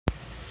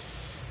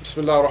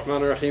بسم الله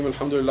الرحمن الرحيم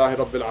الحمد لله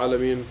رب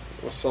العالمين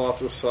والصلاة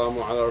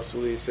والسلام على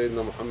رسوله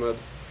سيدنا محمد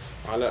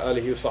وعلى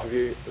آله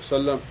وصحبه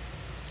وسلم.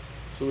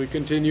 So we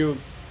continue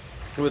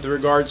with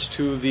regards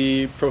to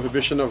the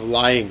prohibition of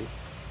lying.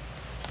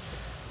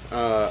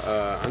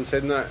 عن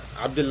سيدنا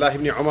عبد الله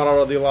بن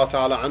عمر رضي الله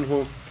تعالى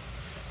عنه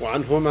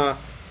وعنهما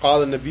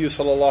قال النبي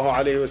صلى الله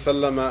عليه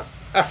وسلم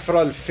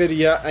أفرى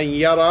الفرية أن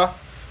يرى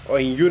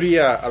وأن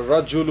يري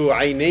الرجل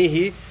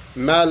عينيه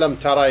ما لم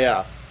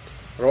تريا.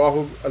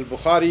 رواه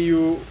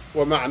البخاري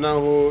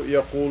ومعناه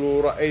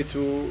يقول رأيت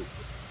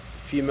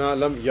فيما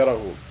لم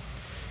يره.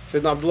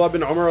 Sayyidina Abdullah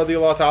bin Umar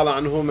radiallahu ta'ala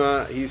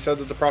anhuma, he said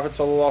that the Prophet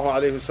sallallahu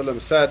alayhi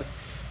wasallam said,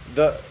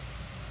 the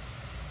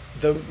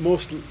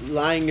most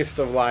lyingest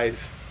of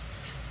lies,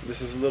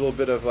 this is a little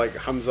bit of like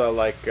Hamzah,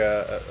 like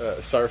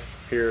sarf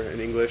here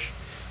in English,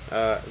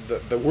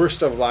 the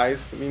worst of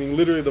lies, meaning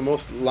literally the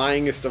most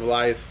lyingest of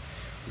lies,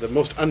 the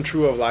most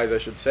untrue of lies I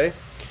should say,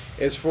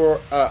 is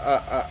for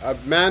a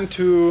man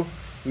to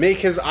make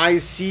his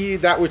eyes see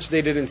that which they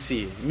didn't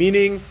see.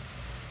 Meaning,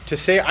 to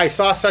say, I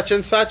saw such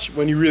and such,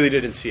 when you really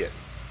didn't see it.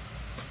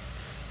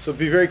 So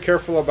be very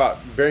careful about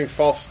bearing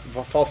false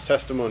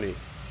testimony.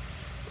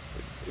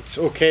 It's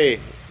okay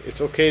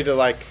to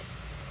like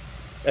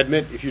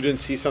admit if you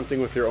didn't see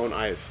something with your own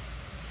eyes.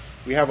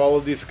 We have all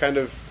of these kind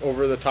of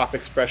over-the-top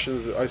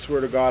expressions. I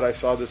swear to God, I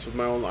saw this with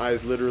my own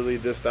eyes, literally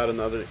this, that, and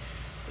the other.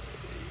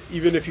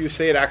 Even if you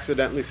say it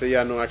accidentally, say,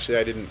 yeah, no, actually,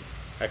 I didn't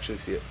actually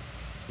see it.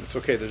 It's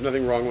okay. There's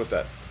nothing wrong with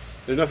that.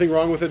 There's nothing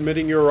wrong with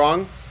admitting you're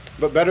wrong,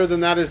 but better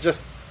than that is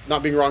just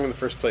not being wrong in the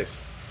first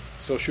place.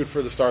 So shoot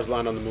for the stars,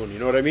 land on the moon. You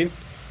know what I mean?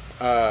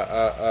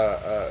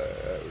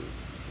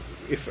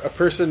 If a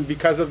person,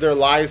 because of their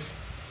lies,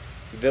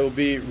 they'll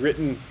be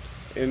written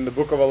in the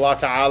book of Allah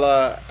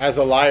Ta'ala as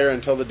a liar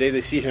until the day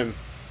they see Him,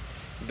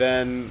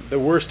 then the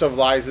worst of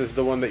lies is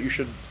the one that you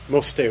should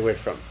most stay away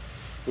from,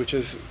 which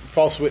is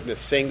false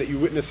witness, saying that you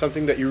witnessed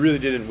something that you really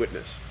didn't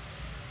witness.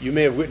 You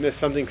may have witnessed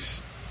something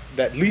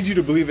that leads you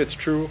to believe it's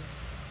true,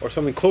 or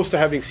something close to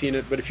having seen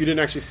it, but if you didn't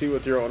actually see it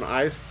with your own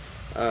eyes,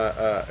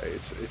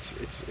 it's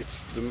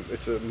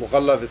a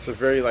mughallad, it's a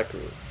very like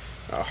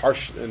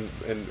harsh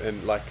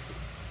and like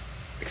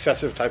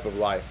excessive type of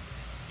lie.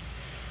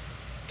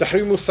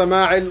 تحريم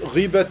سماع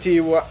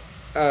الغيبة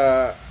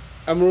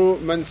وأمر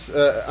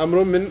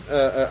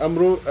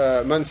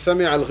من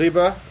سمع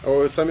الغيبة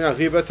أو سمع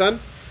غيبة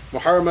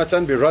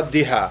محرمة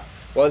بردها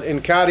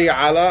والإنكار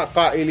على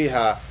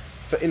قائلها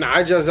فإن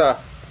عجز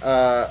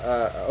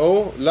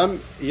أو لم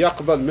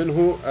يقبل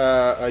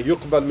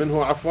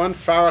منه عفوا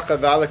فارق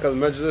ذلك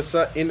المجلس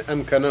إن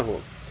أمكنه.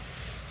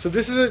 So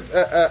this is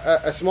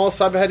a small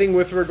subheading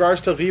with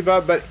regards to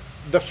ghiba, but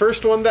the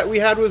first one that we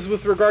had was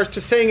with regards to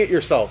saying it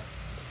yourself.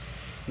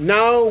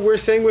 Now we're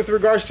saying with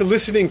regards to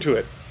listening to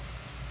it.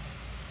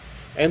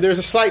 And there's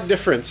a slight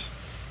difference,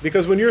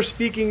 because when you're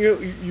speaking,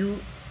 you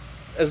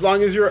as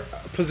long as you're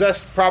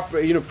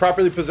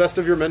properly possessed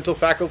of your mental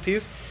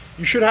faculties,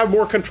 you should have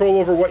more control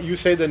over what you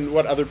say than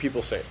what other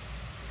people say.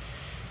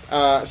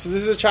 So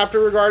this is a chapter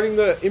regarding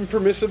the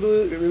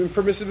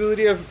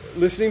impermissibility of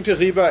listening to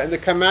ghiba and the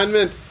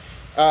commandment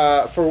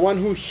for one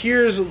who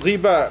hears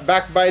ghiba,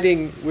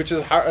 backbiting, which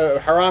is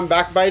haram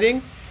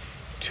backbiting,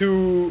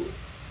 to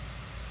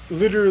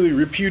literally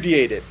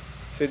repudiate it.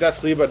 Say that's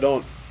ghiba,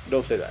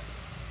 don't say that.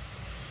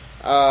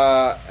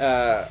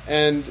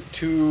 And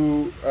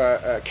to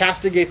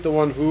castigate the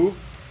one who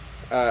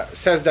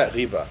says that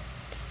ghiba.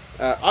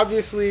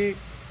 Obviously,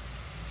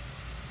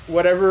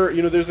 whatever,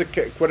 there's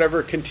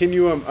whatever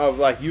continuum of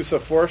like use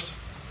of force,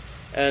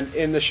 and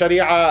in the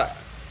Sharia,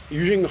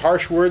 using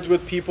harsh words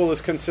with people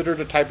is considered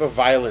a type of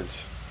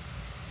violence.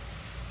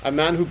 A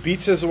man who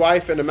beats his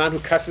wife and a man who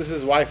cusses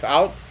his wife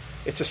out,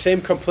 it's the same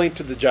complaint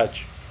to the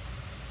judge.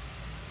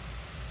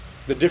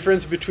 The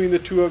difference between the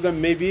two of them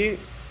may be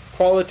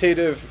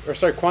quantitative,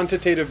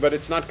 but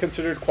it's not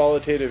considered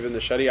qualitative in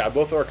the Sharia.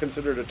 Both are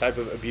considered a type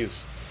of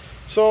abuse.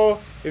 So,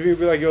 if you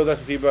be like, yo,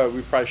 that's ghiba,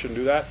 we probably shouldn't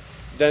do that,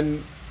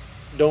 then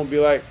don't be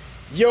like,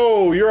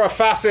 yo, you're a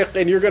fasiq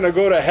and you're going to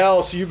go to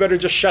hell, so you better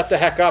just shut the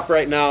heck up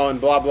right now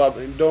and blah, blah,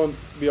 blah. Don't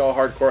be all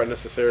hardcore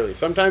unnecessarily.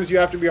 Sometimes you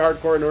have to be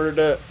hardcore in order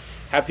to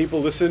have people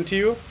listen to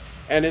you,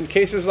 and in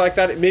cases like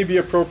that, it may be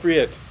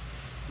appropriate.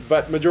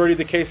 But majority of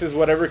the cases,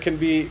 whatever can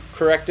be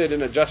corrected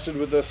and adjusted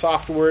with a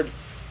soft word,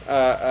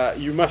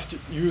 you must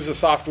use a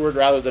soft word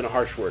rather than a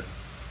harsh word.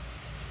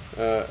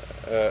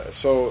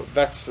 So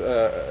that's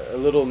a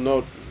little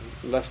note,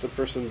 lest a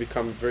person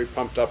become very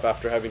pumped up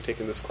after having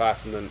taken this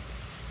class, and then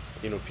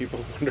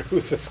people wonder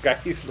who's this guy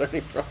he's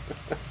learning from.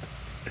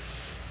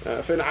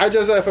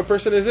 If a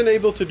person isn't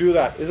able to do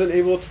that, isn't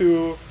able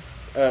to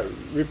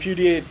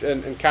repudiate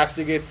and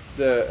castigate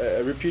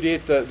the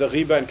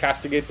ghiba and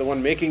castigate the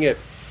one making it,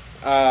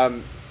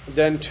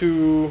 then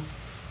to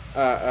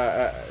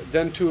at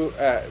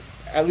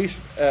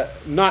least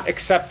not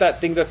accept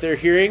that thing that they're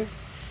hearing,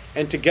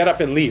 and to get up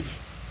and leave.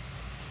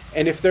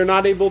 And if they're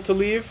not able to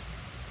leave,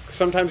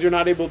 sometimes you're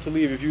not able to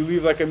leave. If you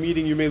leave like a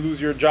meeting, you may lose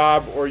your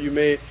job, or you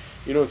may,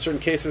 in certain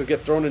cases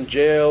get thrown in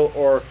jail,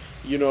 or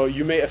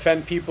you may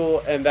offend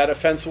people, and that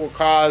offense will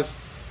cause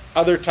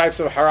other types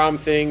of haram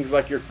things,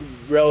 like your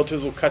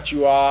relatives will cut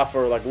you off,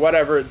 or like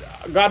whatever.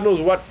 God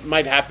knows what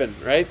might happen,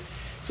 right?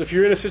 So if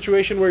you're in a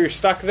situation where you're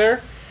stuck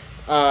there,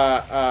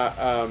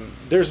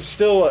 there's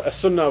still a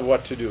sunnah of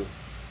what to do.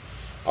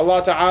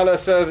 Allah Ta'ala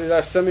says,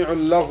 إِذَا سَمِعُوا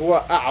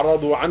اللَّغْوَ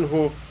أَعْرَضُوا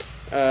عَنْهُ,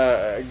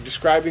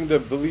 describing the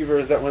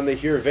believers that when they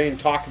hear vain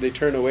talk, they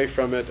turn away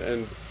from it.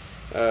 And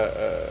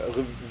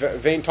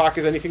vain talk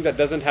is anything that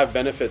doesn't have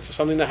benefit. So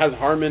something that has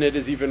harm in it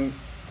is even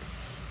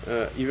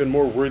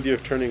more worthy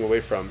of turning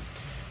away from.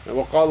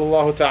 وَقَالَ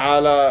اللَّهُ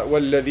تَعَالَى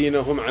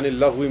وَالَّذِينَ هُمْ عَنِ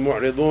اللَّغْوِ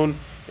مُعْرِضُونَ.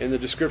 In the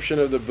description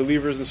of the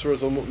believers in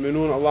Surah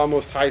Al-Mu'minun, Allah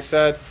Most High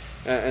said,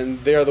 and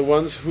they are the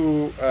ones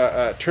who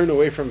turn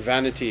away from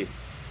vanity.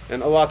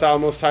 And Allah Ta'ala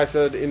Most High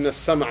said, إِنَّ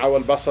السَّمْعَ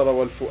وَالْبَصَرَ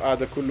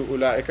وَالْفُؤَادَ كُلُّ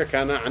أُولَٰئِكَ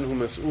كَانَ عَنْهُ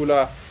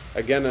مَسْئُولًا.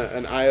 Again,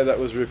 an ayah that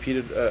was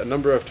repeated a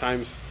number of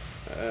times,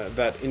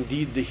 that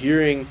indeed the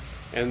hearing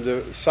and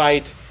the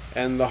sight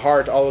and the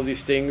heart, all of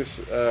these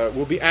things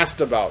will be asked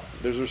about.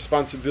 There's a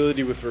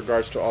responsibility with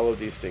regards to all of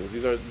these things.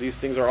 These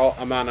things are all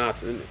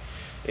amanat.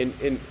 In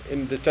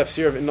the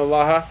tafsir of Inna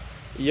Allah,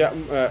 you're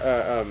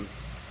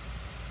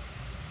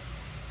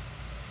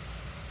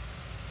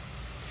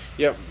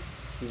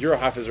a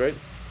hafiz, right?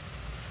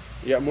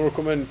 يَأْمُرُكُمْ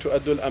أَن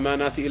تُؤَدُّوا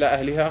الْأَمَانَاتِ إِلَىٰ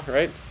أَهْلِهَا,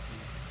 right?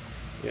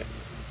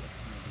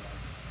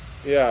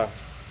 Yeah.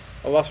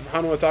 Allah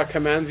subhanahu wa ta'ala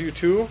commands you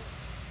to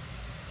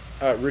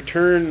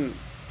return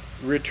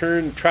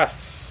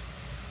trusts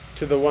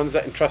to the ones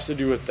that entrusted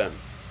you with them.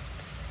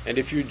 And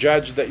if you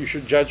judge, that you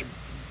should judge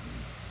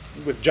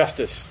with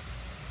justice.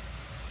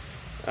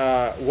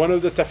 One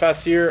of the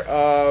tafasir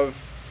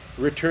of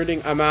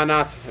returning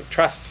amanat,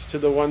 trusts to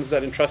the ones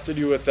that entrusted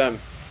you with them,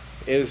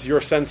 is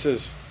your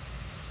senses,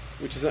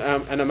 which is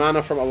an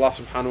amana from Allah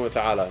subhanahu wa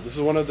ta'ala. This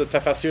is one of the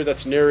tafasir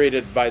that's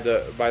narrated by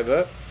the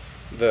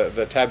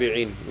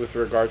tabi'een with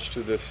regards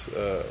to this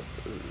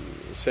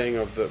saying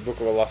of the book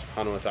of Allah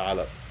subhanahu wa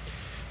ta'ala.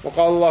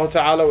 وقال الله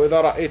تعالى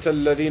وإذا رأيت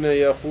الذين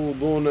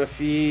يخوضون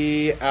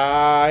في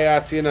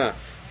آياتنا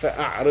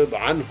فأعرض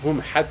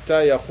عنهم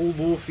حتى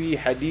يخوضوا في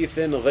حديث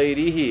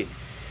غيره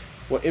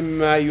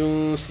وإما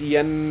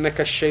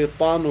ينسينك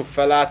الشيطان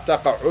فلا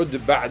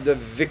تقعد بعد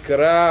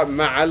الذكرى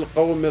مع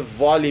القوم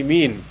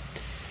الظالمين.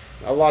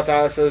 Allah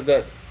Ta'ala says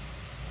that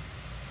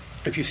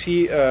if you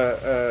see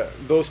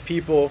those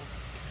people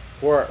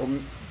who are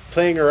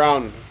playing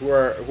around, who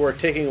are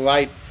taking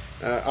light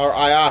our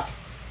ayat,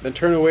 then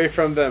turn away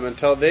from them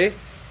until they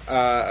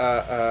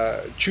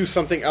choose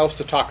something else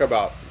to talk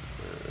about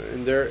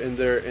in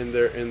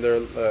their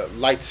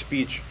light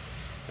speech.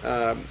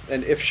 And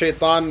if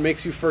shaitan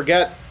makes you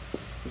forget,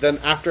 then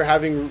after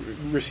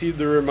having received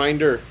the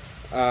reminder,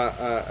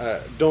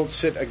 don't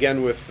sit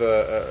again with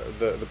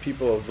the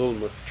people of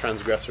dhulm, with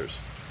transgressors.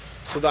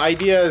 So the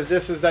idea is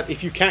that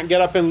if you can't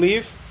get up and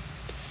leave,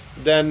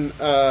 then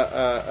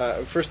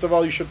first of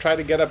all you should try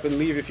to get up and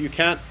leave. If you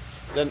can't,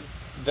 then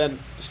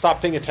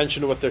stop paying attention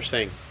to what they're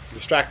saying.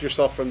 Distract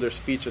yourself from their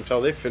speech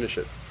until they finish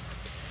it.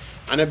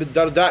 عن أبي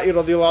الدرداء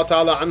رضي الله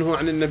تعالى عنه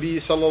عن النبي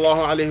صلى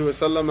الله عليه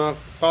وسلم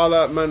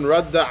قال من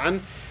رد عن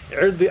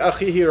عرض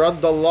أخيه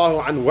رد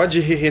الله عن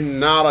وجهه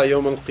النار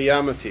يوم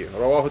القيامة.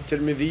 رواه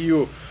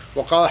الترمذي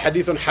وقال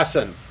حديث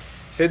حسن.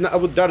 Sayyidina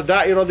Abu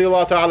Darda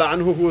radiallahu ta'ala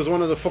anhu, who was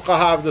one of the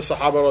fuqaha of the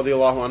Sahaba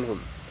radiallahu anhum.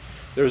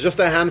 There was just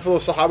a handful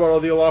of Sahaba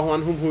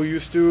radiallahu anhum who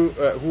used to,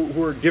 who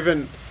were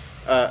given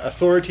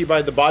authority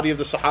by the body of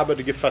the Sahaba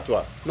to give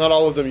fatwa. Not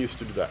all of them used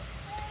to do that.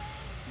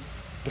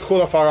 The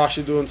Khulafa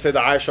Rashidun,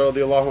 Sayyidah Aisha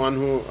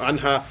radiallahu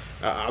anha,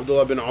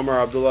 Abdullah bin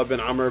Umar, Abdullah bin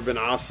Amr bin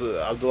As,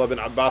 Abdullah bin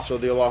Abbas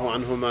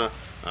radiallahu anhuma,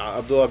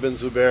 Abdullah bin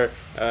Zubair.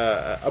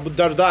 Abu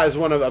Darda is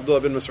one of Abdullah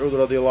bin Mas'ud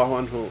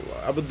radiallahu anhu.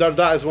 Abu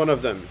Darda is one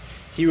of them.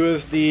 He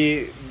was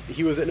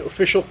an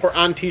official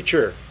Quran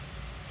teacher.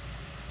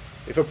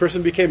 If a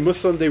person became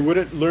Muslim, they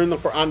wouldn't learn the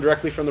Quran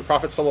directly from the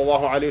Prophet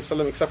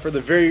ﷺ, except for the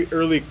very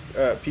early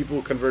people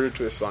who converted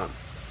to Islam.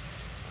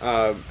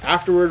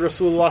 Afterward,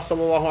 Rasulullah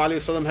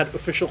ﷺ had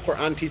official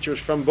Quran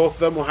teachers from both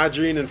the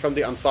Muhajirin and from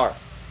the Ansar.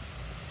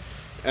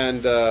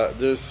 And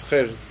there's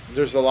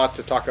a lot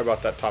to talk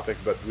about that topic,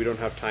 but we don't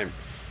have time.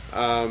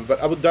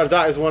 But Abu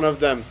Darda is one of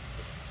them.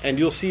 And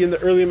you'll see in the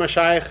early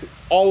mashayikh,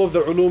 all of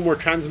the ulum were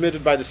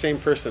transmitted by the same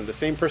person. The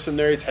same person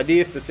narrates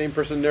hadith, the same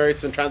person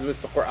narrates and transmits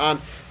the Quran,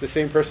 the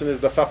same person is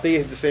the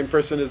faqih, the same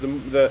person is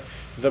the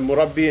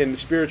murabbi in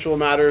spiritual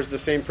matters, the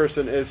same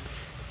person is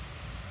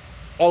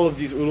all of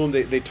these ulum,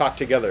 they taught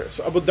together.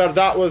 So Abu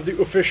Darda was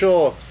the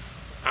official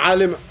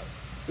alim,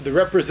 the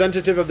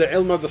representative of the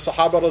ilm of the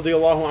Sahaba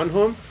radiallahu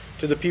anhum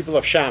to the people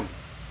of Sham,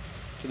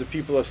 to the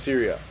people of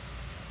Syria.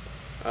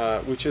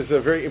 Which is a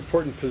very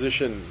important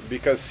position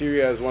because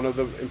Syria is one of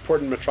the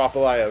important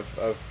metropoli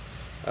of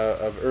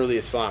early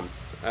Islam.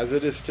 As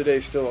it is today,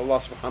 still Allah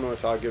subhanahu wa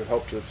ta'ala give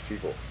help to its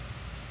people.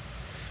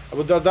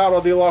 Abu Darda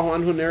radiallahu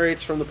anhu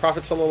narrates from the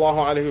Prophet sallallahu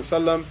alaihi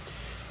wasallam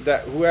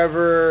that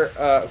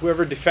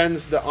whoever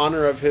defends the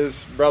honor of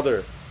his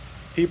brother,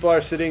 people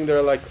are sitting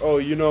there like,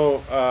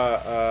 Mubarak,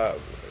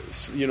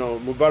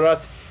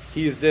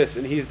 he's this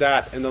and he's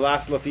that, and the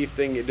last Latif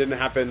thing, it didn't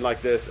happen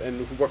like this,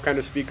 and what kind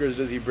of speakers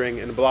does he bring,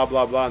 and blah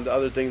blah blah, and the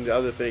other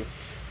thing.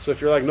 So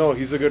if you're like, no,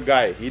 he's a good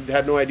guy, he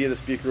had no idea the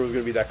speaker was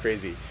going to be that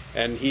crazy,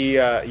 and he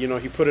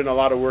he put in a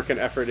lot of work and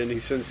effort, and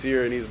he's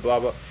sincere, and he's blah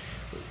blah.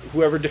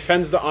 Whoever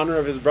defends the honor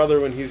of his brother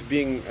when he's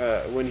being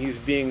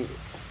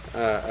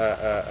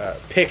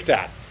picked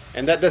at,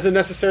 and that doesn't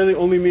necessarily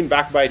only mean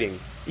backbiting.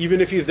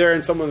 Even if he's there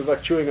and someone's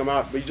like chewing him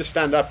out, but you just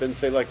stand up and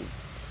say like,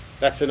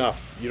 that's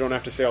enough. You don't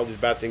have to say all these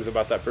bad things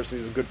about that person.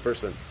 He's a good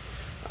person.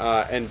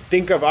 And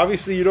think of,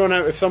 obviously you don't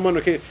have, if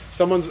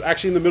someone's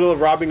actually in the middle of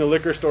robbing a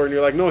liquor store and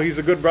you're like, no, he's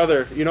a good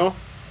brother,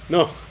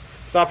 no,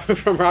 stop him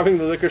from robbing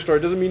the liquor store.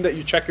 It doesn't mean that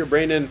you check your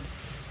brain in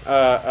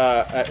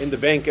the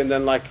bank and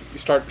then like you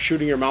start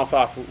shooting your mouth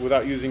off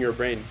without using your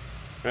brain.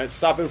 Right?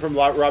 Stop him from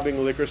robbing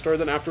a liquor store.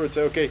 Then afterwards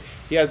say, okay,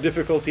 he has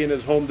difficulty in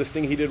his home. This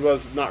thing he did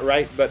was not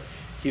right, but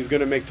he's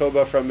going to make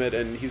tawbah from it,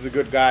 and he's a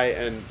good guy,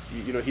 and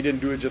he didn't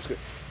do it just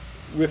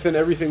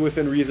everything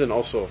within reason.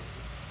 Also,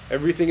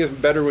 everything is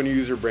better when you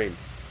use your brain.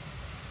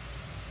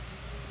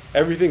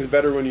 Everything's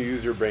better when you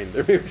use your brain.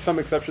 There may be some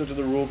exception to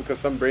the rule because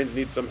some brains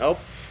need some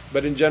help,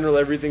 but in general,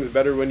 everything's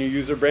better when you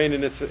use your brain,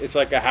 and it's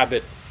like a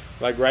habit,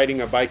 like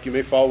riding a bike. You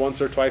may fall once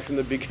or twice in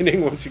the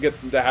beginning. Once you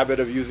get the habit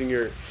of using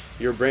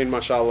your brain,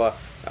 mashallah,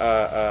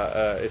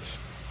 it's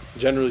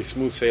generally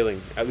smooth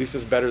sailing. At least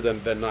it's better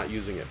than not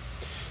using it.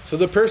 So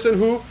the person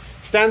who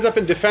stands up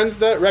and defends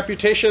the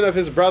reputation of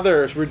his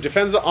brother, who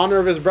defends the honor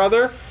of his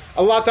brother,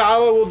 Allah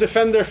Ta'ala will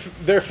defend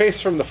their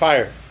face from the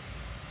fire.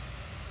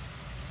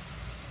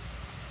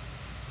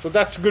 So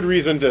that's good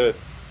reason to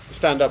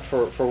stand up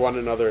for one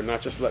another and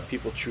not just let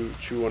people chew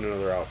one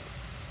another out.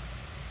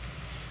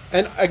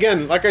 And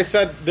again, like I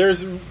said,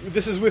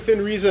 this is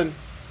within reason.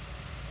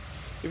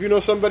 If you know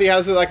somebody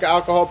has like an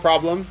alcohol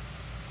problem,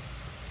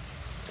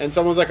 and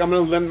someone's like, I'm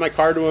going to lend my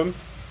car to him,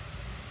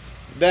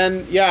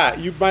 then yeah,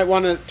 you might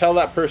want to tell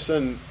that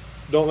person,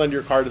 don't lend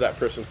your car to that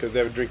person because they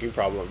have a drinking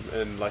problem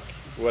and like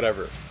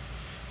whatever.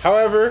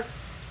 However,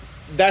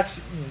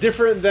 that's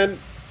different than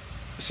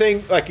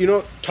saying like,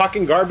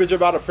 talking garbage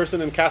about a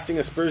person and casting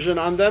aspersion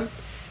on them,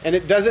 and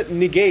it doesn't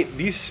negate,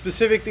 these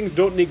specific things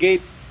don't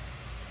negate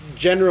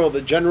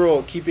the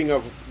general keeping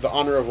of the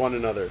honor of one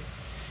another.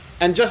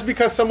 And just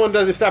because someone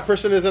does, if that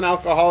person is an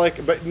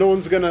alcoholic, but no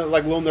one's going to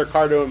like loan their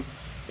car to him,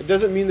 it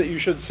doesn't mean that you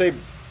should say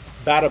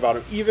bad about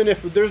him. Even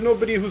if there's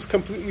nobody who's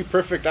completely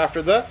perfect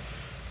after the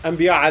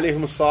Anbiya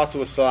alayhim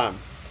salatu wassalam.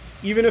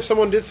 Even if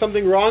someone did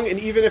something wrong, and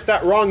even if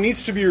that wrong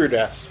needs to be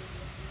redressed.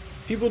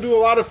 People do a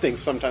lot of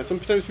things sometimes.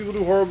 Sometimes people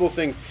do horrible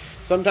things.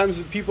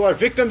 Sometimes people are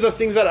victims of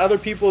things that other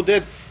people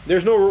did.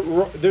 There's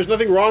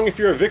nothing wrong if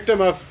you're a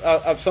victim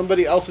of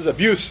somebody else's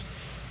abuse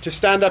to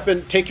stand up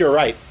and take your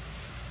right.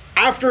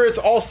 After it's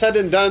all said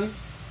and done,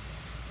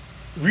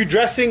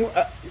 redressing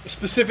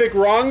specific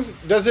wrongs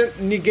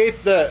doesn't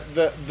negate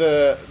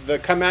the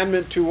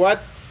commandment to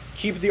what?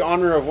 Keep the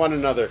honor of one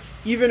another.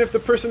 Even if the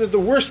person is the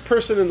worst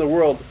person in the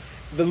world,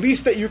 the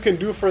least that you can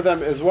do for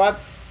them is what?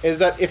 Is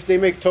that if they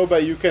make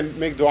tawbah, you can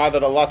make dua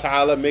that Allah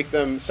Ta'ala make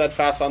them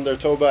steadfast on their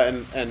tawbah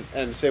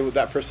and say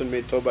that person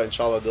made tawbah,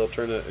 inshallah they'll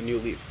turn a new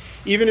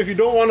leaf. Even if you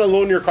don't want to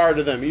loan your car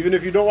to them, even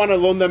if you don't want to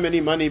loan them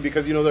any money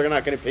because they're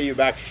not going to pay you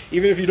back,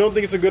 even if you don't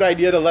think it's a good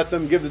idea to let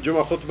them give the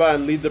Jummah khutbah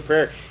and lead the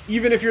prayer,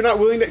 even if you're not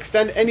willing to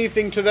extend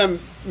anything to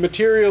them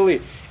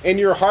materially in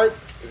your heart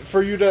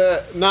for you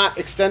to not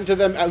extend to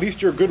them at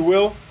least your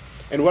goodwill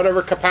in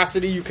whatever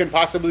capacity you can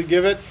possibly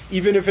give it,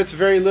 even if it's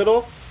very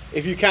little,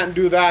 if you can't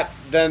do that,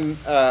 then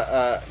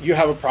you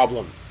have a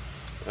problem.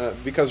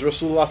 Because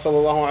Rasulullah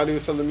sallallahu alaihi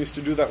wasallam used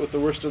to do that with the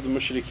worst of the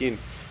mushrikeen.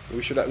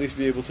 We should at least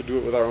be able to do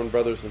it with our own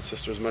brothers and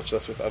sisters, much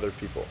less with other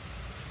people.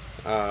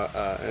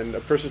 And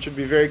a person should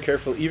be very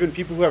careful, even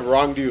people who have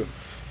wronged you,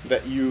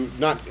 that you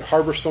not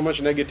harbor so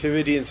much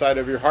negativity inside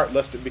of your heart,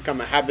 lest it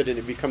become a habit and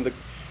it become the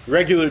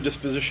regular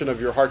disposition of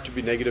your heart to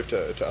be negative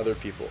to other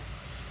people.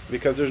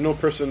 Because there's no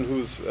person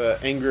whose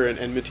anger and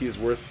enmity is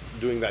worth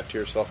doing that to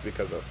yourself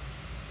because of.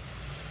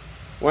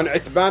 وعن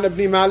عتبان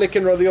بن مالك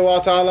رضي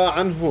الله تعالى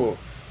عنه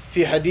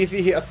في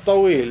حديثه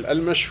الطويل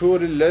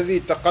المشهور الذي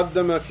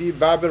تقدم في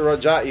باب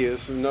الرجاء,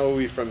 this is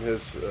Nawawi from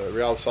his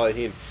Riyal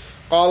Salihin,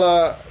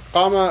 قال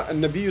قام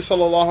النبي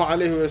صلى الله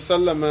عليه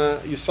وسلم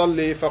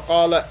يصلي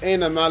فقال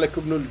أين مالك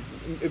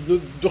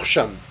ابن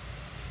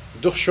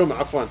دخشم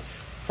عفوا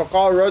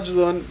فقال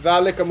رجل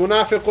ذلك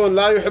منافق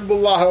لا يحب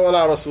الله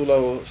ولا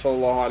رسوله صلى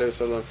الله عليه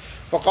وسلم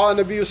فقال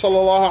النبي صلى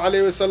الله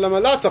عليه وسلم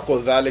لا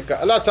تقل ذلك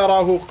ألا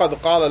تراه قد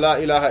قال لا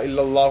إله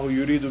إلا الله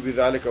يريد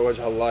بذلك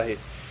وجه الله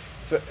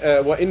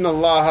وإن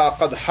الله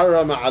قد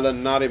حرم على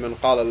النار من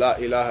قال لا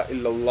إله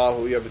إلا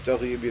الله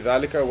يبتغي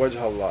بذلك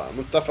وجه الله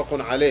متفق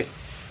عليه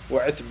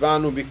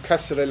وعتبان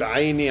بكسر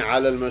العين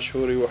على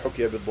المشهور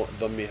وحكي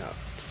بضمها.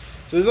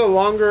 So there's a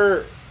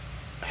longer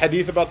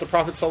hadith about the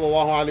Prophet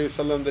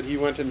ﷺ that he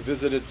went and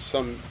visited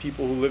some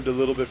people who lived a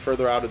little bit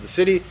further out of the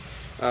city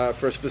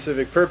for a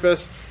specific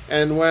purpose.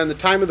 And when the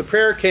time of the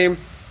prayer came,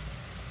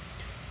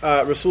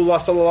 Rasulullah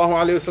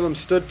ﷺ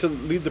stood to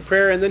lead the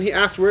prayer, and then he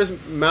asked, where's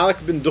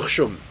Malik bin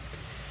Dukhshum?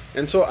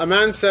 And so a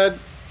man said,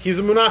 He's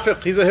a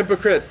munafiq, he's a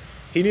hypocrite.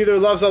 He neither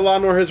loves Allah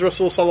nor His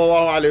Rasul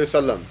sallallahu alayhi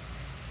wasallam.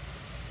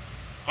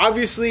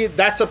 Obviously,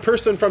 that's a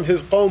person from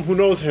his qawm who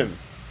knows him.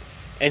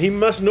 And he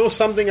must know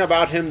something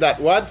about him that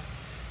what?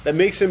 That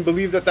makes him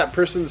believe that that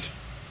person's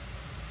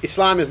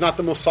Islam is not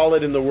the most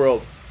solid in the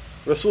world.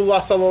 Rasulullah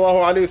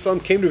sallallahu alayhi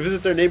wasallam came to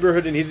visit their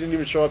neighborhood and he didn't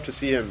even show up to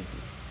see him.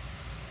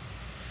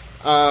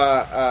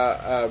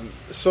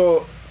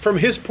 So from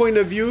his point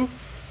of view,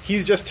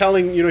 he's just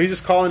telling, he's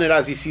just calling it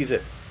as he sees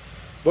it.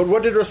 But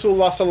what did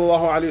Rasulullah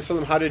sallallahu alayhi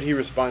wasallam, how did he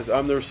respond?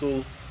 I'm the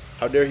Rasul,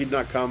 how dare he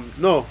not come?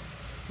 No.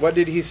 What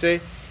did he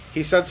say?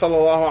 He said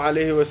sallallahu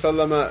alayhi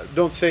wasallam,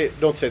 don't say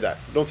that.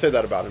 Don't say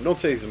that about him. Don't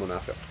say he's a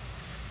munafiq.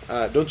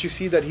 Don't you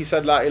see that he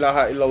said la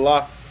ilaha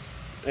illallah,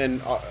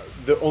 and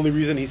the only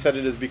reason he said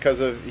it is because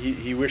of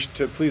he wished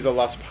to please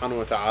Allah subhanahu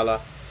wa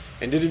ta'ala.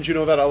 And didn't you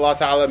know that Allah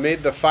ta'ala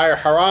made the fire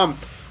haram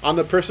on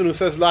the person who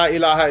says la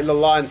ilaha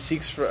illallah and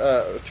seeks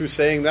through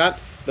saying that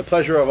the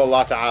pleasure of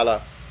Allah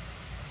ta'ala.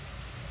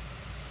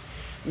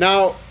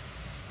 Now,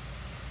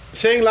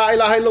 saying la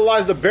ilaha illallah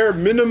is the bare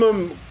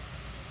minimum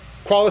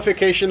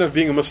qualification of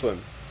being a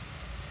Muslim.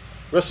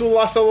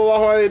 Rasulullah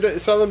sallallahu alaihi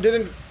wasallam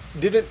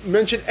didn't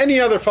mention any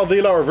other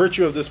fadila or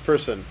virtue of this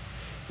person,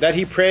 that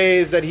he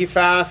prays, that he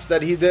fasts,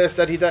 that he this,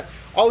 that he that.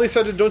 All he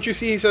said, don't you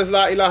see? He says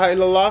la ilaha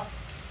illallah.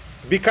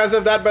 Because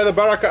of that, by the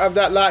barakah of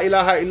that la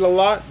ilaha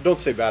illallah, don't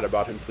say bad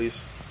about him,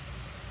 please.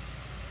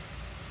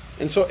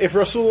 And so, if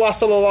Rasulullah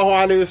sallallahu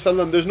alaihi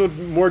wasallam, there's no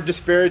more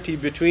disparity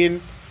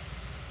between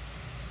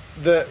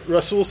the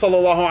Rasul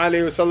sallallahu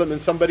alaihi wasallam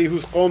and somebody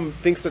whose qawm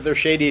thinks that they're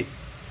shady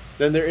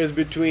than there is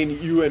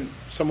between you and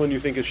someone you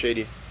think is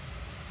shady.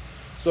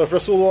 So if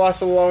Rasulullah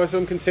sallallahu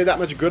alaihi wasallam can say that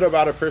much good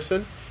about a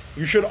person,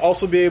 you should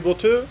also be able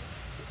to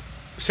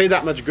say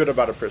that much good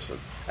about a person.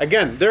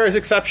 Again, there is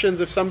exceptions.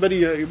 If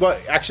somebody,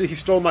 actually he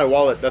stole my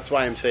wallet, that's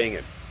why I'm saying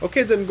it.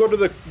 Okay, then go to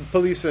the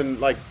police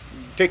and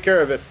take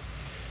care of it.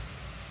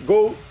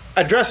 Go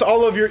address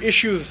all of your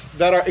issues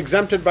that are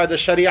exempted by the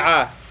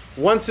Sharia.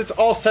 Once it's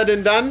all said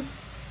and done,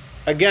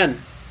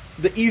 again,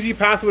 the easy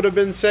path would have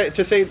been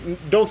to say,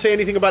 don't say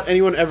anything about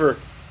anyone ever.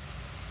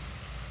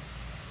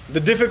 The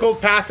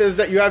difficult path is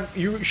that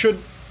you should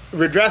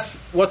redress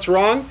what's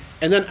wrong,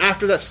 and then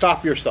after that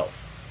stop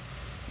yourself.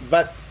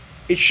 But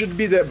it should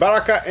be the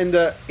barakah and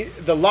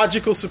the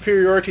logical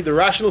superiority, the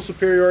rational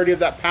superiority of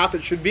that path.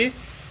 It should be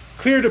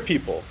clear to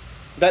people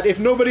that if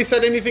nobody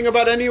said anything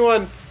about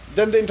anyone,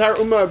 then the entire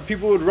ummah,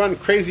 people would run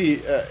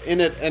crazy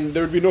in it, and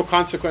there would be no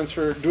consequence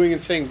for doing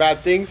and saying bad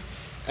things.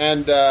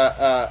 And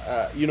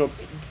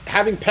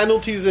having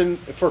penalties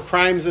for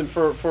crimes and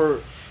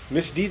for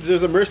misdeeds,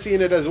 there's a mercy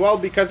in it as well,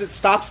 because it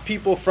stops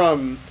people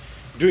from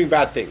doing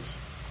bad things.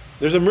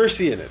 There's a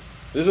mercy in it.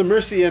 There's a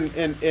mercy in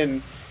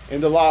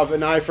the law of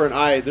an eye for an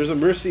eye. There's a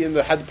mercy in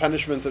the had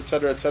punishments,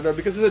 etc.,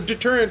 because it's a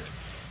deterrent.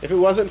 If it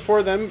wasn't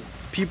for them,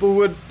 people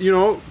would,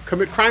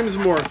 commit crimes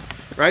more,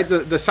 right?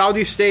 The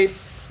Saudi state,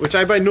 which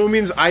I by no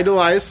means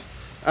idolize,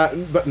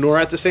 but nor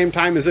at the same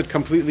time is it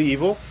completely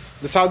evil.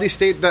 The Saudi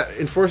state that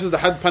enforces the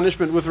had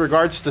punishment with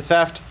regards to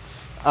theft,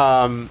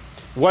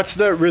 what's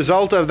the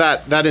result of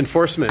that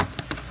enforcement?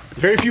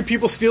 Very few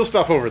people steal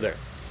stuff over there.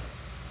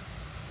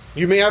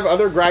 You may have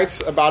other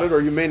gripes about it,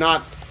 or you may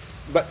not,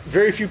 but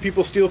very few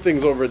people steal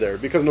things over there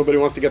because nobody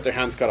wants to get their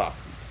hands cut off.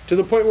 To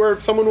the point where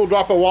someone will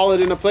drop a wallet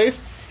in a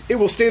place, it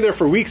will stay there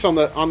for weeks on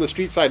the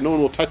street side. No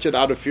one will touch it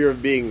out of fear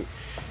of being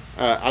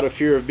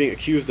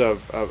accused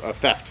of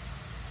theft.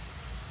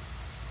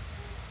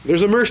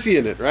 There's a mercy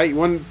in it, right?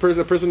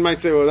 A person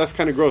might say, well, that's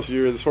kind of gross,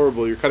 it's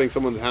horrible, you're cutting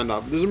someone's hand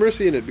off. There's a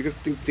mercy in it because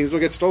things don't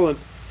get stolen.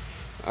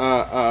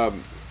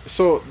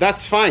 So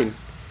that's fine.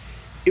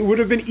 It would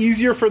have been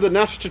easier for the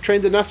nafs to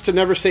train the nafs to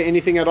never say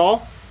anything at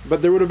all,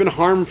 but there would have been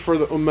harm for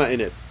the ummah in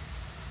it.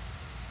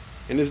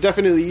 And it's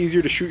definitely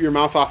easier to shoot your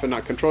mouth off and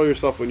not control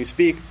yourself when you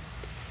speak.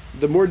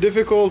 The more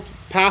difficult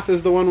path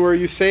is the one where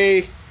you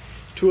say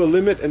to a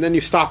limit and then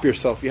you stop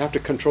yourself. You have to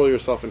control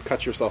yourself and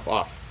cut yourself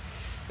off.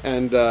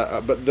 And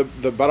but the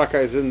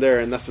barakah is in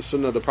there, and that's the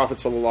sunnah of the Prophet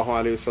sallallahu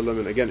alaihi wasallam.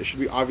 And again, it should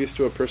be obvious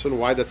to a person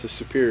why that's a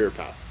superior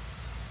path.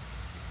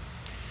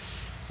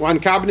 وعن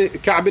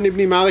كعب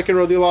بن مالك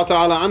رضي الله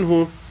تعالى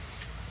عنه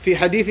في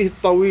حديثه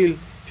الطويل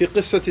في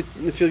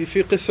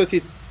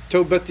قصة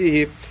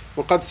توبته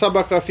وقد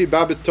سبق في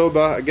باب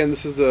التوبة. Again,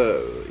 this is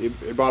the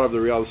ibarah of the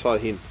Riyadh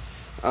al-Salihin.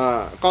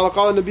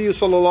 قال النبي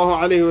صلى الله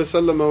عليه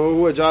وسلم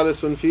وهو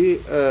جالس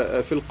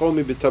في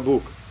القوم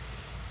بتبوك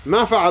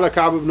ما فعل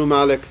كعب بن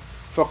مالك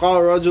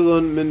فقال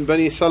رجل من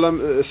بني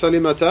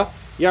سلمة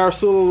يا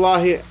رسول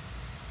الله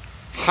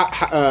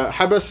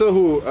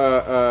حبسه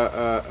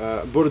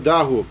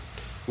برداه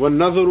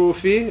والنظر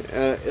في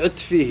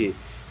عتفه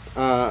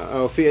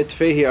أو في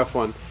عتفيه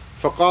عفوا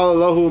فقال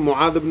له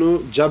معاذ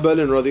بن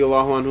جبل رضي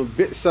الله عنه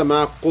بئس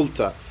ما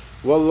قلت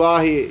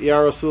والله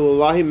يا رسول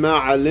الله ما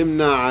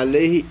علمنا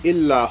عليه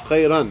إلا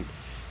خيرا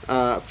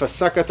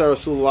فسكت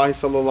رسول الله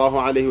صلى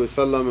الله عليه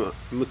وسلم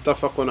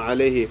متفق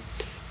عليه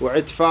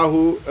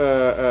وعتفاه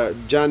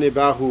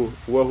جانباه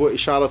وهو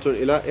إشارة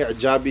إلى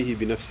إعجابه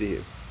بنفسه.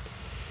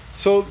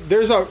 So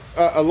there's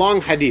a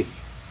long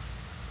hadith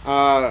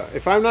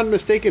If I'm not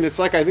mistaken, it's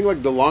like, I think,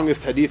 like the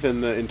longest hadith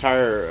in the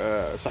entire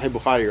Sahih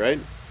Bukhari, right?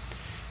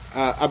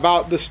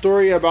 About the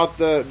story about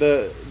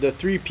the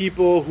three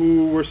people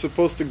who were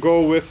supposed to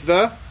go with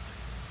the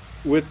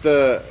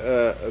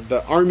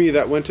army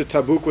that went to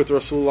Tabuk with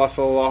Rasulullah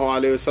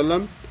sallallahu alaihi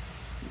wasallam.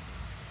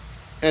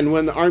 And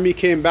when the army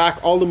came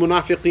back, all the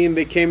munafiqeen,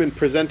 they came and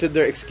presented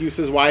their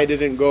excuses why I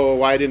didn't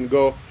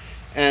go.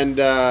 And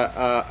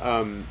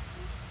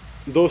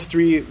those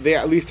three, they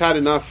at least had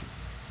enough.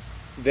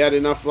 They had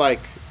enough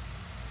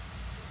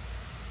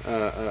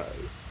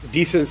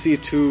decency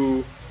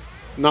to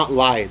not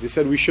lie. They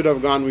said, we should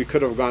have gone, we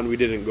could have gone, we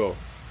didn't go.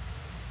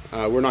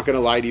 We're not going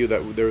to lie to you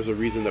that there was a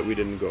reason that we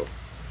didn't go.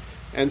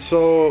 And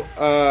so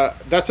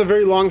that's a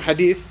very long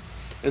hadith.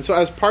 And so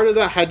as part of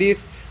that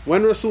hadith,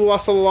 when Rasulullah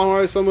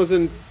sallallahu alaihi wasallam was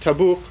in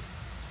Tabuk,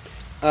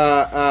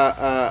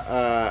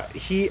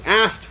 he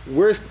asked,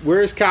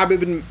 "Where's Ka'b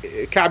ibn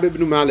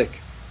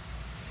Malik?"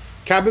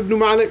 Ka'b ibn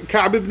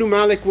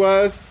Malik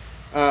was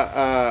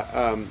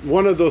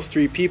one of those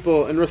three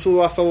people, and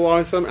Rasulullah sallallahu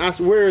alaihi wasallam asked,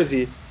 "Where is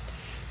he?"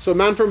 So a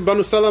man from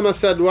Banu Salama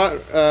said,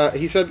 "What?"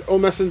 He said, "O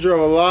Messenger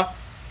of Allah,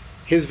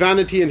 his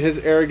vanity and his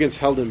arrogance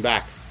held him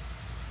back."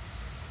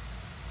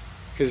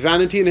 His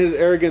vanity and his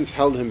arrogance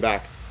held him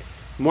back.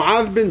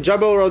 Mu'adh bin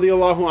Jabal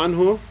radiallahu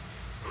anhu,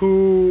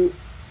 who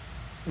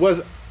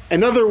was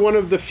another one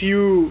of the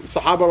few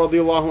Sahaba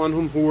radiallahu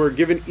anhum who were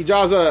given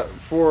ijazah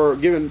for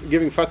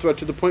giving fatwa,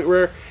 to the point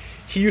where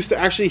he used to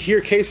actually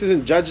hear cases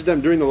and judge them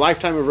during the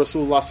lifetime of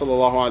Rasulullah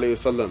sallallahu alaihi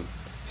wasallam.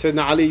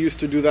 Sayyidina Ali used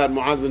to do that,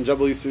 Mu'adh bin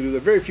Jabal used to do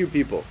that, very few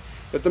people.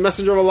 That the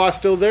Messenger of Allah is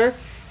still there,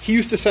 he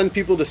used to send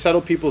people to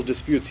settle people's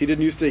disputes. He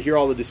didn't used to hear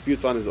all the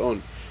disputes on his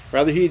own.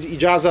 Rather, he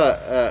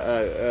ijazah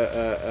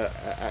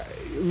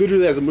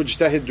literally as a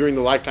mujtahid during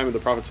the lifetime of the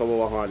Prophet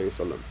sallallahu alaihi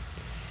wasallam.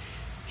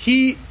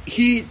 He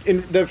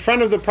in the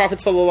front of the Prophet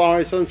sallallahu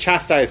alaihi wasallam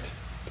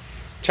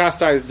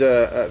chastised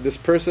this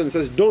person and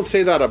says, "Don't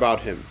say that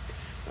about him.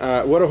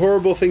 What a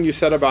horrible thing you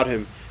said about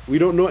him. We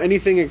don't know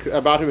anything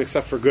about him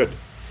except for good."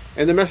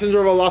 And the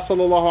Messenger of Allah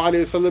sallallahu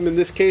alaihi wasallam, in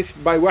this case,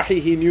 by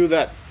wahi, he knew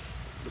that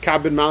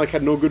Ka'b bin Malik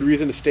had no good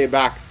reason to stay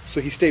back, so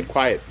he stayed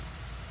quiet.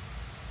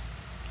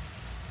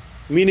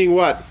 Meaning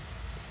what?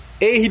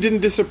 A, he didn't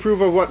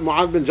disapprove of what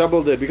Mu'adh bin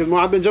Jabal did, because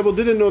Mu'adh bin Jabal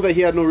didn't know that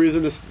he had no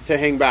reason to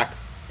hang back.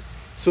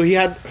 So he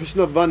had husn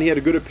al-dhan, he had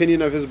a good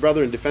opinion of his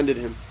brother and defended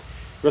him.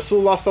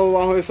 Rasulullah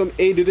sallallahu alaihi wasallam,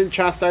 A, didn't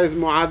chastise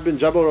Mu'adh bin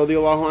Jabal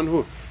radiallahu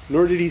anhu,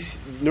 nor did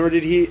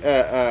he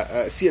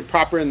see it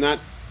proper in that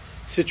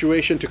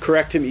situation to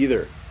correct him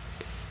either.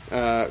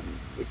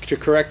 To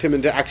correct him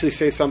and to actually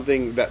say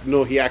something that,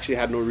 no, he actually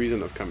had no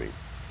reason of coming.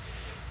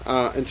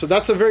 And so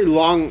that's a very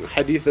long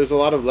hadith. There's a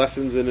lot of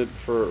lessons in it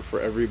for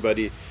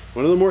everybody.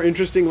 One of the more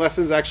interesting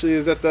lessons actually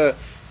is that the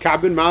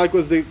Ka'b bin Malik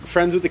was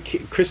friends with the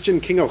Christian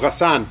king of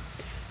Ghassan,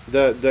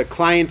 the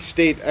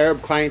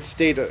Arab client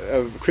state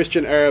of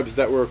Christian Arabs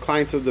that were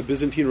clients of the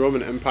Byzantine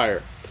Roman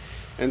Empire.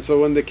 And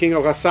so when the king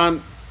of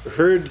Ghassan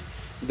heard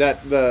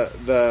that the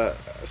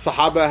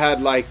Sahaba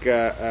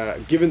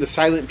had given the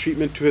silent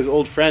treatment to his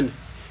old friend,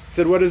 he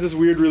said, "What is this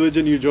weird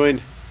religion you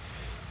joined?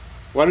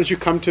 Why don't you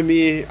come to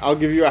me? I'll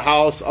give you a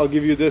house. I'll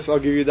give you this. I'll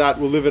give you that.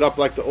 We'll live it up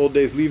like the old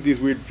days. Leave these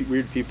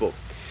weird people."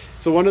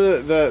 So one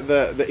of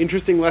the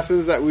interesting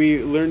lessons that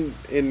we learned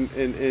in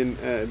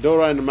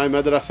Dora and my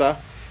madrasa,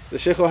 the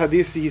Shaykh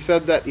al-Hadith, he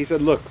said,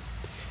 look,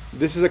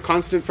 this is a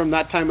constant from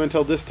that time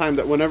until this time,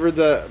 that whenever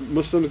the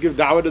Muslims give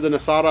da'wah to the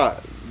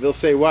Nasara, they'll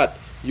say what?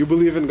 You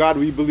believe in God,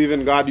 we believe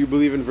in God. You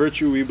believe in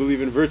virtue, we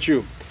believe in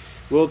virtue.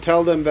 We'll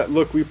tell them that,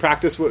 look, we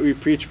practice what we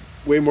preach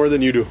way more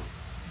than you do.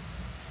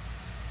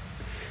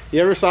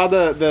 You ever saw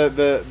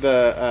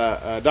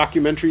the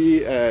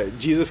documentary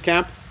Jesus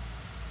Camp?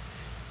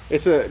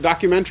 It's a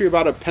documentary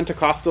about a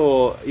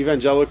Pentecostal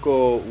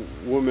evangelical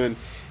woman,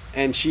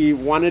 and she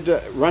wanted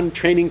to run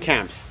training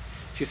camps.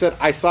 She said,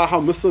 "I saw how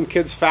Muslim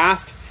kids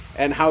fast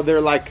and how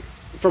they're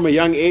from a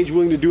young age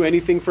willing to do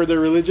anything for their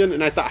religion,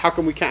 and I thought, how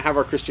come we can't have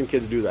our Christian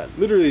kids do that?"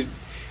 Literally,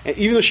 and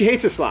even though she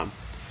hates Islam,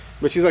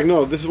 but she's like,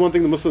 no, this is one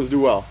thing the Muslims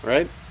do well,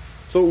 right?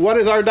 So what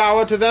is our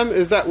da'wah to them?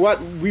 Is that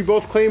what we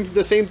both claim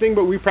the same thing,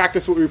 but we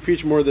practice what we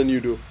preach more than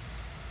you do.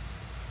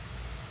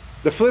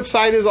 The flip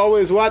side is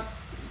always what?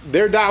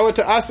 Their da'wah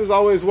to us is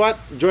always what?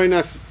 Join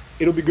us.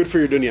 It'll be good for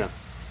your dunya.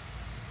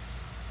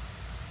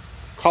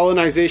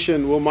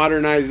 Colonization will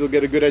modernize. You'll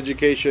get a good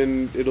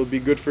education. It'll be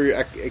good for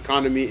your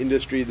economy,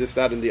 industry, this,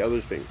 that, and the other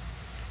thing.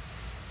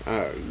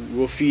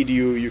 We'll feed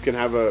you. You can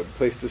have a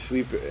place to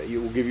sleep.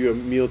 We'll give you a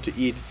meal to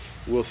eat.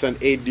 We'll send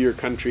aid to your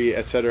country,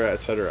 etc.,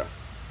 etc.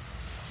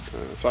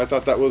 So I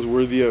thought that was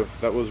worthy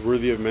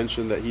of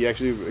mention, that he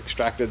actually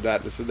extracted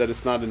that and said that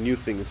it's not a new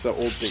thing, it's an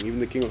old thing. Even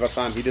the king of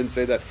Ghassan, he didn't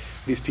say that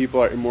these people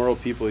are immoral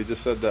people. He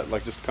just said that,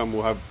 just come,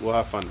 we'll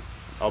have fun.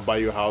 I'll buy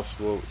you a house,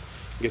 we'll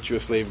get you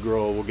a slave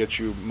girl, we'll get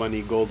you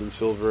money, gold and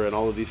silver, and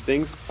all of these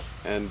things.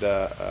 And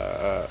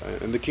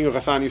the king of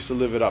Ghassan used to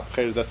live it up.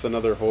 That's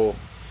another whole.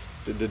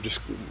 The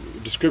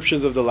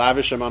descriptions of the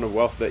lavish amount of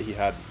wealth that he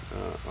had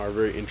are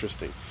very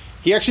interesting.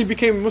 He actually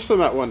became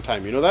Muslim at one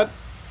time. You know that?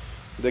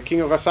 the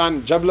king of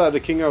Ghassan, Jabla, the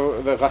king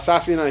of the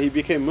Ghassasina, he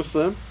became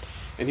Muslim,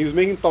 and he was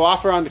making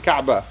tawaf around the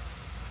Kaaba.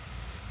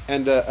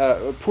 And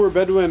a poor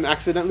Bedouin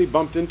accidentally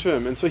bumped into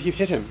him, and so he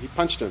hit him, he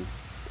punched him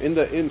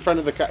in front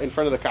of the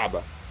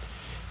Kaaba.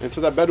 And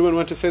so that Bedouin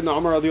went to Sayyidina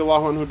Umar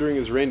radiallahu anhu during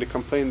his reign to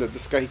complain that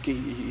this guy,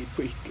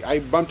 I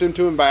bumped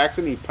into him by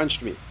accident, he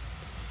punched me.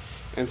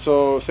 And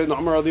so Sayyidina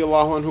Umar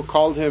radiallahu anhu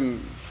called him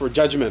for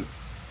judgment,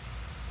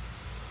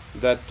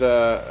 that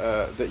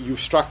you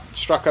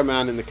struck a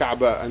man in the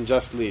Kaaba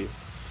unjustly.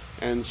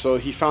 And so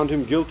he found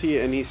him guilty,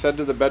 and he said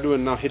to the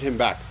Bedouin, now hit him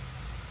back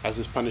as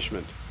his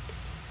punishment.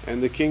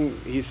 And the king,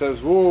 he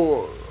says,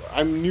 whoa,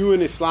 I'm new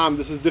in Islam,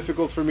 this is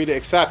difficult for me to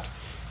accept.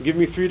 Give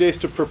me 3 days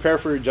to prepare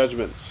for your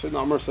judgment.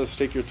 Sayyidina Umar says,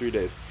 take your 3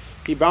 days.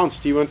 He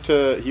bounced. He went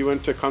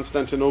to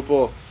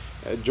Constantinople,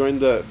 joined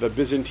the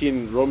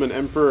Byzantine Roman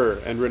emperor,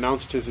 and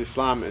renounced his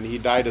Islam, and he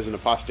died as an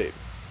apostate.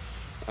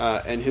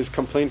 And his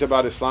complaint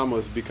about Islam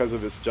was because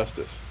of its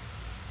justice.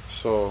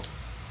 So,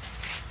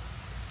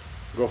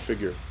 go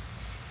figure.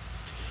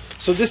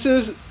 So this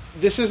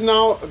is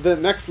now the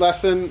next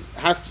lesson,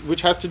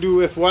 which has to do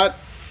with what?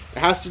 It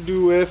has to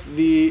do with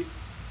the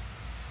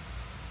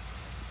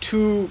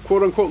two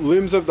quote-unquote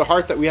limbs of the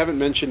heart that we haven't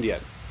mentioned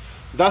yet.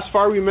 Thus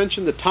far we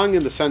mentioned the tongue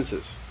and the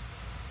senses.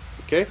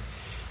 Okay?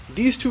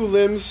 These two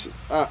limbs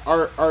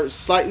are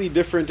slightly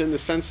different in the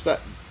sense that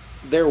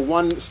they're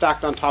one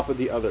stacked on top of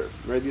the other.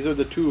 Right? These are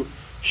the two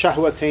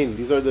shahwatain.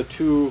 These are the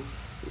two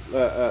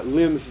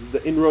limbs,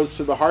 the inroads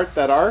to the heart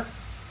that are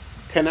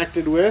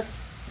connected with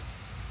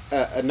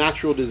a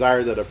natural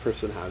desire that a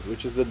person has,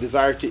 which is the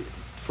desire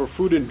for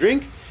food and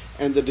drink,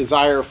 and the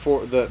desire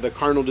for the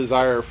carnal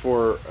desire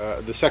for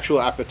the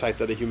sexual appetite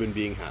that a human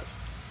being has.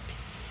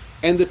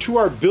 And the two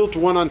are built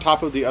one on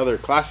top of the other.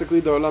 Classically,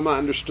 the ulama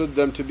understood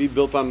them to be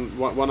built on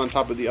one on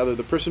top of the other.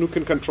 The person who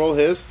can control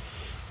his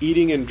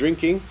eating and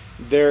drinking,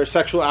 their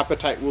sexual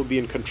appetite will be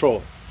in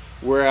control.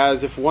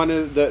 Whereas if one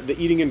is the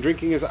eating and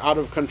drinking is out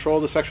of control,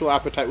 the sexual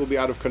appetite will be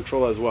out of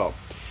control as well.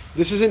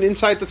 This is an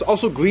insight that's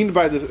also gleaned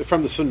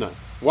from the Sunnah.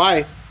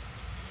 Why?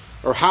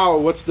 Or how?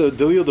 What's the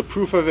dalil, the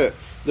proof of it?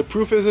 The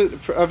proof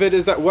of it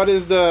is that what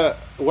is the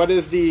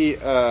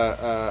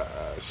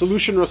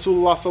solution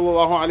Rasulullah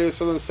sallallahu alaihi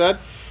wasallam said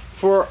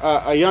for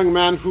a young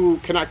man who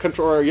cannot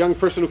control, or a young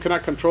person who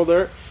cannot control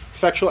their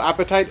sexual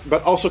appetite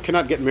but also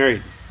cannot get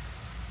married?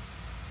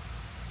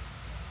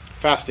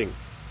 Fasting.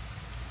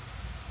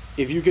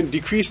 If you can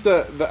decrease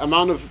the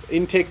amount of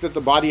intake that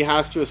the body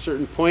has to a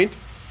certain point,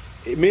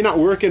 it may not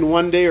work in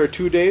 1 day or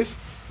 2 days,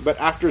 but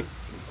after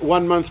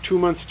 1 month, 2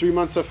 months, 3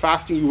 months of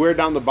fasting, you wear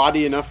down the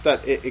body enough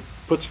that it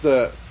puts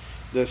the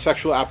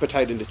sexual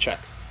appetite into check.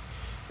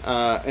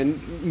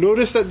 And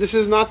notice that this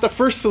is not the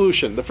first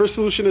solution. The first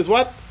solution is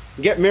what?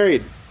 Get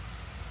married.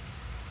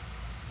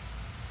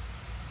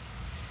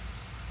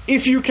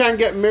 If you can't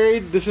get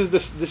married, this is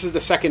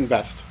the second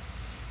best.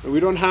 We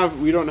don't have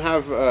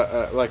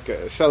like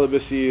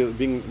celibacy,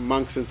 being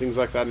monks and things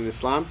like that in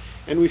Islam,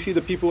 and we see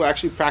the people who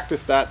actually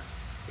practice that,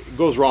 it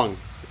goes wrong.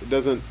 It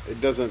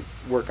doesn't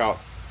work out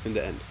in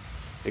the end.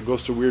 It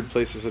goes to weird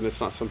places, and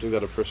it's not something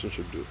that a person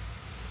should do.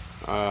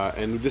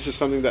 And this is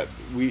something that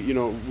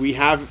we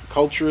have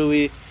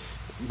culturally,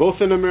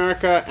 both in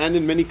America and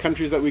in many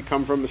countries that we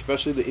come from,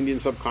 especially the Indian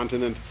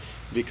subcontinent,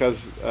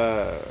 because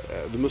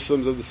the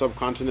Muslims of the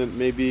subcontinent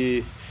may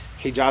be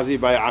Hijazi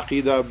by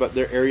Aqidah, but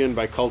they're Aryan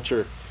by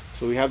culture.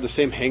 So we have the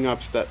same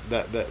hang-ups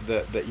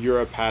that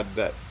Europe had,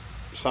 that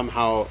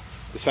somehow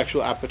the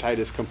sexual appetite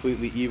is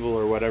completely evil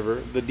or whatever.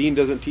 The deen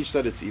doesn't teach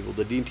that it's evil.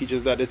 The deen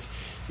teaches that its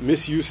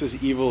misuse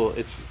is evil.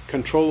 Its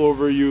control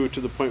over you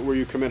to the point where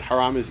you commit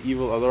haram is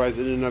evil. Otherwise,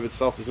 in and of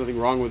itself, there's nothing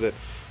wrong with it.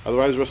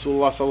 Otherwise,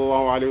 Rasulullah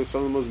sallallahu alaihi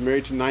wasallam was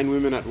married to 9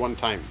 women at one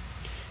time.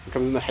 It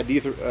comes in the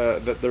hadith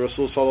that the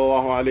Rasul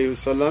sallallahu alaihi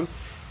wasallam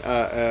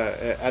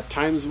at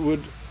times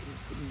would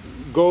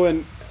go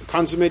and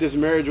consummate his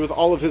marriage with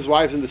all of his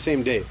wives in the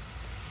same day.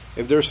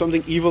 If there's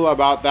something evil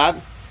about that,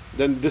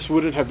 then this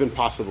wouldn't have been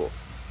possible.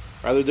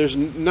 Rather, there's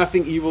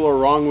nothing evil or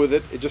wrong with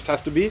it. It just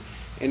has to be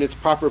in its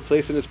proper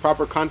place, in its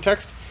proper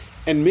context,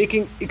 and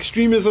making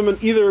extremism in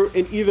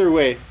either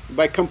way,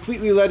 by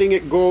completely letting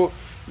it go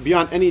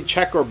beyond any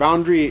check or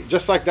boundary,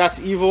 just like that's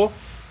evil,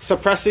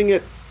 suppressing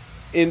it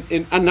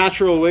in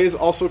unnatural ways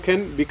also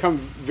can become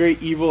very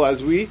evil,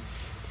 as we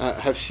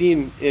have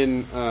seen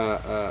in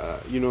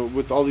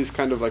with all these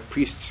kind of like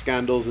priest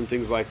scandals and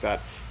things like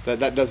that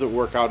doesn't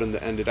work out in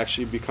the end. It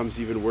actually becomes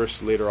even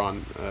worse later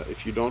on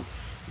if you don't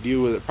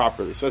deal with it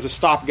properly. So as a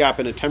stopgap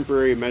and a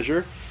temporary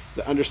measure,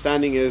 the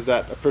understanding is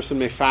that a person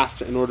may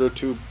fast in order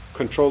to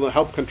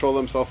help control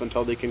themselves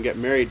until they can get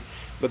married,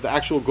 but the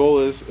actual goal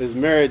is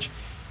marriage.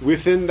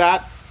 Within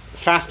that,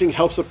 fasting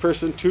helps a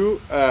person to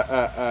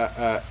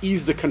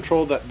ease the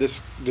control that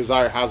this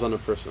desire has on a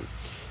person.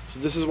 So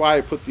this is why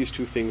I put these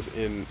two things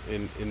in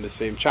the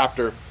same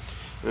chapter.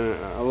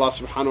 Allah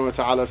subhanahu wa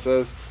ta'ala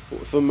says,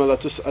 ثُمَّ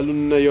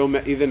لَتُسْأَلُنَّ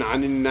يَوْمَئِذٍ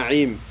عَنِ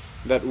النَّعِيمِ,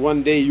 that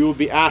one day you'll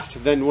be asked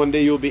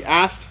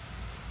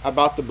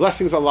about the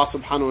blessings Allah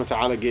subhanahu wa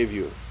ta'ala gave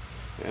you.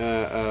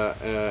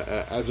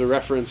 As a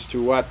reference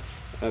to what?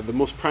 The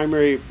most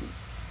primary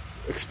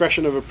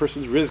expression of a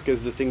person's rizq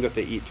is the thing that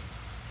they eat,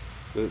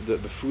 the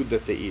food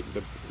that they eat.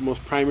 The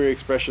most primary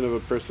expression of a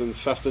person's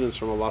sustenance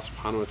from Allah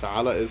subhanahu wa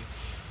ta'ala is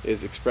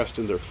expressed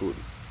in their food.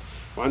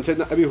 وعن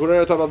سيدنا أبي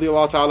هريرة رضي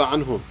الله تعالى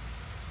عنه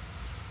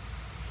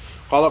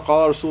قال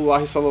قال رسول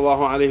الله صلى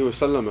الله عليه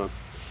وسلم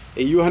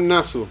أيها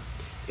الناس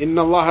إن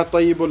الله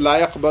طيب لا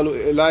يقبل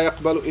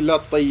إلا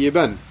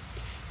طيبا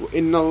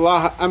وإن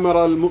الله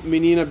أمر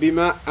المؤمنين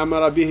بما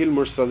أمر به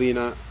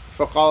المرسلين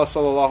فقال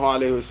صلى الله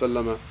عليه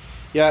وسلم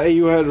يا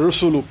أيها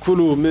الرسل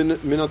كلوا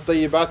من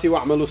الطيبات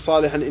واعملوا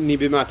صالحا إني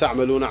بما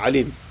تعملون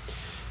عليم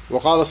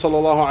وقال صلى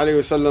الله عليه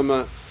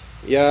وسلم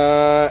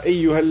يا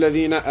أيها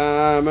الذين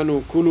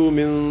آمنوا كلوا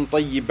من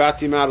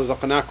طيبات ما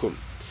رزقناكم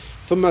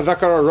ثم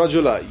ذكر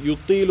الرجل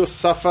يطيل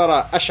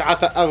السفر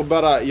أشعث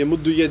أغبر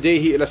يمد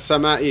يديه إلى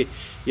السماء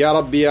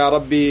يا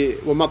ربي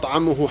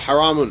ومطعمه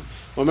حرام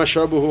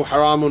ومشربه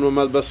حرام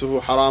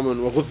وملبسه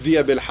حرام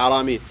وغذي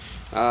بالحرام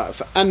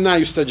فأنا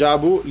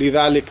يستجاب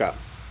لذلك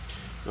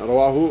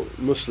رواه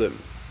Muslim.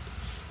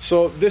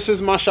 So this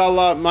is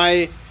mashallah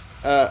my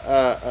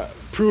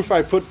proof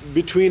I put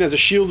between as a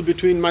shield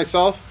between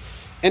myself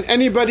and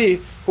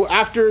anybody who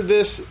after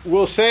this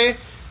will say,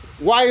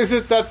 why is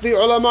it that the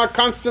ulama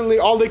constantly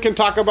all they can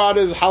talk about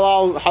is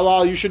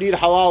halal, you should eat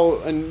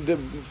halal and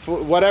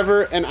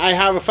whatever, and I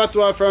have a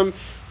fatwa from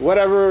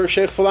whatever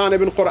Shaykh Fulan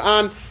ibn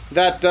Quran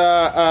that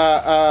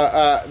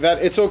that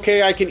it's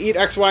okay, I can eat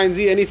X, Y, and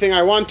Z, anything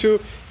I want to,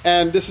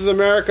 and this is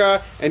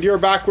America, and you're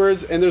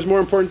backwards, and there's more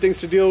important things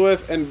to deal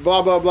with, and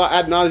blah, blah, blah,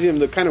 ad nauseum,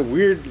 the kind of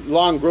weird,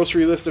 long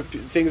grocery list of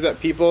things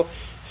that people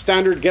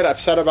standard get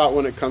upset about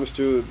when it comes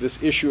to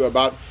this issue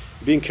about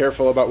being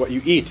careful about what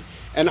you eat.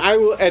 And I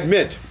will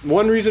admit,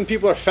 one reason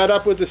people are fed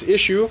up with this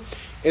issue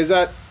is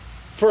that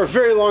for a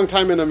very long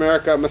time in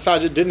America,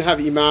 masajid didn't have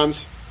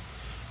imams,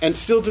 and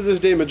still to this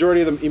day,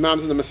 majority of the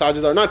imams in the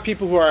masajid are not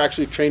people who are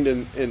actually trained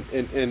in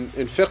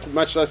fiqh,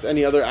 much less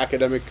any other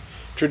academic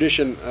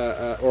tradition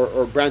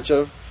or branch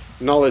of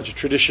knowledge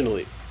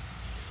traditionally.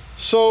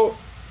 So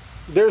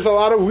there's a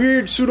lot of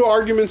weird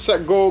pseudo-arguments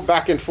that go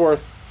back and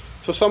forth.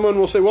 So someone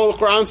will say, well, the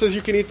Quran says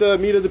you can eat the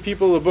meat of the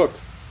people of the book.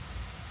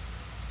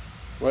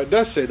 Well, it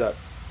does say that.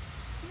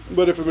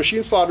 But if a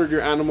machine slaughtered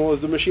your animal,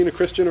 is the machine a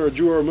Christian or a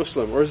Jew or a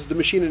Muslim? Or is the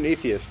machine an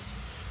atheist?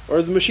 Or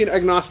is the machine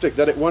agnostic,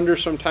 that it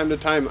wonders from time to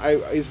time,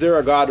 is there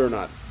a God or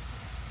not?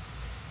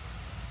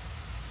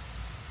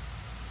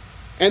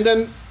 And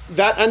then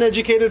that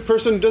uneducated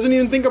person doesn't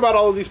even think about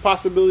all of these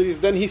possibilities.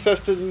 Then he says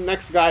to the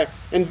next guy,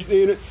 and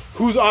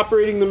who's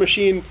operating the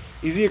machine?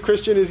 Is he a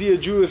Christian? Is he a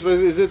Jew?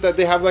 Is it that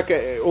they have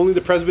only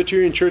the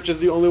Presbyterian Church is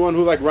the only one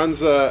who runs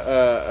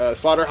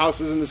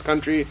slaughterhouses in this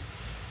country?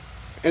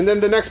 And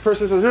then the next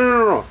person says,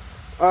 no.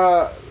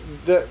 I've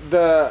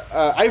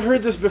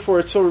heard this before.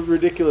 It's so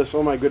ridiculous.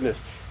 Oh my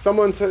goodness!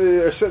 Someone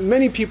said,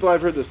 many people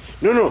I've heard this.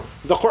 No.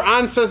 The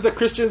Quran says the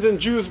Christians and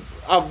Jews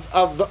of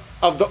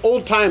the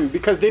old time,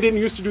 because they didn't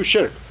used to do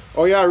shirk.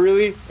 Oh yeah,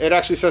 really? It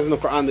actually says in the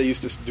Quran they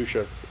used to do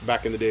shirk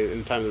back in the day, in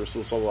the time of the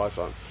Rasul sallallahu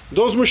alaihi wasallam.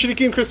 Those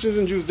mushrikeen Christians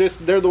and Jews,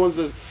 they're the ones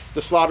that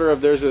the slaughter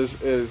of theirs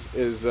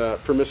is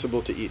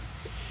permissible to eat.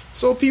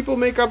 So people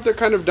make up their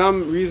kind of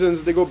dumb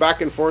reasons. They go back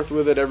and forth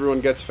with it.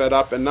 Everyone gets fed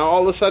up. And now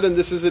all of a sudden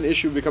this is an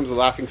issue, becomes a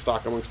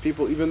laughingstock amongst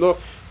people. Even though,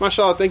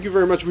 mashallah, thank you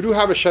very much, we do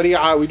have a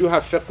sharia, we do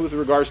have fiqh with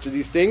regards to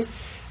these things.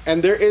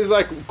 And there is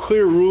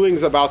clear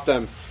rulings about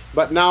them.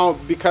 But now,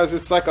 because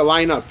it's like a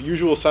lineup,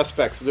 usual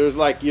suspects. There's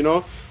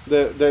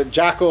the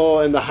jackal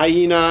and the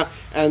hyena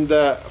and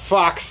the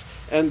fox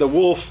and the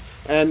wolf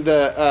and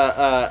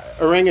the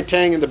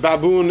orangutan and the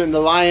baboon and the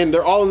lion.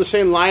 They're all in the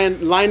same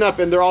lineup,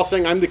 and they're all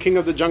saying, I'm the king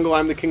of the jungle,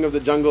 I'm the king of the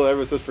jungle.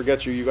 Everyone says,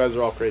 forget you guys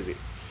are all crazy.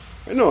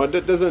 No,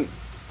 that doesn't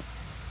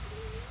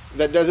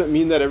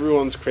mean that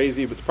everyone's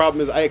crazy, but the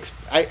problem is I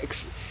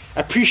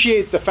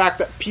appreciate the fact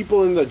that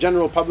people in the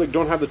general public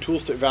don't have the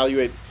tools to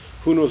evaluate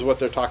who knows what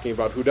they're talking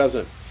about, who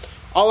doesn't.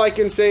 All I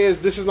can say is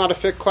this is not a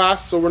fiqh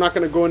class, so we're not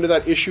going to go into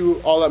that issue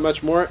all that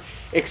much more,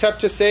 except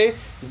to say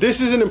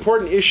this is an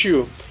important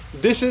issue.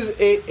 This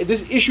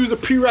issue is a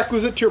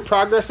prerequisite to your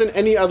progress in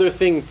any other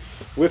thing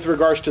with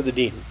regards to the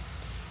deen.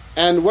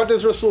 And what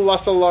does Rasulullah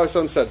sallallahu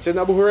alaihi wasallam said?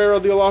 Sayyidina Abu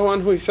Hurairah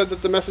radiallahu anhu, he said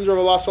that the Messenger of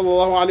Allah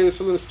sallallahu alaihi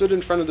wasallam stood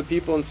in front of the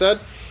people and said,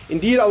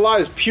 indeed Allah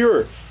is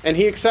pure, and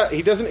He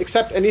doesn't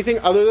accept anything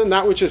other than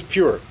that which is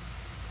pure.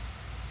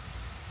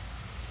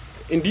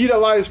 Indeed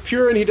Allah is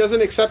pure, and He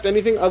doesn't accept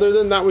anything other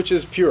than that which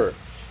is pure.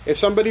 If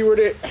somebody were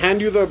to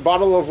hand you the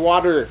bottle of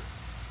water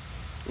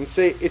and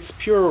say, it's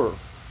pure,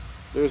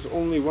 there's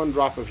only one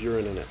drop of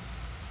urine in it.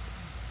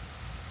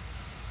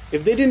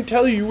 If they didn't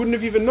tell you, you wouldn't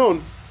have even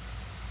known.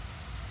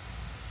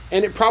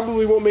 And it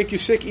probably won't make you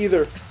sick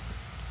either.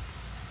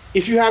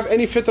 If you have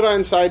any fitrah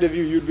inside of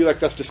you, you'd be like,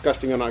 that's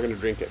disgusting, I'm not going to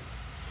drink it.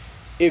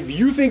 If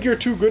you think you're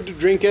too good to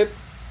drink it,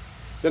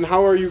 then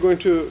how are you going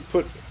to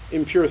put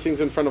impure things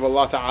in front of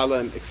Allah Ta'ala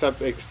and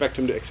expect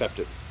Him to accept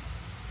it?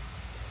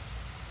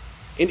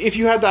 And if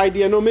you had the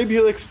idea, no, maybe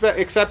He'll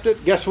accept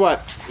it, guess what?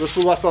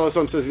 Rasulullah Sallallahu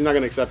Alaihi Wasallam says He's not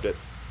going to accept it.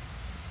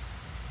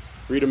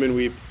 Read them and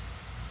weep.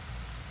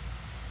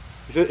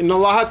 He said, "Inna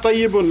Allah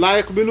tayyibun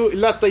la yaqbalu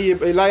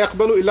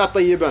illa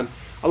tayyiban."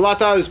 Allah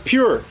Ta'ala is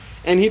pure,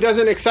 and He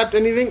doesn't accept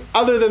anything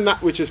other than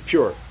that which is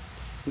pure.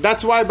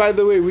 That's why, by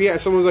the way,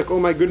 someone's like, "Oh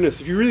my goodness!"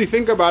 If you really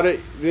think about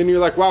it, then you're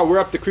like, "Wow, we're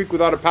up the creek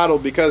without a paddle,"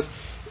 because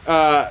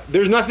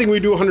there's nothing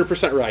we do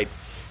 100% right.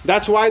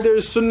 That's why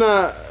there's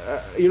sunnah,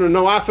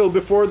 nawafil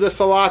before the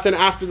salat and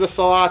after the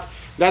salat.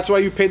 That's why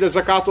you pay the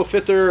zakatul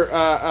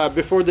fitr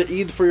before the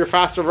Eid for your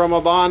fast of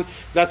Ramadan.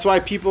 That's why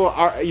people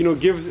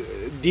give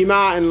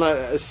dima and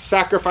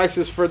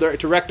sacrifices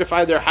to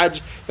rectify their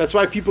hajj. That's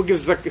why people give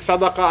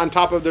sadaqah on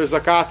top of their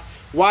zakat.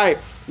 Why?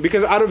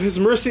 Because out of His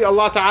mercy,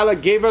 Allah Ta'ala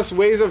gave us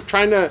ways of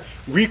trying to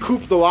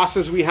recoup the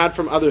losses we had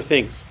from other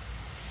things.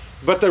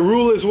 But the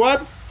rule is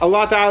what?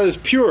 Allah Ta'ala is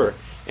pure,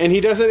 and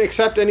He doesn't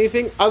accept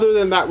anything other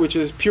than that which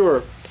is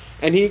pure.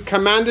 And He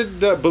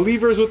commanded the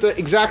believers with the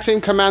exact same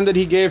command that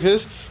He gave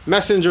His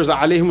messengers,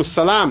 alayhimus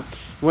salam.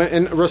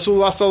 And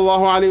Rasulullah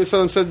sallallahu alayhi wa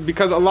sallam said,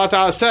 because Allah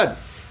Ta'ala said,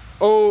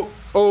 O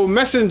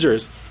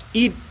messengers,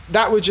 eat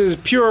that which is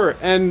pure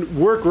and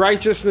work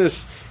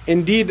righteousness.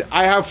 Indeed,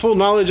 I have full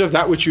knowledge of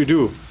that which you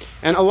do.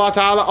 And Allah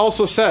Ta'ala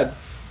also said,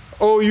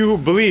 O you who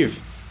believe,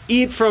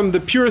 eat from the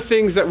pure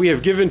things that we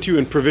have given to you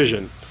in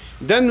provision.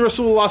 Then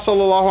Rasulullah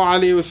sallallahu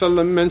alayhi wa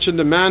sallam mentioned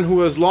a man who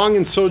was long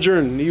in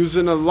sojourn. He was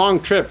in a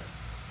long trip.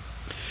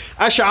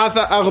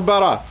 Ash'atha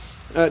aghbara,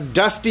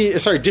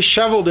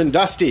 disheveled and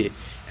dusty.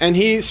 And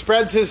he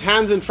spreads his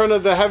hands in front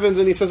of the heavens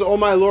and he says, "Oh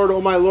my Lord, oh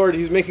my Lord."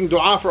 He's making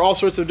dua for all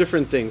sorts of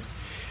different things.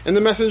 And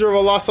the Messenger of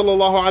Allah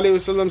sallallahu alaihi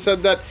wasallam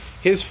said that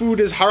his food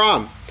is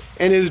haram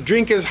and his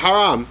drink is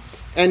haram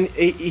and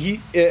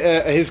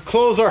his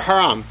clothes are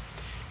haram,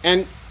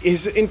 and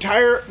his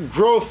entire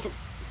growth,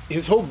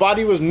 his whole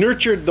body was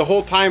nurtured the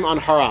whole time on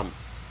haram.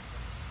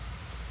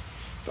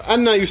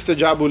 فَأَنَّا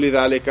يُسْتَجَابُ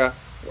لِذَلِكَ.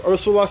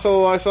 Rasulullah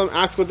sallallahu alaihi wasallam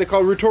asked what they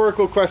call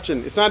rhetorical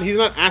question. He's not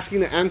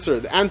asking the answer.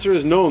 The answer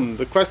is known.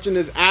 The question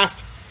is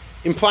asked,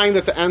 implying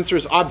that the answer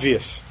is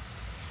obvious.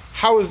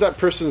 How is that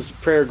person's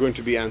prayer going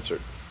to be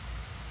answered?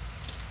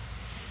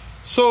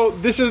 So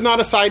this is not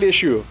a side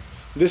issue.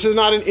 This is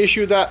not an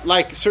issue that,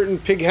 like, certain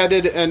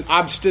pig-headed and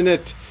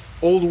obstinate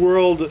old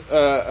world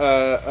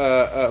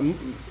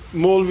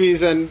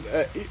Molvis and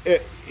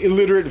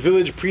illiterate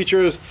village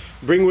preachers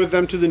bring with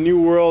them to the new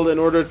world in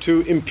order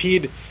to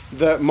impede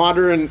the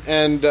modern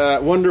and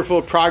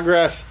wonderful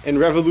progress and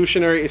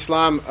revolutionary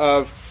Islam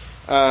of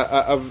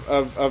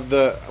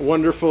the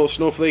wonderful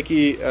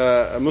snowflakey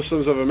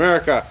Muslims of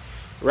America.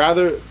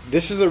 Rather,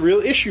 this is a real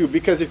issue,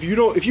 because if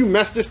you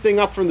mess this thing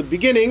up from the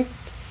beginning,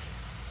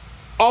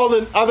 all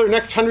the other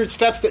next 100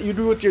 steps that you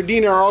do with your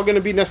deen are all going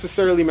to be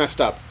necessarily messed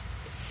up.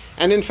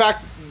 And in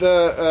fact,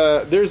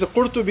 there's a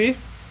Qurtubi.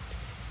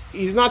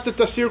 He's not the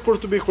Tafsir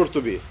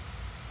Qurtubi,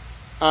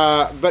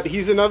 but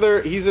he's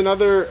another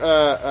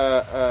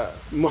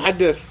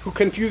muhaddith who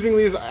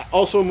confusingly is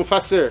also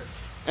mufassir,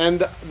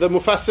 and the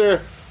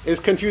mufassir is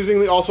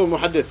confusingly also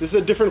muhaddith. This is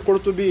a different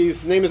Qurtubi.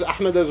 His name is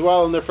Ahmad as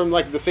well, and they're from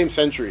like the same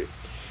century.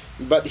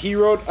 But he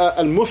wrote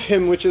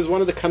Al-Mufhim, which is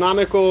one of the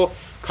canonical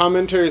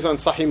commentaries on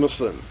Sahih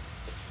Muslim.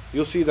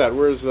 You'll see that.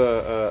 Where's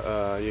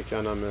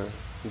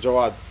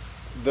Jawad?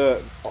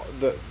 The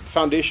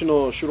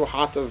foundational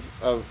shuruhat of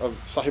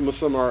Sahih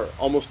Muslim are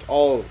almost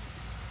all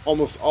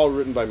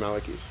written by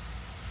Malikis.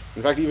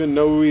 In fact, even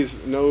Nawawi's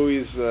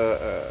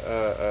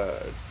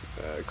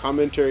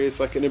commentary is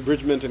like an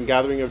abridgment and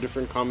gathering of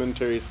different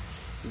commentaries.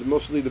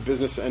 Mostly the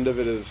business end of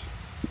it is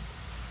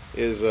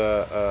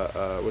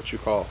what you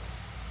call.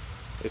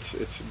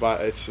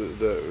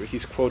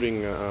 He's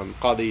quoting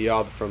Qadi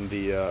Iyad from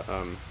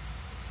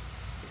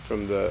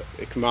the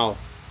Ikmal,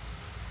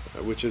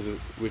 which is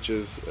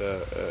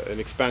an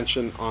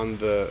expansion on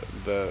the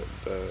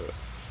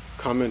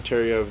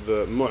commentary of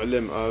the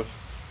Mu'lim of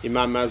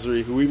Imam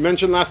Mazari, who we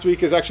mentioned last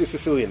week is actually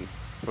Sicilian,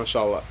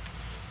 mashallah.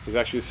 He's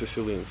actually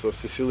Sicilian. So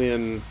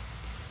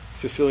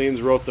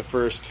Sicilians wrote the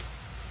first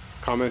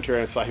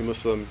commentary on Sahih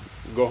Muslim.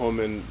 Go home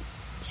and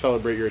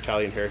celebrate your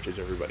Italian heritage,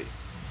 everybody.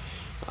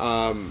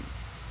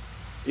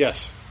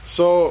 Yes.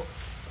 So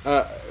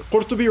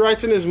Qurtubi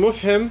writes in his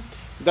Mufhim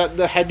that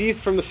the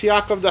hadith, from the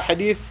siyaq of the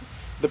hadith,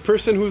 the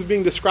person who's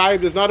being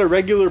described is not a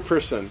regular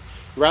person.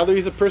 Rather,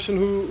 he's a person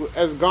who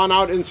has gone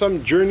out in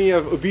some journey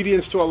of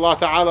obedience to Allah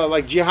Ta'ala,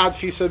 like jihad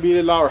fi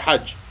sabilillah or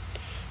hajj.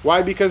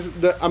 Why? Because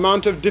the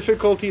amount of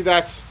difficulty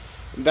that's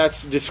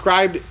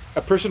described,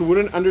 a person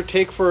wouldn't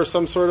undertake for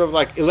some sort of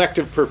like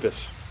elective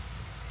purpose.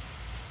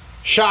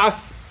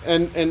 Sha'ath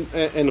and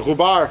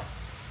ghubar,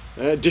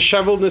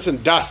 disheveledness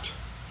and dust.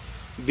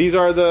 These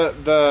are the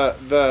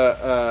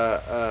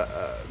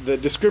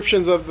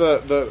descriptions of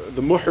the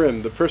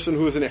muhrim, the person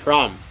who is in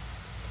ihram.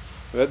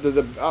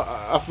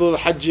 Afdhul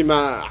hajji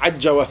ma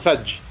ajja wa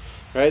thaj,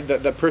 right?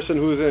 The person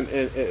who is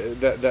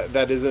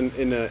that is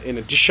in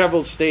a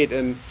disheveled state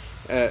and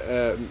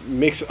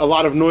makes a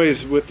lot of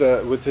noise with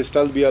his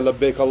talbiya,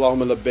 labbaik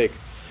Allahumma labbaik.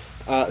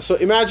 So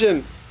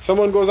imagine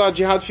someone goes out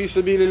jihad fi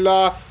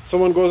sabilillah,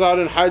 someone goes out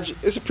in hajj.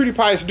 It's a pretty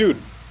pious dude.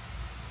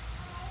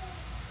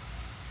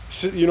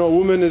 A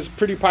woman is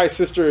pretty pious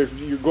sister if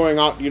you're going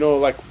out,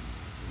 like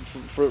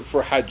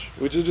for Hajj,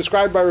 which is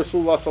described by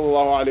Rasulullah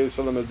sallallahu alaihi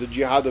wasallam as the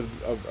jihad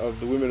of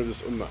the women of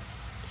this ummah.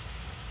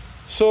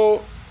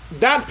 So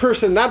that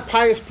person, that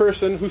pious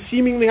person who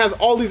seemingly has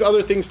all these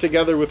other things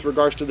together with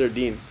regards to their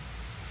deen,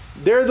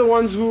 they're the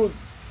ones who,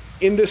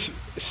 in this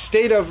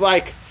state of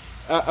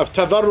of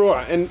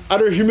tadarru' and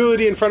utter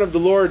humility in front of the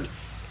Lord,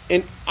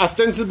 and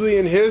ostensibly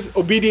in His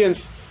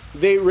obedience,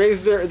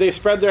 they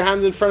spread their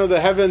hands in front of the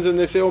heavens and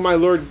they say, "Oh my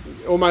Lord,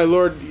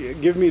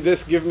 give me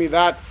this, give me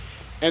that."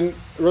 And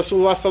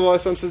Rasulullah sallallahu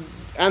alaihi wasallam says,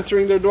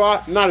 answering their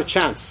dua, not a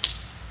chance.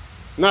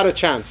 Not a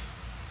chance.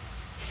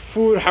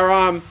 Food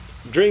haram,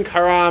 drink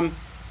haram,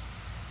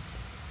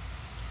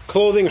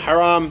 clothing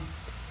haram.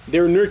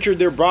 They're nurtured,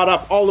 they're brought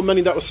up, all the money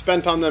that was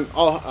spent on them,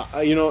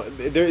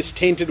 there is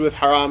tainted with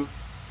haram.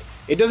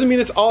 It doesn't mean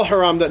it's all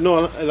haram, that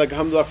no, like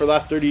Hamzah, for the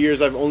last 30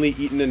 years I've only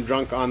eaten and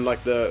drunk on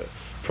the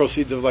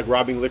proceeds of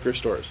robbing liquor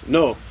stores.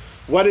 No.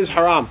 What is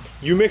haram?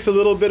 You mix a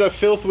little bit of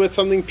filth with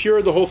something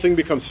pure, the whole thing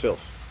becomes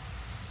filth.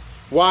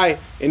 Why?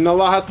 Inna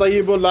Allaha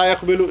tayyibun la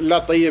yaqbilu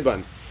illa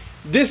tayyiban.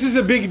 This is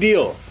a big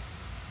deal.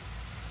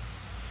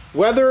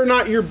 Whether or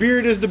not your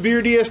beard is the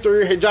beardiest, or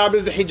your hijab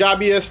is the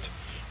hijabiest,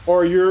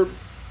 or you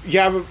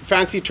have a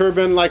fancy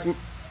turban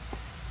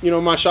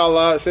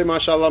mashallah, say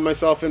mashallah,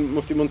 myself and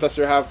Mufti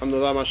Muntasir have,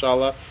 alhamdulillah,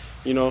 mashallah,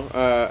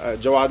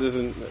 Jawad is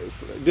in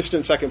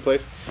distant second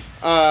place.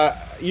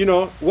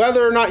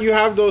 Whether or not you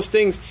have those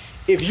things,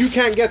 if you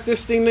can't get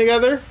this thing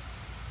together,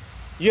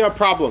 you have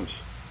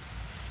problems.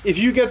 If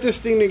you get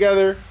this thing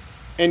together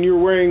and you're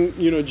wearing,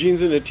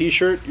 jeans and a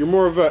t-shirt, you're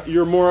more of a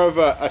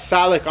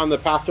salik on the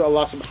path to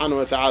Allah subhanahu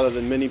wa ta'ala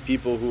than many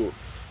people who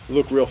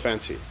look real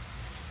fancy.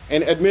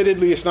 And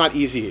admittedly, it's not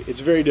easy. It's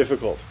very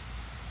difficult.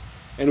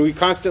 And we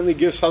constantly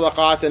give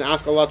sadaqat and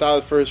ask Allah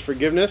ta'ala for His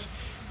forgiveness.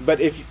 But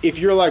if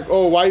you're like,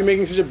 oh, why are you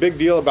making such a big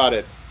deal about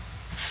it?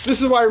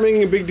 This is why we're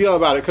making a big deal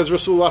about it, because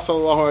Rasulullah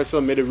sallallahu alaihi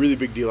wasallam made a really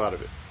big deal out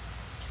of it.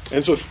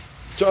 And so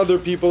to other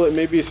people, it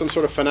may be some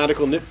sort of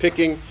fanatical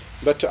nitpicking,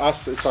 but to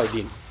us, it's our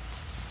deen.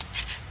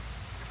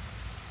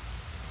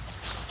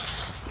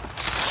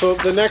 So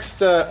the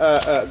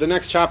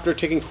next chapter,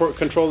 taking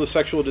control of the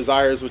sexual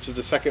desires, which is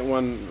the second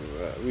one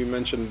we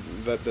mentioned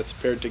that's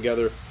paired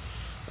together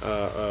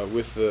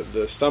with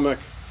the stomach.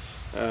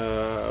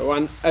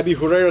 وعن أبي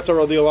هريرة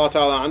رضي الله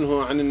تعالى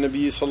عنه عن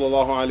النبي صلى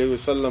الله عليه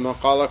وسلم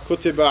قال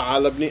كتب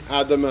على ابن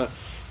آدم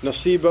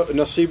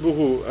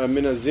نصيبه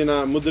من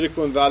الزنا مدرك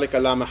ذلك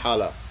لا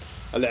محالة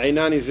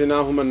العينان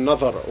زناهما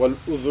النظر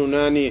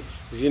والأذنان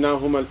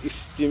زناهما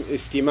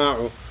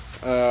الاستماع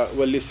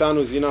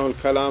واللسان زناه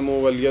الكلام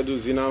واليد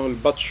زناه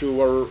البطش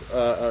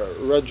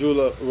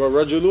والرجل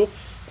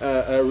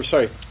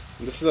sorry,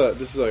 this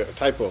is a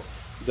typo.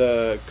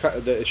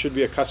 It should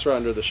be a kasra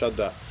under the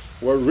shadda.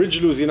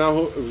 والرجل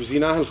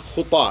زناه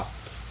الخطى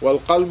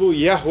والقلب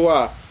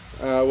يهوى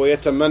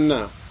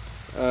ويتمنى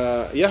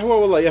يهوى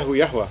والله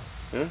يهوى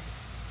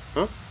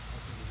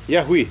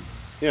يهوي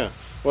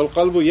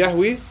والقلب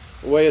يهوي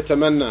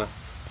ويتمنى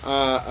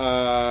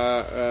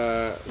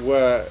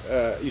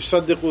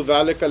ويصدق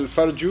ذلك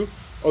الفرج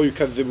أو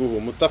يكذبه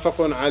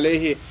متفق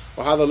عليه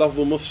وهذا لفظ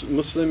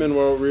مسلم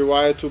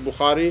ورواية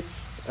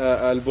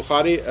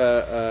البخاري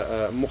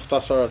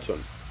مختصرة.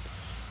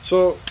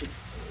 So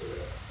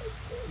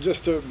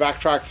just to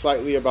backtrack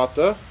slightly about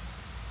the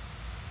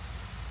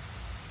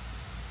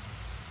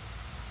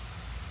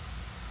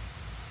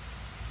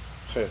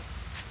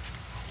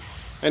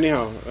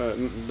anyhow,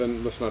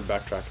 then let's not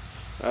backtrack.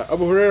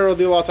 Abu Hurairah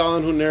radiallahu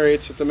ta'ala anhu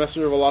narrates that the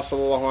Messenger of Allah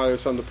sallallahu alayhi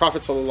wasallam, the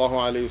Prophet sallallahu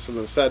alayhi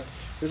wasallam said,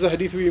 this is a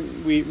hadith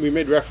we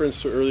made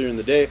reference to earlier in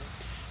the day,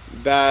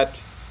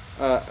 that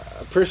a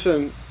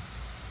person,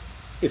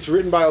 it's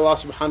written by Allah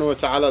subhanahu wa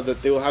ta'ala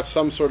that they will have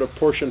some sort of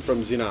portion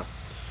from zina,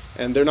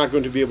 and they're not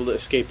going to be able to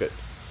escape it.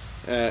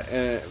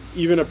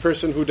 Even a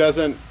person who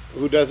doesn't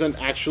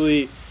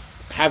actually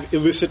have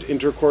illicit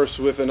intercourse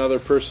with another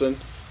person,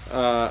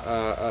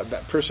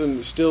 that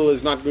person still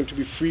is not going to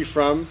be free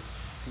from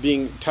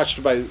being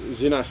touched by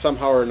zina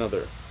somehow or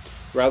another.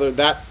 Rather,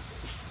 that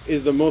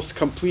is the most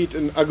complete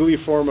and ugly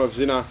form of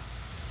zina,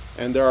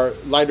 and there are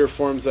lighter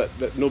forms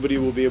that nobody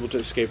will be able to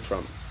escape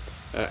from.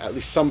 At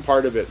least some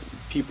part of it.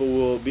 People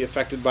will be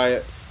affected by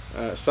it,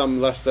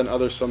 some less than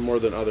others, some more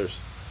than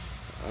others.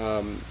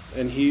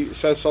 And he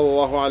says,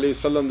 sallallahu alayhi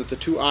wasallam, that the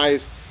two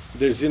eyes,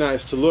 their zina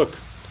is to look,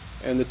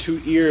 and the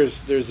two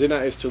ears, their zina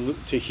is to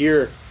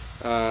hear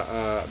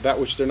that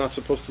which they're not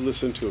supposed to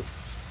listen to,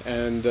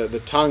 and the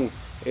tongue,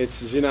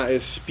 its zina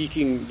is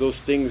speaking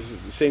those things,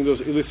 saying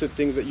those illicit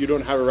things that you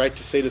don't have a right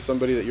to say to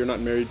somebody that you're not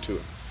married to.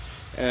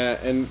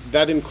 And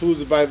that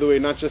includes, by the way,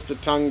 not just the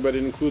tongue, but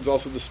it includes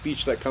also the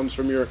speech that comes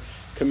from your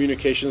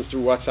communications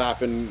through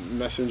WhatsApp and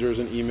messengers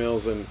and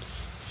emails and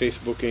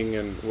Facebooking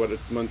and what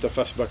man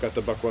tafasbaka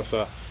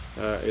tabakwasa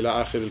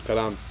ila akhir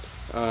al-kalam.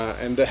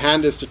 And the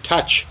hand is to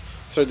touch,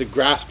 to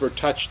grasp or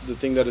touch the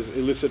thing that is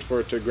illicit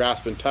for it to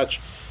grasp and touch.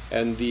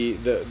 And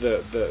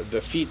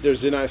the feet, their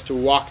zina is to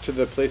walk to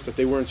the place that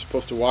they weren't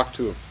supposed to walk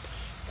to.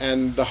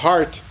 And the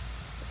heart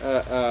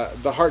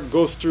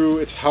goes through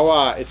its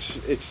hawa,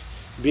 it's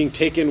being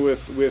taken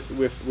with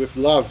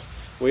love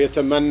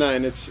وَيَتَمَنَّى,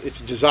 and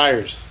its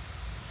desires.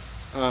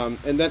 And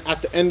then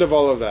at the end of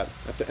all of that,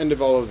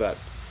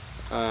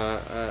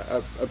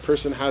 a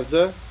person has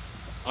the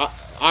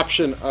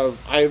option of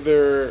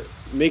either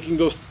making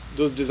those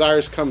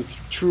desires come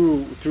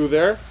true through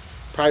their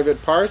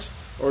private parts,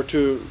 or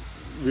to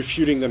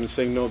refuting them and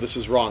saying, no, this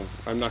is wrong,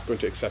 I'm not going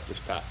to accept this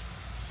path.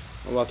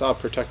 Allah Ta'ala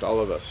protect all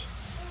of us.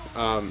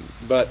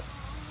 But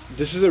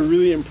this is a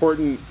really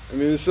important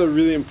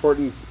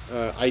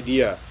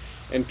idea,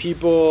 and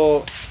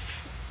people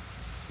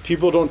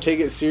don't take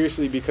it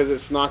seriously because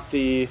it's not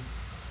the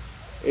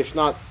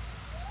ada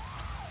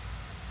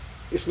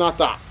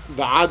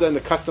and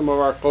the custom of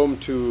our qawm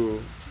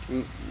to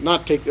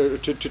not take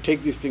to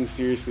take these things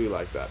seriously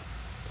like that.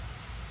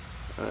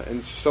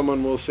 And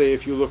someone will say,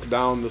 if you look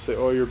down, they'll say,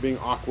 oh, you're being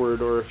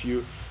awkward, or if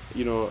you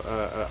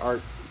are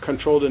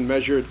controlled and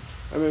measured.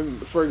 I mean,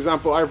 for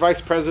example, our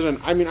vice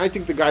president, I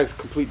think the guy's a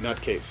complete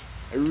nutcase.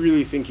 I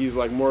really think he's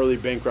like morally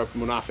bankrupt,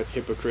 munafiq,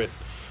 hypocrite,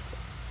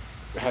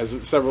 has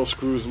several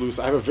screws loose.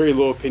 I have a very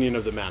low opinion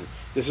of the man.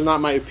 This is not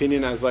my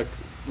opinion as like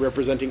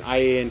representing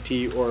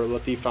IANT or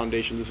Latif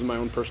Foundation. This is my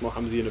own personal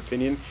Hamzian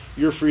opinion.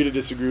 You're free to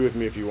disagree with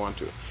me if you want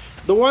to.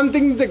 The one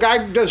thing the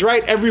guy does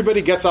right,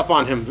 everybody gets up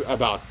on him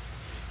about.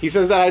 He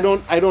says that I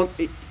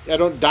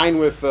don't dine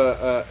with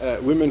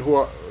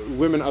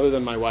women other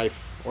than my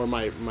wife or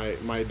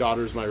my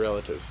daughters, my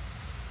relatives.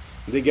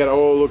 They get,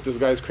 oh, look, this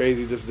guy's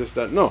crazy, this,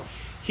 that. No,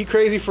 he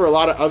crazy for a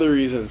lot of other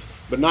reasons,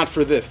 but not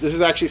for this. This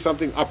is actually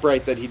something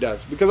upright that he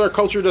does, because our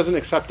culture doesn't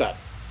accept that.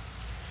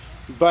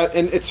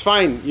 And it's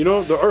fine, the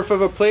urf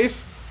of a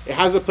place, it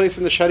has a place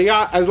in the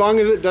Sharia, as long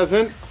as it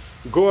doesn't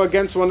go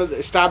against one of the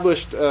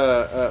established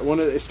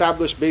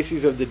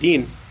bases of the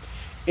deen.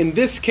 In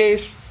this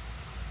case,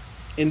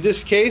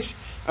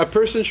 a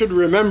person should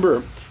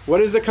remember, what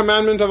is the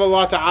commandment of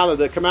Allah Ta'ala?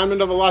 The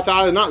commandment of Allah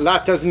Ta'ala is not la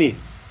tazni.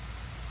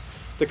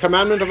 The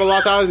commandment of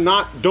Allah Ta'ala is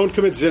not don't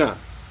commit zina.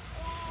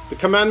 The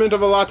commandment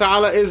of Allah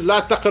Ta'ala is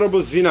la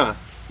taqrabu zina.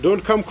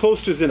 Don't come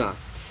close to zina.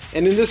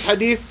 And in this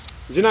hadith,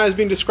 zina is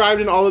being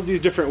described in all of these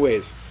different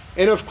ways.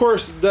 And of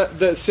course,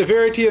 the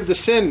severity of the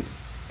sin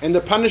and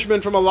the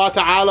punishment from Allah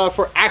Ta'ala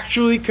for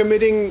actually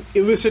committing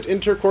illicit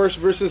intercourse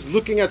versus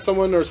looking at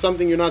someone or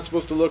something you're not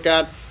supposed to look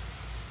at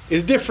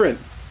is different.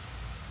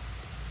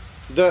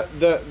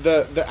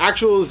 The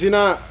actual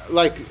zina,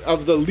 like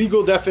of the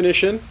legal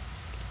definition,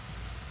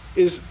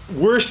 is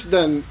worse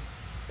than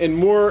and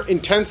more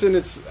intense in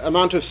its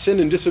amount of sin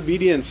and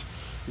disobedience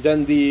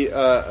than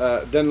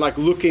than like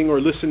looking or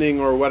listening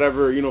or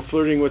whatever,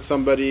 flirting with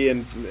somebody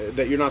and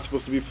that you're not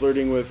supposed to be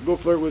flirting with. Go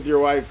flirt with your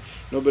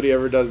wife. Nobody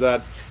ever does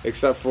that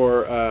except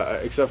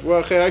I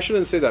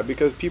shouldn't say that,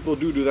 because people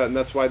do that, and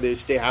that's why they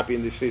stay happy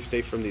and they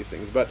stay from these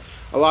things. But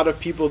a lot of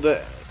people,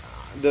 the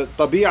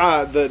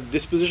tabi'ah, the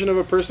disposition of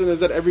a person is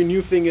that every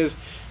new thing is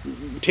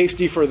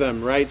tasty for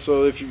them, right?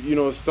 So if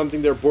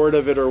something they're bored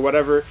of it or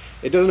whatever,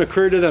 it doesn't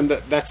occur to them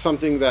that that's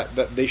something that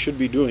they should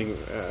be doing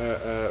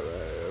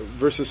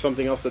versus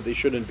something else that they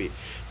shouldn't be.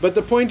 But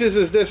the point is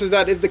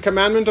that if the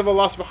commandment of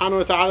Allah subhanahu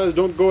wa ta'ala is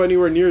don't go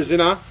anywhere near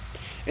zina,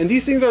 and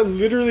these things are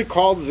literally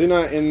called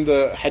zina in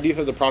the hadith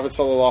of the Prophet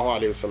sallallahu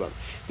alaihi wasallam.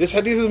 This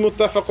hadith is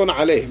muttafaqun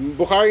alayh.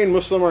 Bukhari and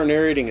Muslim are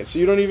narrating it, so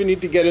you don't even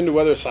need to get into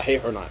whether it's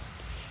sahih or not.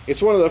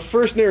 It's one of the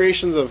first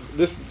narrations of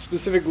this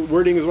specific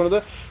wording is one of the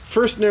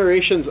first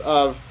narrations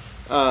of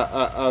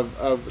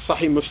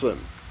Sahih Muslim,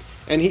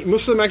 and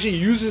Muslim actually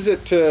uses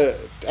it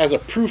as a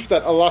proof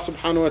that Allah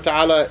Subhanahu wa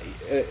Taala,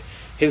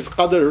 His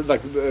qadr,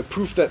 like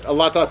proof that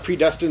Allah Ta'ala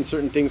predestined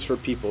certain things for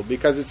people,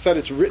 because it said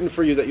it's written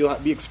for you that you'll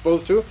be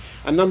exposed to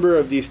a number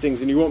of these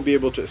things and you won't be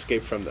able to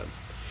escape from them.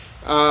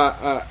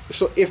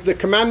 So if the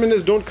commandment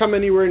is don't come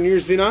anywhere near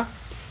zina,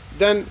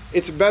 then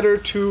it's better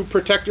to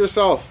protect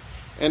yourself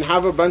and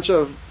have a bunch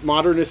of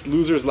modernist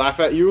losers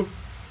laugh at you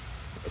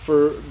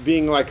for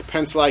being like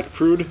Pence-like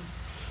prude,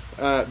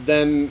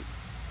 than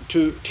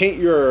to taint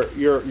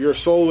your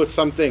soul with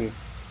something.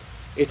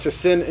 It's a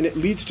sin, and it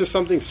leads to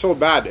something so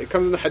bad. It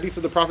comes in the hadith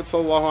of the Prophet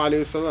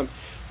ﷺ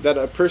that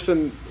a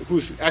person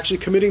who's actually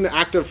committing the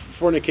act of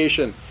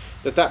fornication,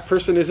 that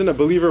person isn't a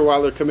believer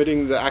while they're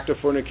committing the act of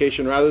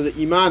fornication. Rather, their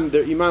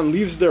iman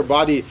leaves their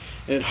body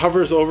and it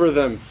hovers over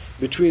them,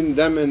 between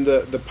them and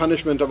the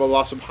punishment of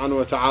Allah subhanahu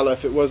wa ta'ala.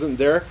 If it wasn't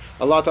there,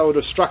 Allah ta'ala would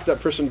have struck that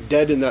person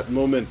dead in that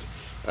moment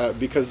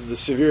because of the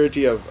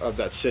severity of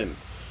that sin.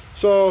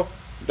 So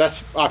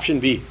that's option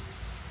B.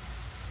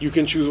 You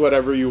can choose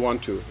whatever you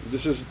want to.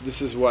 This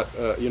is what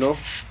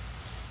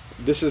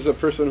this is a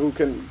person who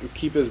can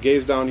keep his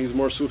gaze down. He's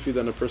more Sufi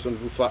than a person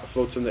who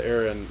floats in the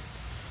air and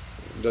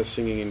does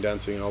singing and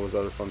dancing and all this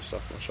other fun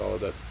stuff, mashallah,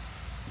 that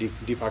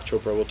Deepak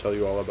Chopra will tell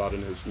you all about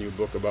in his new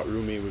book about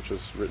Rumi, which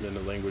was written in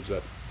a language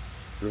that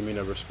Rumi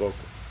never spoke,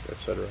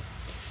 etc.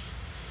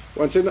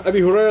 وعن سيدنا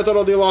أبي هريرة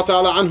رضي الله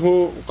تعالى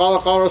عنه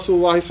قال رسول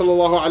الله صلى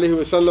الله عليه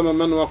وسلم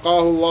من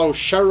وقاه الله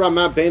شر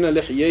ما بين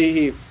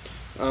لحييه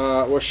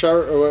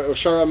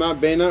وشر ما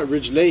بين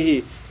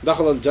رجليه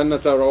دخل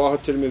الجنة رواه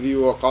الترمذي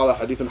وقال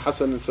حديث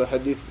حسن. It's a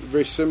hadith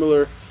very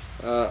similar,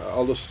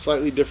 although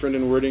slightly different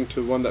in wording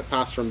to one that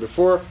passed from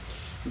before.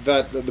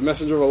 that the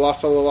Messenger of Allah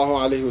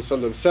sallallahu alaihi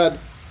wasallam said,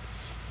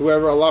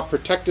 whoever Allah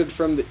protected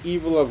from the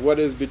evil of what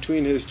is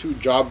between his two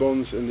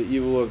jawbones and the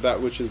evil of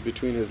that which is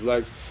between his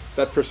legs,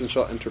 that person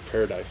shall enter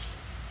paradise.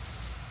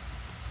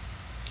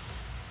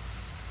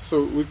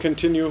 So we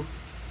continue.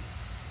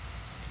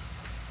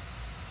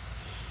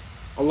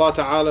 Allah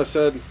Ta'ala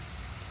said,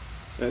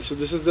 so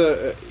this is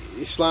the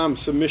Islam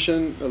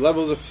submission, the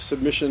levels of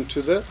submission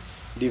to the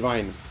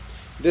divine.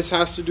 This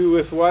has to do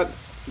with what?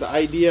 The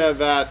idea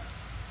that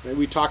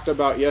we talked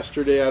about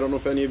yesterday. I don't know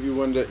if any of you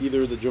went to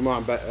either the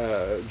Jummah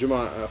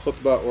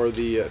khutbah or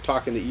the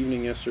talk in the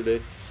evening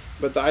yesterday.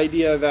 But the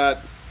idea that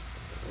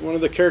one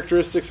of the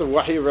characteristics of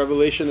wahi, of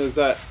revelation, is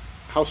that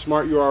how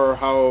smart you are or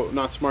how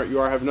not smart you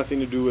are have nothing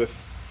to do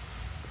with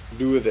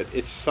it.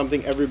 It's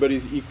something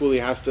everybody's equally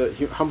has to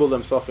humble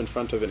themselves in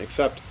front of and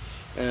accept.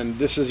 And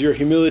this is your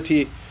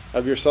humility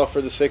of yourself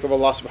for the sake of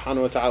Allah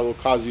subhanahu wa ta'ala will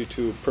cause you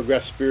to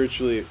progress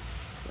spiritually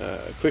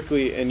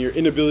quickly, and your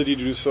inability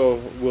to do so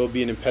will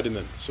be an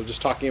impediment. So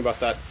just talking about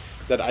that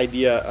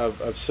idea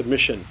of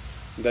submission,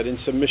 that in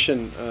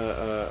submission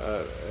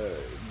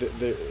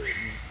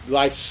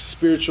lies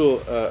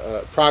spiritual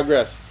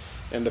progress,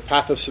 and the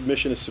path of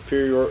submission is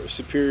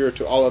superior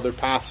to all other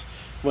paths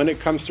when it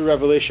comes to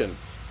revelation.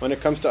 When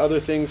it comes to other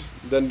things,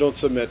 then don't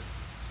submit.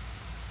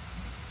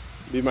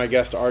 Be my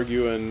guest,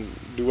 argue and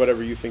do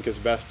whatever you think is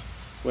best.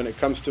 When it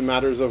comes to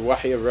matters of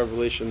wahi, of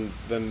revelation,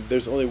 then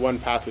there's only one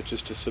path, which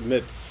is to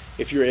submit.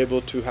 If you're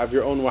able to have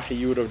your own wahi,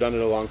 you would have done it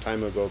a long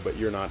time ago, but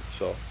you're not.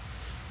 So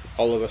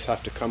all of us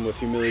have to come with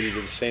humility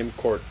to the same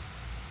court.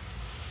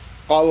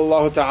 قال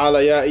الله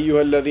تعالى يا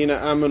أيها الذين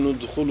آمنوا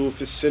ادخلوا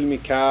في السلم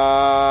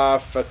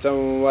كافة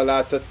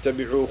ولا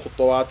تتبعوا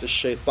خطوات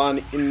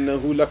الشيطان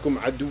إنه لكم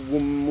عدو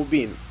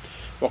مبين.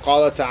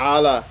 وقال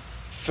تعالى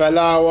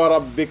فلا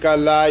وربك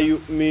لا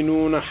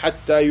يؤمنون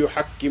حتى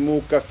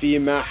يحكموك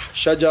فيما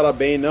شجر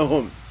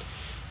بينهم.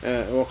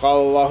 وقال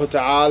الله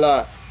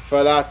تعالى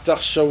فلا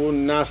تخشوا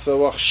الناس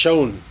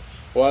واخشون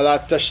ولا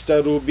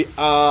تشتروا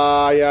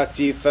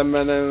بآياتي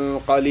ثمنا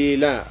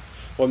قليلا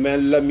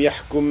ومن لم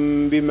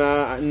يحكم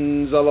بما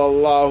أنزل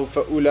الله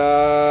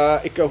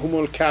فأولئك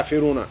هم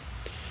الكافرون.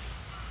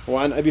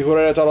 وعن أبي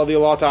هريرة رضي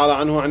الله تعالى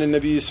عنه عن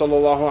النبي صلى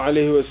الله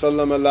عليه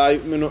وسلم لا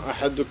يؤمن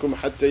أحدكم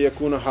حتى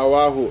يكون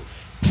هواه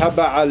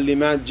تبعا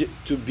لما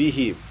جئت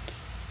به.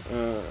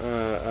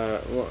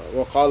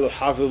 وقال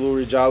الحافظ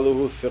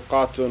رجاله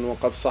ثقات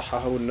وقد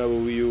صححه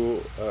النووي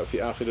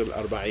في آخر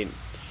الأربعين.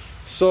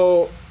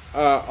 So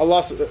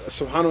Allah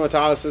subhanahu wa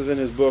ta'ala says in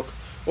his book,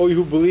 O you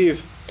who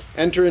believe,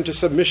 enter into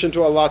submission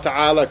to Allah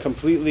ta'ala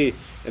completely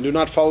and do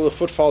not follow the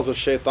footfalls of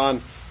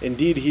shaitan.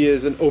 Indeed, he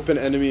is an open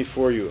enemy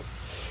for you.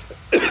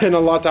 And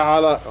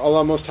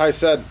Allah Most High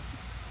said,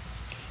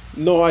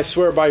 no, I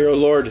swear by your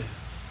Lord,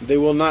 they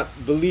will not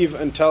believe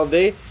until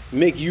they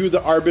make you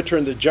the arbiter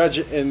and the judge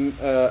in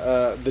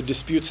the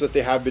disputes that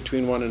they have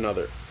between one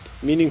another.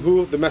 Meaning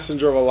who? The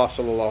Messenger of Allah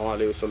sallallahu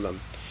alaihi wasallam.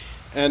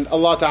 And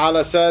Allah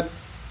Ta'ala said,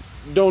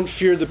 don't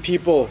fear the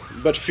people,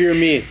 but fear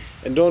me.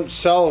 And don't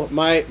sell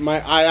my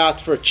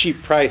ayat for a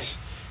cheap price.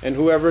 And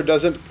whoever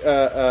doesn't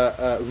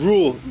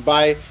rule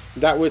by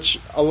that which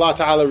Allah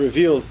Ta'ala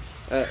revealed,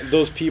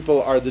 those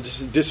people are the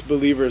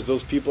disbelievers.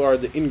 Those people are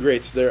the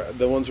ingrates. They're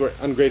the ones who are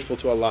ungrateful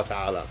to Allah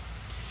Ta'ala.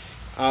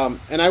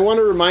 And I want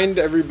to remind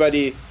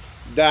everybody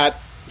that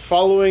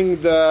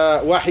following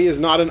the wahi is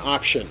not an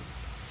option.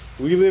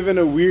 We live in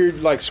a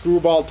weird,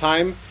 screwball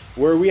time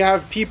where we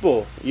have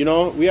people,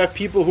 we have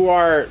people who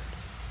are,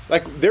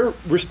 they're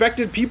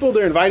respected people,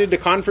 they're invited to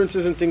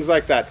conferences and things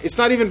like that. It's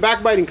not even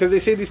backbiting because they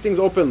say these things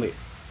openly,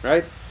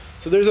 right?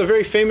 So there's a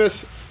very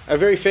famous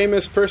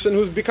person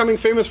who's becoming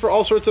famous for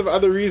all sorts of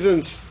other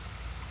reasons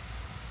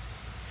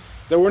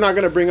that we're not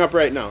going to bring up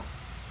right now.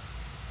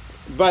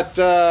 But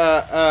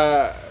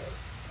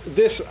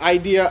this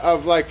idea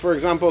of, for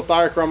example,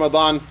 Tariq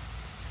Ramadan,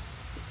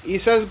 he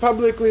says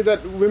publicly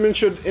that women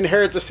should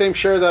inherit the same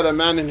share that a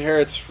man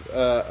inherits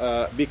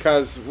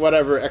because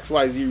whatever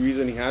XYZ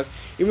reason he has.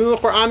 Even though the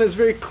Quran is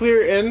very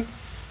clear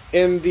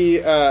in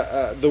the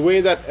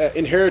way that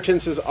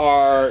inheritances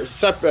are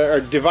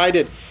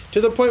divided,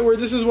 to the point where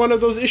this is one of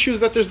those issues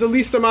that there's the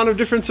least amount of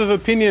difference of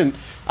opinion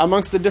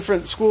amongst the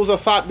different schools of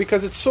thought,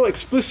 because it's so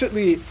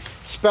explicitly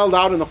spelled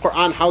out in the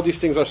Quran how these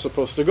things are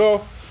supposed to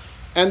go.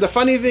 And the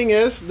funny thing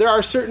is, there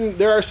are certain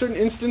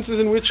instances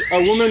in which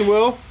a woman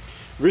will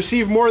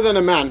receive more than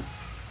a man.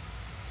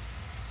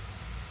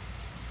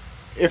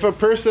 If a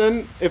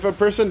person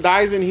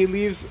dies and he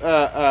leaves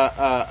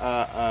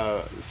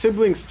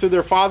siblings to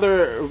their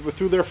father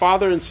through their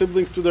father and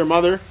siblings to their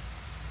mother,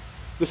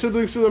 the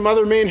siblings to the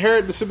mother may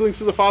inherit, the siblings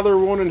to the father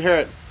won't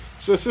inherit.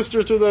 So a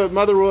sister to the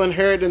mother will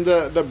inherit and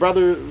the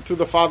brother to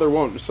the father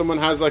won't. If someone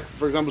has,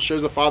 for example,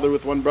 shares a father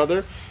with one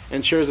brother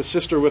and shares a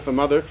sister with a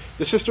mother,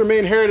 the sister may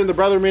inherit and the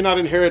brother may not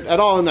inherit at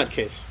all in that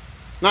case.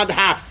 Not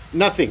half,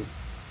 nothing.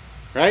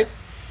 Right?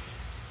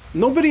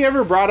 Nobody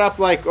ever brought up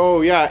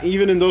oh yeah,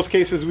 even in those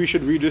cases we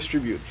should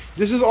redistribute.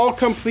 This is all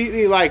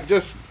completely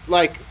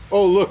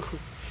oh look,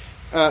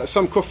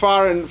 some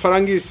kuffar and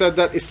farangis said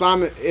that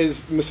Islam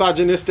is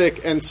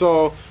misogynistic, and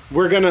so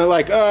we're gonna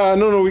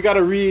no, we got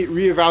to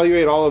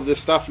reevaluate all of this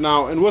stuff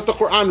now. And what the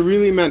Quran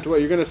really meant, what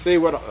you're gonna say,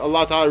 what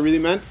Allah Ta'ala really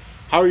meant.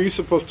 How are you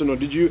supposed to know?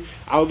 Did you,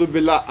 a'udhu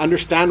billah,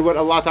 understand what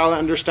Allah Ta'ala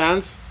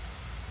understands?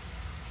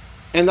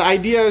 And the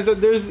idea is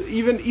that there's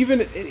even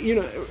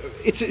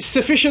it's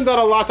sufficient that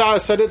Allah Ta'ala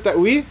said it, that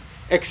we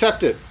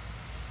accept it.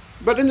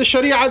 But in the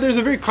Sharia, there's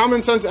a very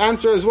common sense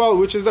answer as well,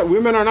 which is that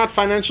women are not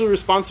financially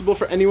responsible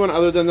for anyone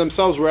other than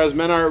themselves, whereas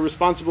men are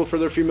responsible for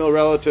their female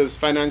relatives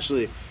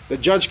financially. The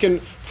judge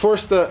can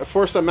force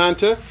a man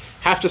to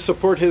have to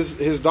support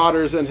his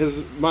daughters and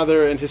his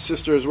mother and his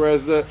sisters,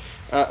 whereas a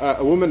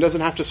woman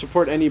doesn't have to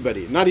support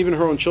anybody. Not even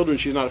her own children,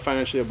 she's not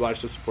financially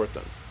obliged to support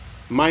them.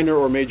 Minor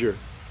or major.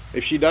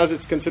 If she does,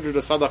 it's considered a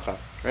sadaqah,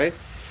 right?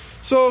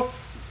 So,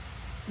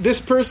 this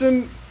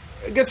person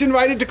gets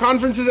invited to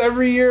conferences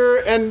every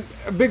year and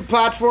a big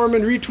platform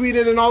and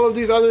retweeted and all of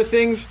these other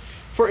things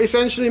for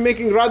essentially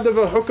making radd of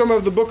a hukam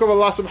of the book of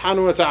Allah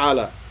subhanahu wa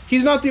ta'ala.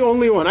 He's not the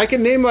only one. I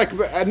can name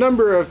a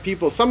number of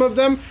people. Some of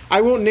them,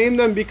 I won't name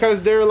them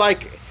because they're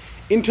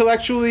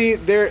intellectually,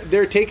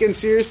 they're taken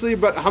seriously,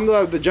 but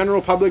alhamdulillah, the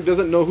general public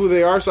doesn't know who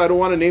they are, so I don't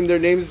want to name their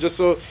names just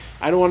so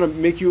I don't want to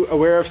make you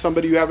aware of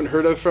somebody you haven't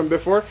heard of from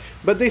before.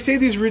 But they say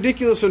these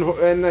ridiculous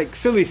and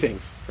silly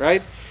things,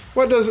 right?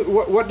 What does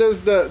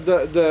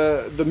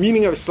the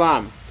meaning of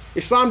Islam?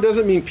 Islam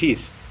doesn't mean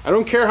peace. I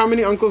don't care how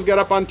many uncles get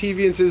up on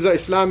TV and says that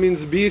Islam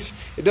means peace.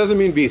 It doesn't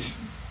mean peace.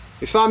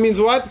 Islam means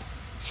what?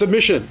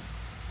 Submission.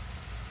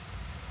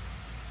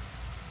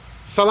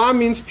 Salam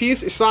means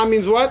peace. Islam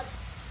means what?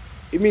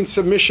 It means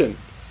submission.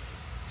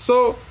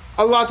 So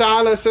Allah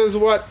Ta'ala says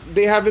what?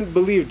 They haven't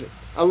believed.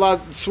 Allah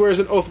swears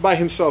an oath by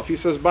Himself. He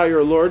says, by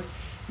your Lord,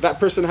 that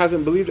person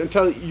hasn't believed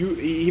until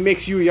He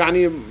makes you,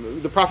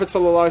 the Prophet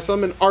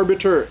ﷺ, an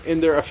arbiter in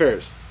their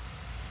affairs.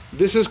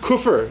 This is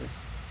kufr.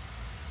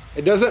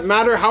 It doesn't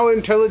matter how the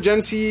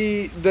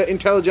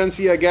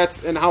intelligentsia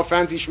gets and how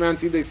fancy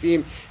schmancy they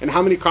seem and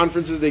how many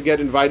conferences they get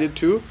invited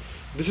to.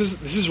 This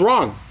is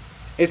wrong.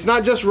 It's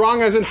not just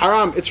wrong as in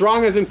haram, it's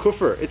wrong as in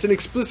kufr. It's an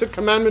explicit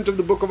commandment of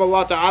the book of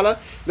Allah Ta'ala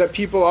that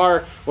people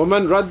are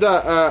وَمَنْ رَدَّ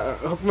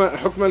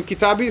حُكْمَ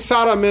الْكِتَابِ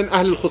سَارَ مِنْ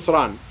أَهْلِ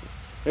الْخُسْرَانِ.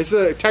 It's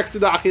a text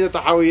of the Aqidah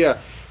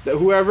Tahawiyah that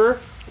whoever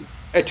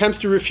attempts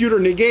to refute or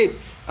negate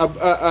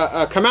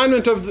a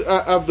commandment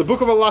of the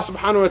book of Allah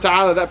Subhanahu wa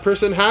Ta'ala, that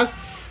person has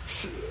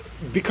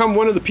become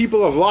one of the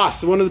people of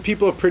loss, one of the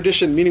people of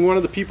perdition, meaning one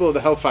of the people of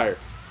the hellfire.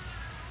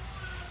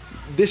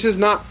 This is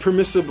not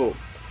permissible.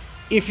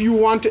 If you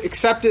want to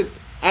accept it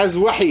as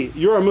wahi,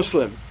 you're a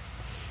Muslim.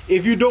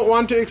 If you don't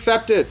want to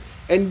accept it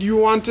and you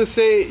want to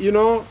say,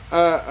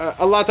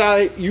 Allah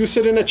Ta'ala, you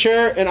sit in a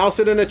chair and I'll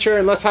sit in a chair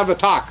and let's have a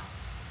talk,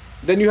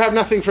 then you have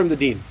nothing from the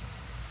deen.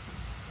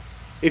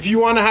 If you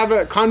want to have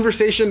a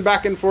conversation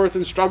back and forth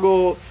and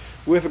struggle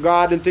with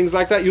God and things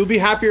like that, you'll be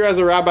happier as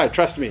a rabbi,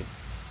 trust me.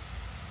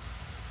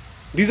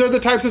 These are the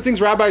types of things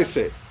rabbis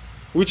say,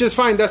 which is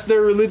fine. That's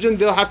their religion.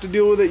 They'll have to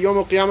deal with it Yawm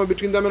al-Qiyamah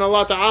between them and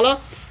Allah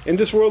Ta'ala. In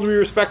this world, we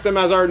respect them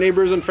as our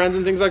neighbors and friends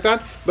and things like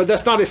that. But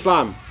that's not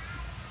Islam.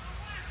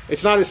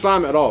 It's not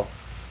Islam at all.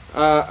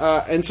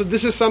 And so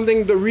this is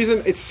something, the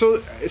reason it's so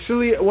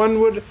silly, one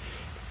would,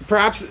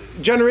 perhaps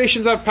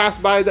generations have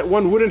passed by that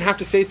one wouldn't have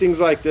to say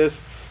things like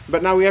this.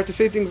 But now we have to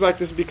say things like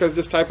this because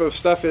this type of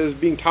stuff is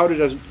being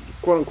touted as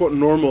quote-unquote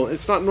normal.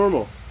 It's not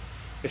normal.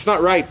 It's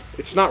not right.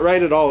 It's not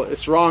right at all.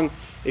 It's wrong.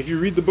 If you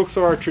read the books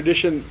of our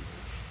tradition,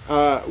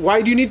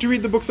 why do you need to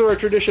read the books of our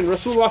tradition?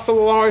 Rasulullah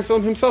sallallahu alaihi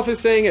wasallam himself is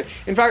saying it.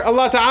 In fact,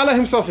 Allah Ta'ala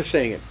himself is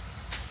saying it.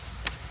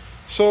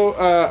 So,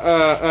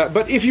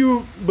 but if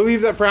you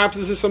believe that perhaps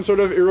this is some sort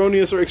of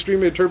erroneous or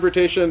extreme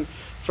interpretation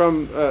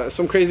from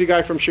some crazy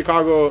guy from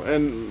Chicago,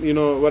 and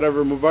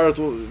whatever, Mubarak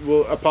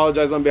will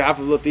apologize on behalf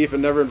of Latif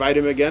and never invite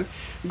him again,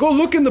 go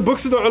look in the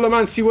books of the ulama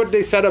and see what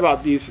they said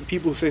about these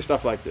people who say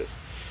stuff like this.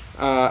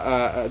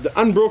 The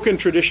unbroken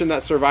tradition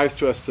that survives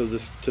to us to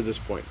this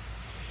point.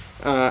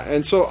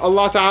 And so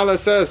Allah Ta'ala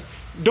says,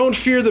 don't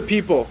fear the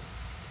people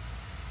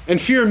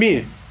and fear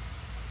me,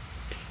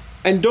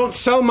 and don't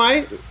sell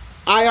my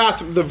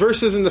ayat, the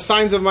verses and the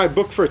signs of my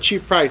book, for a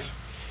cheap price.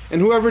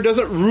 And whoever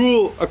doesn't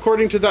rule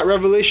according to that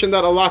revelation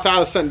that Allah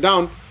Ta'ala sent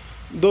down,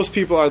 those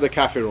people are the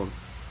kafirun.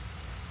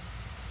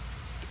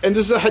 And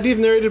this is a hadith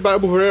narrated by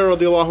Abu Hurairah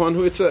radiallahu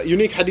anhu. It's a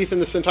unique hadith in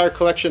this entire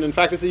collection. In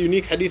fact, it's a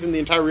unique hadith in the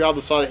entire Riyadh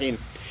al-Salihin,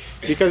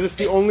 because it's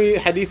the only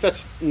hadith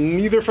that's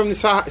neither from the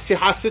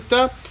Sihah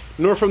Sitta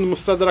nor from the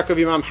Mustadrak of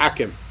Imam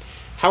Hakim.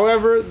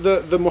 However,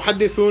 the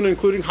muhaddithun,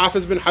 including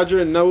Hafiz bin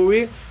Hajar and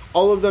Nawawi,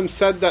 all of them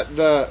said that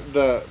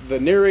the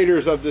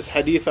narrators of this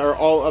hadith are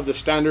all of the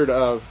standard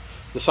of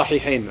the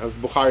Sahihain of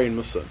Bukhari and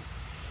Muslim.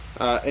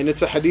 And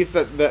it's a hadith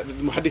that the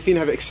muhaddithin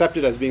have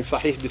accepted as being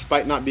sahih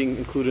despite not being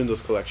included in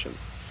those collections.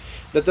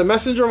 That the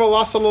Messenger of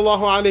Allah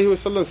sallallahu alaihi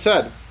wasallam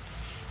said,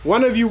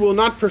 one of you will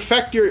not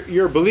perfect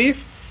your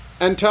belief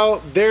until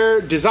their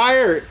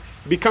desire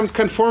becomes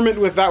conformant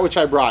with that which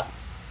I brought.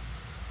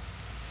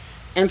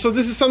 And so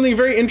this is something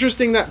very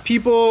interesting that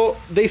people,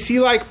 they see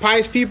like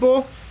pious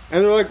people,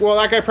 And they're like, well,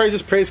 that guy probably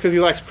just prays because he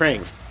likes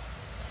praying.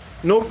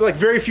 No, like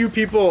very few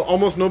people,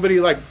 almost nobody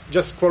like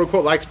just quote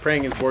unquote likes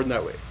praying is born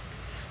that way.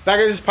 That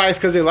guy's just pious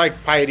because they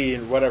like piety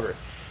and whatever.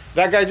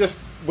 That guy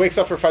just wakes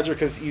up for Fajr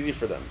because it's easy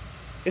for them.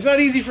 It's not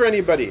easy for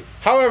anybody.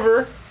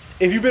 However,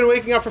 if you've been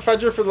waking up for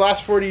Fajr for the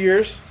last 40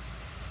 years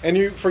and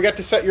you forget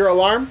to set your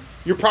alarm,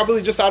 you're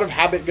probably just out of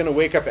habit going to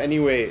wake up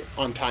anyway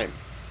on time.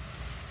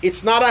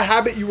 It's not a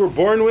habit you were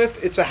born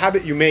with, it's a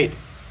habit you made.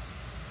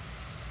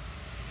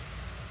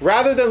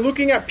 Rather than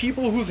looking at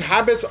people whose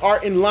habits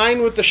are in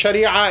line with the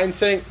Sharia and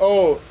saying,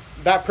 oh,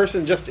 that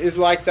person just is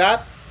like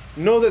that,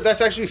 know that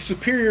that's actually a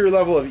superior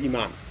level of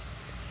Iman.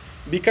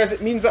 Because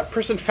it means that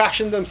person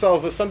fashioned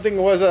themselves as something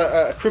that was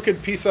a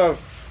crooked piece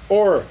of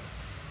ore,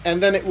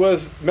 and then it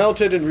was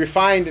melted and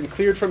refined and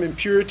cleared from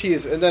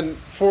impurities, and then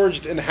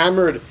forged and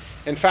hammered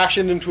and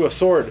fashioned into a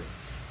sword.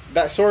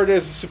 That sword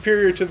is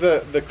superior to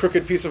the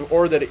crooked piece of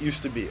ore that it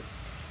used to be.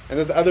 And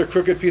that the other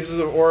crooked pieces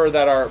of ore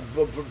that are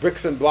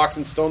bricks and blocks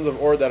and stones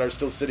of ore that are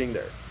still sitting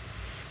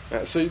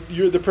there. So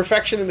the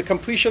perfection and the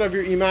completion of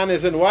your Iman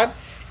is in what?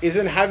 Is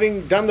in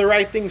having done the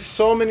right thing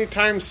so many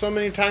times,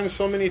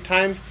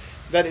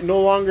 that it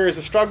no longer is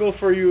a struggle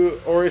for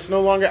you, or it's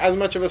no longer as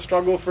much of a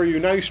struggle for you.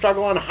 Now you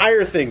struggle on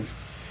higher things.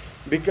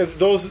 Because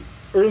those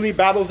early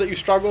battles that you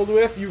struggled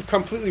with, you've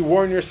completely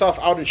worn yourself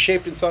out and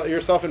shaped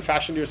yourself and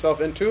fashioned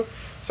yourself into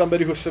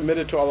somebody who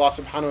submitted to Allah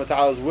subhanahu wa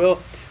ta'ala's will.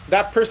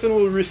 That person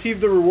will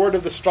receive the reward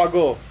of the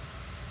struggle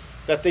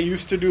that they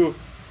used to do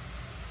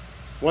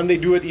when they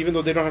do it, even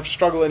though they don't have to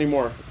struggle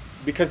anymore.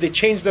 Because they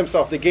changed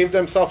themselves. They gave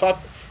themselves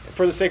up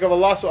for the sake of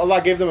Allah, so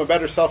Allah gave them a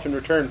better self in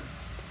return.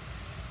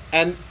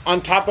 And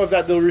on top of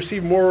that, they'll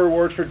receive more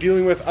reward for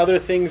dealing with other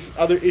things,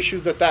 other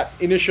issues that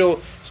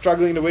initial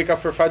struggling to wake up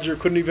for Fajr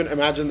couldn't even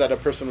imagine that a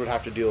person would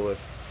have to deal with.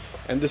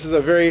 And this is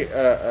a very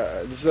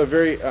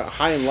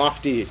high and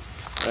lofty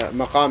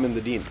maqam in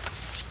the deen.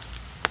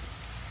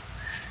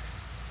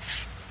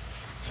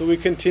 So we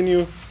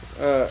continue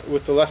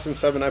with the lesson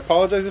 7. I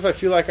apologize if I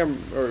feel like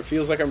it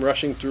feels like I'm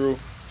rushing through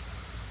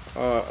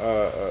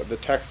the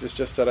text. It's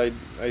just that I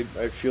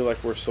feel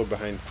like we're so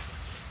behind.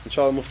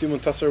 Inshallah, Mufti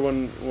Muntasir,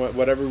 when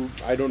whatever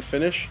I don't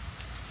finish,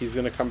 he's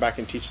going to come back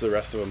and teach the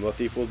rest of them.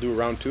 Latif will do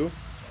round 2.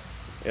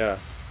 Yeah.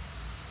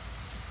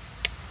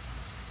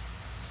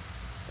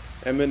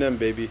 Eminem,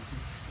 baby.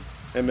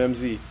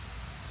 MMZ.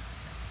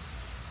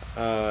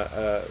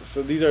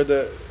 So these are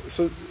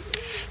so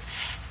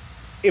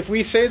if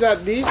we say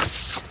that the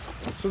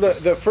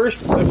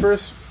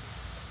first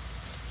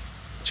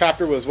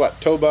chapter was what?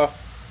 Tawbah.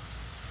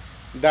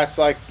 That's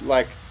like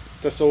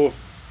Tasawwuf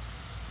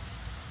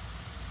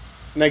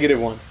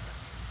 -1.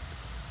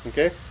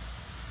 Okay?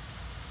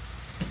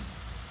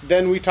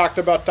 Then we talked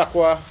about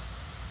taqwa,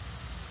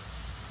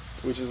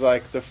 which is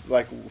like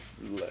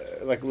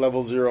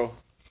level 0.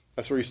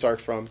 That's where you start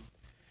from.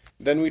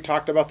 Then we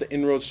talked about the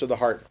inroads to the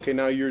heart. Okay,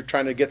 now you're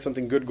trying to get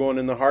something good going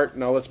in the heart.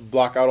 Now let's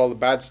block out all the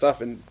bad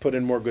stuff and put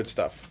in more good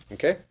stuff.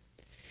 Okay?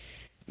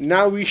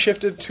 Now we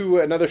shifted to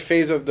another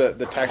phase of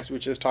the text,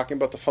 which is talking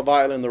about the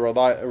fada'il and the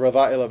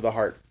rada'il of the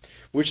heart.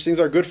 Which things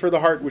are good for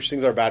the heart, which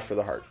things are bad for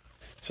the heart.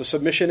 So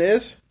submission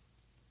is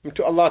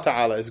to Allah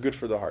Ta'ala is good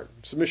for the heart.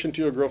 Submission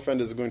to your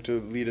girlfriend is going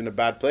to lead in a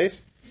bad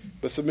place.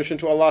 But submission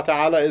to Allah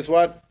Ta'ala is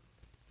what?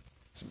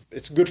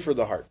 It's good for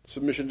the heart.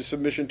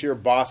 Submission to your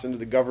boss and to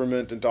the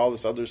government and to all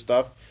this other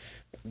stuff.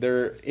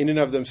 They're in and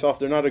of themselves,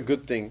 they're not a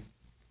good thing.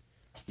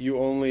 You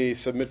only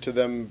submit to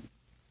them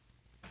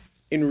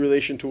in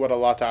relation to what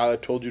Allah Ta'ala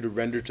told you to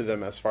render to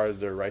them as far as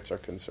their rights are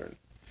concerned.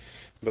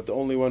 But the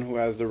only one who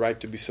has the right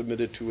to be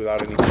submitted to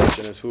without any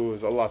question is who?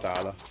 Is Allah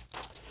Ta'ala.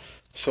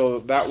 So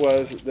that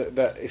was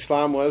that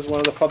Islam was one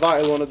of the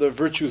fada'il, one of the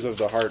virtues of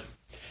the heart.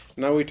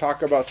 Now we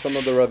talk about some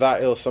of the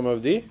rada'il, some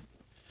of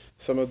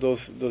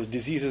those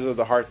diseases of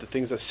the heart, the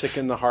things that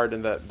sicken the heart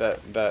and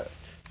that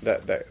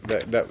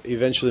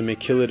eventually may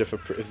kill it if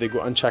they go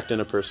unchecked in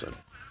a person.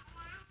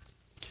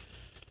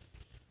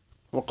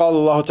 وقال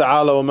الله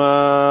تعالى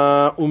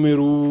وما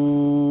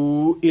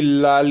أمروا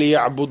إلا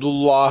ليعبدوا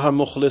الله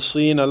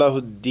مخلصين له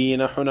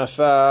الدين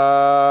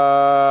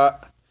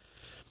حنفاء.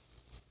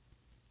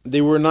 They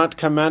were not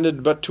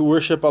commanded but to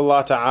worship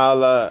Allah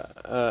Ta'ala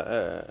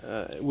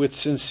with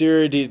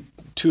sincerity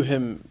to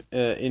Him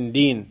in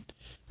deen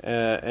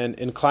and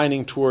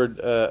inclining toward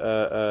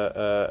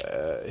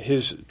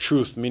His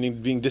truth,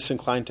 meaning being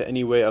disinclined to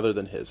any way other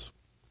than His.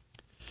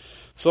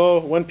 So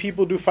when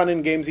people do fun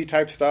and gamesy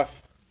type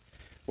stuff,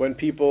 when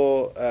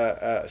people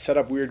set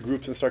up weird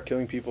groups and start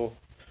killing people,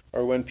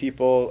 or when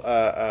people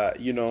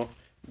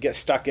get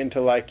stuck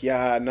into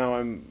now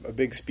I'm a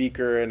big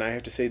speaker and I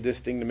have to say this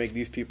thing to make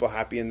these people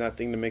happy and that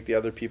thing to make the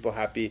other people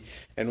happy.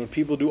 And when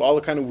people do all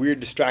the kind of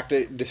weird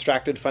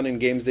distracted fun and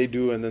games they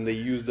do, and then they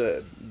use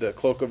the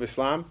cloak of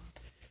Islam,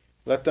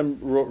 let them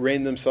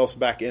rein themselves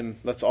back in.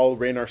 Let's all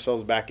rein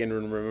ourselves back in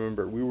and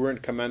remember, we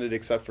weren't commanded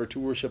except for to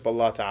worship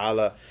Allah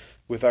Ta'ala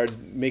with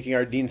making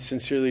our deen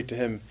sincerely to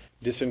Him,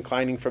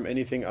 disinclining from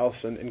anything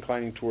else and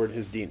inclining toward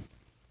His deen.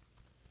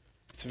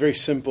 It's a very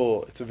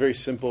simple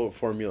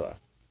formula.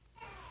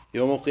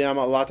 Yawm al-Qiyamah,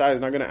 Allah Ta'ala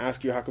is not going to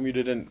ask you, how come you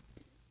didn't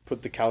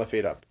put the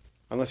caliphate up?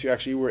 Unless you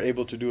actually were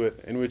able to do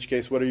it. In which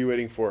case, what are you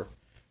waiting for?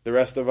 The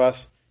rest of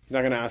us, He's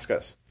not going to ask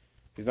us.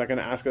 He's not going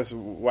to ask us,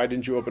 why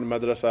didn't you open a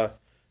madrasa?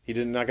 He's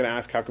not going to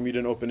ask, how come you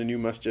didn't open a new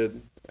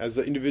masjid? As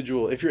an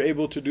individual, if you're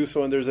able to do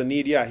so and there's a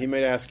need, yeah, He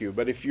might ask you.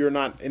 But if you're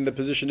not in the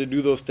position to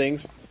do those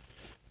things,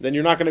 then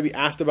you're not going to be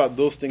asked about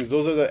those things.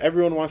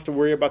 Everyone wants to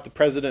worry about the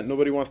president.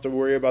 Nobody wants to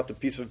worry about the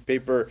piece of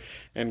paper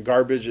and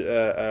garbage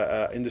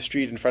in the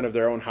street in front of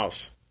their own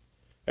house.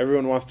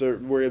 Everyone wants to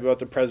worry about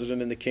the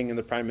president and the king and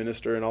the prime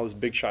minister and all this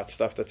big shot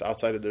stuff that's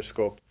outside of their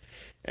scope.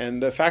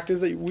 And the fact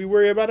is that we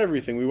worry about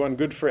everything. We want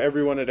good for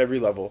everyone at every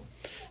level.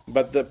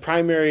 But the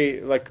primary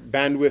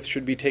bandwidth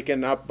should be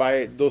taken up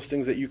by those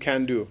things that you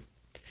can do.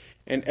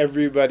 And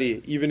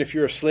everybody, even if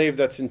you're a slave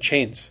that's in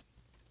chains,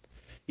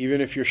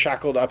 even if you're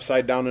shackled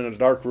upside down in a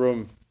dark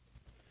room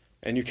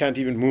and you can't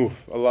even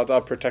move, Allah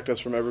Ta'ala protect us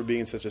from ever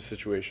being in such a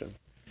situation.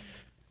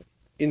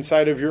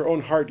 Inside of your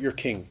own heart, you're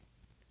king.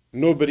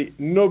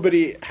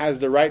 Nobody has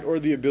the right or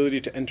the ability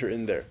to enter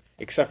in there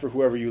except for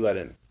whoever you let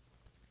in.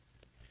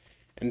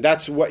 And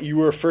that's what you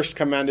were first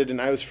commanded and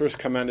I was first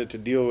commanded to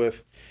deal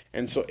with.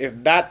 And so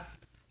if that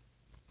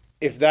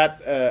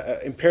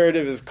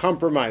imperative is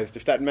compromised,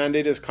 if that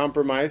mandate is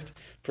compromised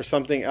for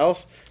something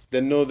else,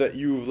 then know that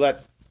you've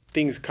let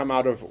things come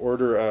out of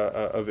order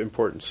of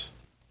importance.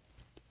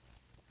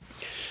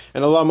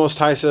 And Allah Most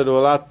High said,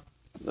 وَلَا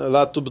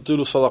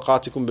تُبْطِلُوا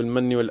صَدَقَاتِكُمْ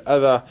بِالْمَنِّ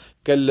وَالْأَذَى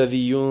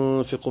كَالَّذِي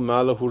يُنْفِقُ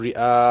مَالَهُ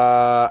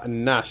رِئَاءَ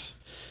النَّاسِ.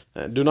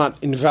 Do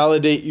not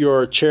invalidate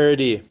your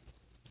charity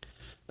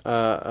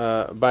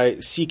by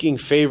seeking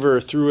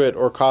favor through it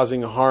or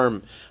causing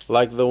harm,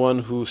 like the one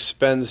who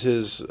spends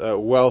his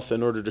wealth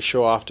in order to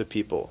show off to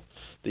people.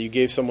 That you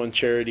gave someone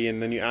charity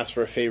and then you asked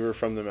for a favor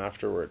from them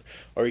afterward.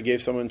 Or you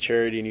gave someone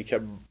charity and you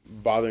kept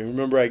bothering.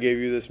 Remember I gave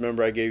you this,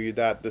 remember I gave you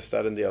that, this,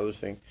 that, and the other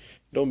thing.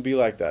 Don't be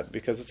like that,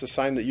 because it's a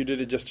sign that you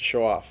did it just to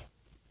show off.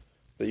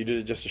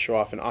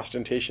 And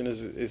ostentation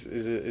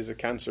is a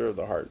cancer of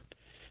the heart.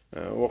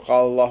 وَقَالَ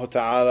اللَّهُ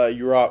تَعَالَى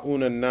يُرَاءُونَ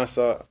النَّاسَ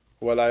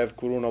وَلَا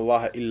يَذْكُرُونَ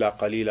اللَّهَ إِلَّا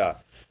قَلِيلًا.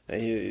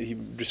 He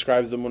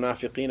describes the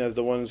munafiqeen as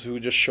the ones who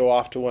just show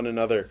off to one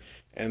another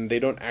and they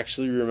don't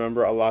actually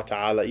remember Allah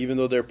Ta'ala, even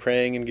though they're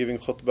praying and giving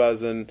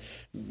khutbahs and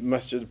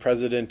masjid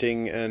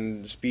presidenting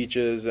and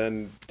speeches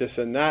and this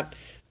and that,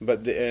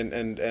 but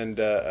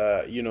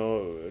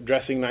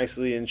dressing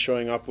nicely and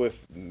showing up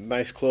with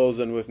nice clothes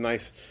and with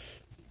nice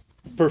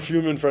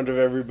perfume in front of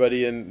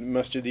everybody and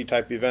masjidi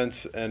type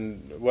events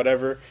and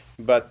whatever,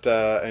 but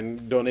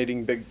and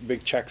donating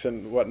big checks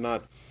and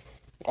whatnot.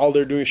 All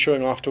they're doing is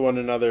showing off to one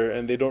another,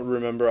 and they don't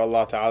remember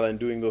Allah Ta'ala and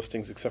doing those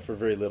things except for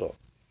very little.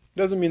 It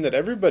doesn't mean that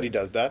everybody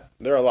does that.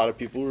 There are a lot of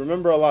people who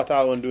remember Allah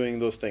Ta'ala when doing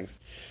those things.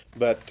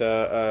 But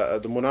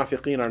the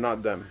munafiqeen are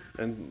not them.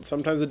 And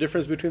sometimes the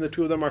difference between the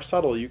two of them are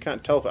subtle. You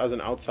can't tell as an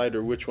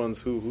outsider which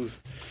one's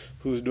who's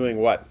doing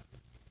what.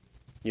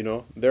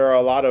 There are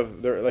a lot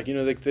of,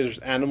 there's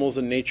animals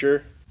in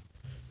nature.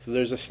 So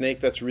there's a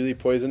snake that's really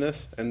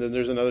poisonous, and then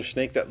there's another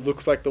snake that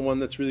looks like the one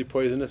that's really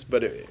poisonous,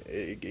 but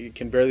it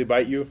can barely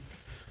bite you.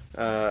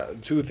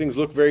 Two things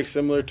look very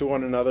similar to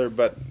one another,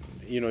 but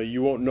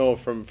you won't know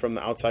from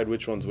the outside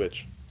which one's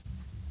which.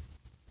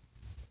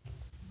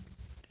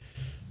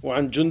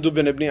 وعن جندب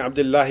بن عبد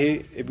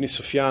الله بن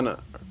سفيان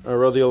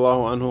رضي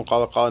الله عنه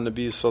قال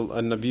النبي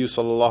صلى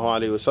الله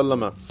عليه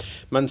وسلم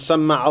من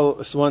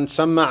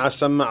سمع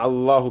سمع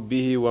الله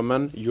به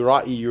ومن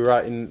يرائي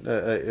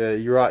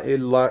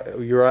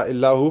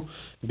الله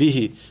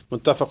به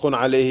متفق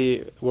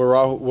عليه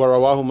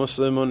ورواه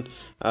مسلم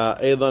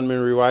أيضا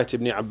من رواية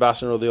ابن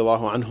عباس رضي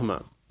الله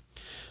عنهما.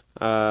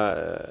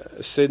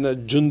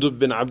 Sayyidina Jundub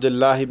bin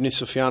Abdullah ibn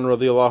Sufyan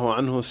radiallahu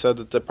anhu said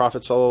that the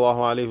Prophet sallallahu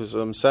alaihi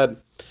wasallam said,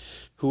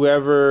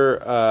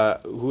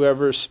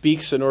 Whoever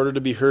speaks in order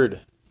to be heard,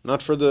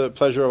 not for the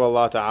pleasure of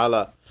Allah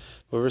Ta'ala,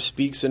 whoever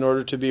speaks in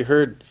order to be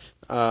heard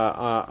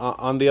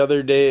on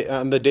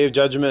the day of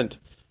judgment,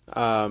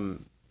 Allah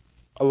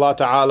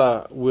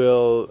Ta'ala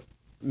will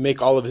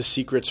make all of his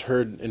secrets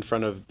heard in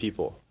front of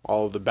people,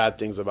 all of the bad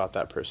things about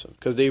that person.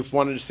 Because they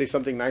wanted to say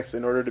something nice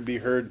in order to be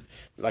heard,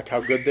 like how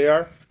good they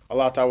are.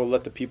 Allah Ta'ala will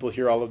let the people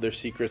hear all of their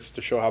secrets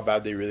to show how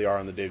bad they really are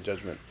on the day of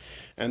judgment.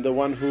 And the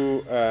one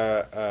who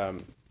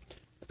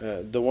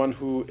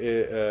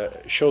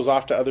shows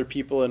off to other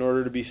people in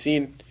order to be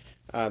seen,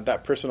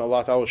 that person,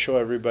 Allah Ta'ala will show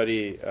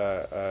everybody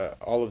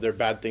all of their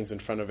bad things in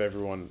front of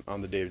everyone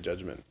on the day of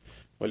judgment.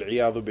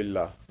 وَالْعِيَاذُ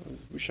بِاللَّهِ.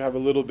 We should have a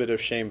little bit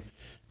of shame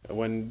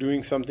when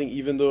doing something,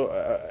 even though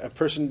a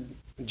person,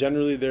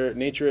 generally their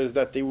nature is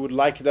that they would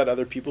like that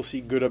other people see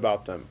good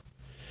about them.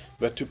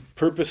 But to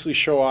purposely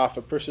show off,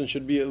 a person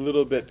should be a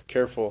little bit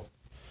careful.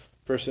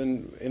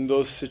 Person in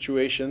those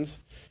situations,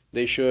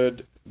 they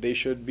should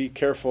be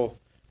careful.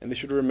 And they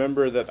should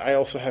remember that I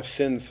also have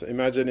sins.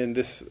 Imagine in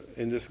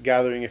this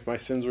gathering, if my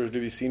sins were to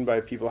be seen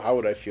by people, how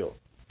would I feel?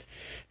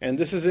 And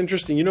this is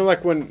interesting.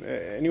 Like when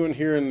anyone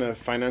here in the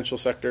financial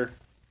sector,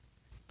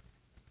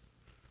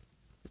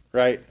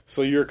 right?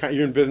 So you're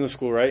in business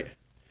school, right?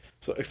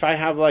 So if I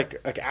have like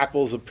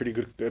Apple's a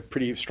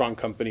pretty strong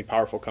company,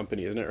 powerful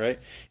company, isn't it, right?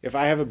 If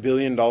I have $1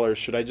 billion,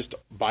 should I just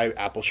buy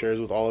Apple shares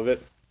with all of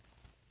it?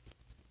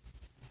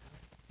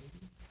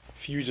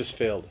 If you just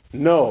failed.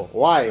 No.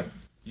 Why?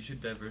 You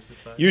should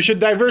diversify. You should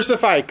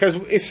diversify, because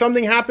if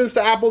something happens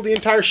to Apple, the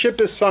entire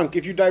ship is sunk.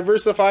 If you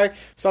diversify,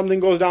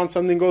 something goes down,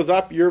 something goes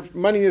up, your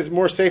money is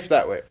more safe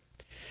that way.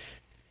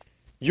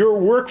 Your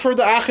work for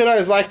the akhirah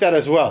is like that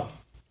as well.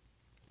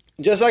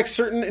 Just like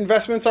certain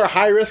investments are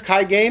high risk,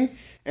 high gain,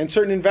 and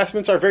certain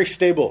investments are very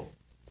stable.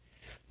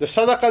 The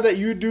sadaqah that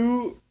you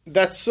do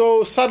that's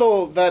so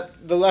subtle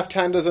that the left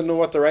hand doesn't know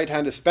what the right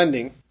hand is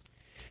spending,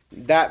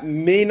 that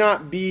may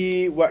not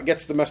be what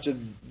gets the masjid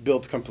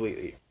built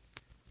completely.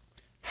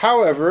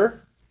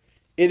 However,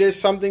 it is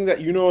something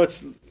that you know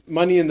it's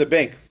money in the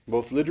bank,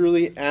 both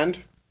literally and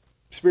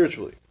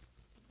spiritually.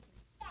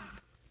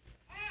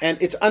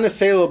 And it's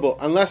unassailable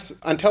unless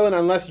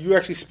you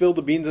actually spill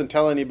the beans and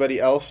tell anybody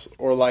else,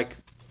 or like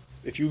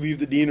if you leave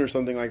the deen or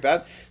something like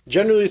that.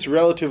 Generally, it's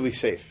relatively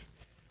safe,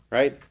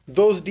 right?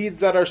 Those deeds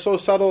that are so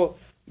subtle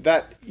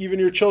that even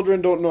your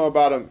children don't know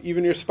about them,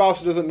 even your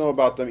spouse doesn't know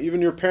about them,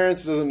 even your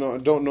parents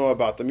don't know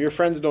about them, your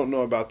friends don't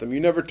know about them. You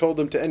never told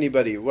them to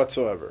anybody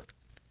whatsoever.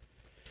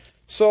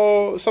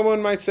 So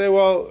someone might say,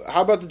 well,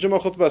 how about the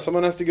Jummah khutbah?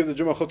 Someone has to give the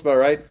Jummah khutbah,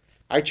 right?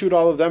 I chewed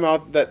all of them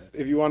out that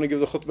if you want to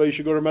give the khutbah, you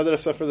should go to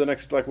madrasa for the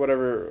next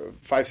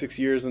 5-6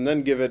 years and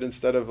then give it,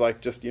 instead of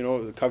just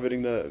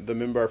coveting the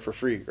mimbar for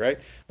free, right?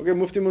 Okay,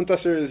 Mufti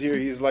Muntasir is here.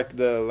 He's like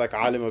the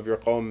alim of your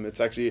qawm. It's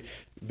actually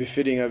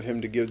befitting of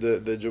him to give the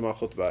Jummah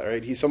khutbah,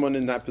 right? He's someone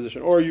in that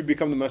position. Or you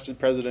become the masjid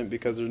president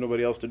because there's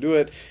nobody else to do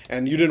it,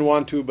 and you didn't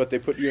want to, but they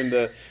put you in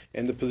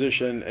the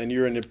position, and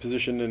you're in a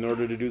position in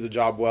order to do the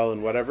job well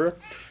and whatever.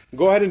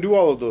 Go ahead and do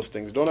all of those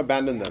things. Don't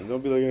abandon them.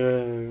 Don't be like,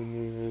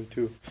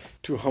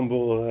 too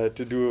humble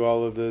to do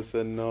all of this,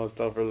 and no,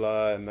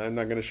 astaghfirullah, and I'm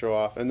not going to show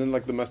off. And then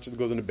the masjid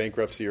goes into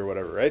bankruptcy or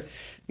whatever, right?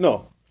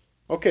 No.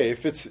 Okay,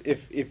 if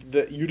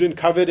you didn't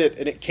covet it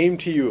and it came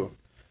to you,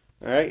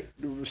 all right?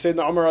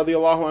 Sayyidina Umar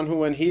radiallahu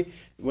anhu,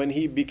 when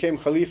he became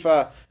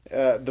Khalifa,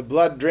 the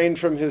blood drained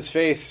from his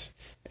face,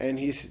 and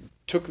he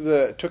took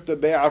the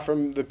bay'ah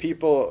from the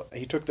people.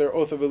 He took their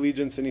oath of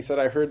allegiance, and he said,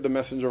 I heard the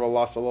Messenger of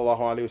Allah sallallahu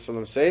alaihi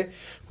wasallam say,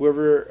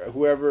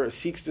 whoever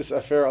seeks this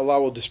affair, Allah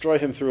will destroy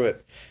him through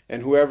it,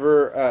 and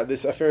whoever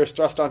this affair is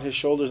thrust on his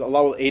shoulders,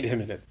 Allah will aid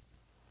him in it.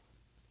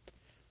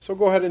 So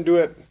go ahead and do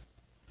it,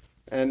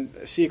 and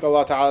seek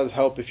Allah Ta'ala's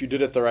help if you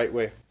did it the right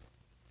way.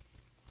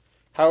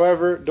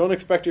 However, don't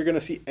expect you're going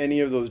to see any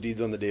of those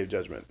deeds on the Day of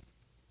Judgment.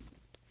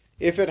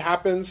 If it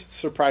happens,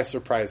 surprise,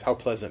 surprise, how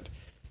pleasant.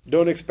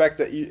 Don't expect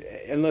that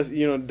unless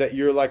that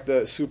you're like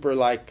the super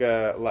Sufic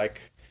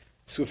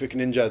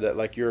ninja,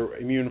 that you're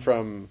immune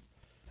from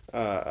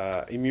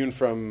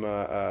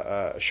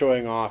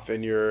showing off,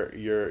 and you're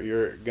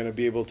going to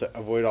be able to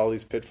avoid all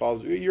these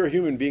pitfalls. You're a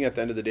human being at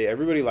the end of the day.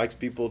 Everybody likes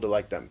people to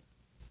like them.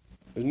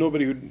 There's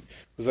nobody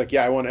who's like,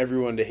 yeah, I want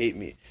everyone to hate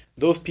me.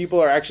 Those people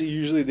are actually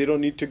usually, they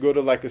don't need to go to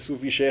a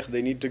Sufi sheikh.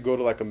 They need to go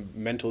to a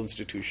mental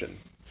institution,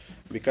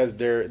 because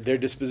their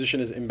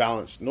disposition is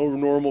imbalanced. No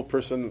normal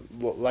person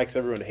likes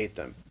everyone to hate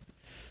them.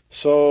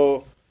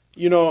 So,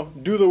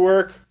 do the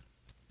work.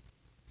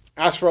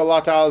 Ask for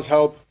Allah Ta'ala's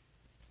help.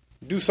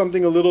 Do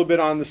something a little bit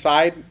on the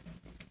side,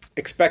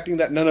 expecting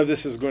that none of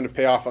this is going to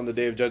pay off on the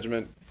Day of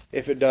Judgment.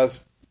 If it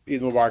does,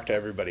 Eid Mubarak to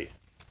everybody.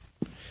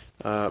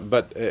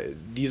 But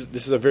this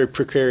is a very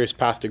precarious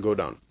path to go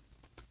down.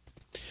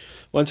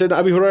 وعن سيدنا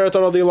أبي هريرة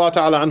رضي الله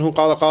تعالى عنه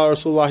قال قال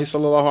رسول الله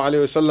صلى الله عليه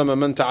وسلم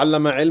من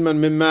تعلم علما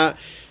مما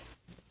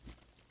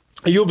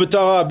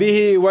يبتغى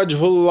به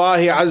وجه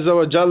الله عز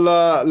وجل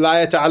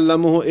لا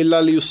يتعلمه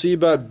إلا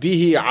ليصيب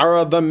به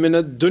عرضا من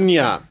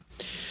الدنيا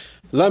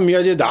لم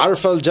يجد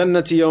عرف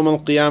الجنة يوم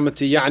القيامة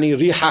يعني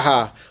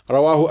ريحها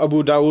رواه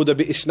أبو داود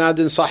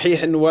بإسناد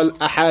صحيح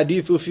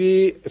والأحاديث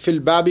في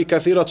الباب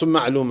كثيرة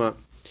معلومة.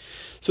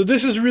 So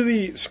this is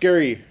really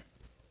scary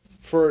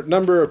for a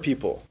number of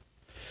people,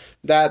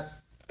 that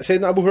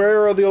Sayyidina Abu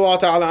Hurairah radiallahu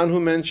ta'ala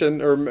anhu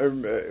mentioned or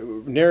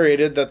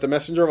narrated that the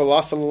Messenger of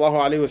Allah sallallahu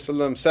alaihi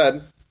wasallam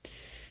said,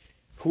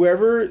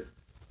 whoever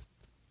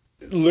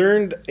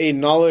learned a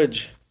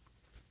knowledge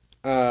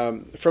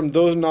from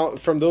those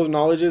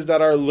knowledges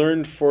that are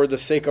learned for the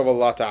sake of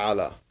Allah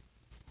Ta'ala,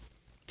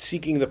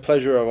 seeking the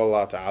pleasure of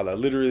Allah Ta'ala,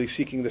 literally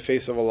seeking the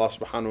face of Allah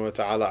subhanahu wa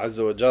ta'ala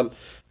azza wa jal,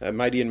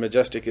 mighty and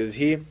majestic is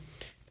He.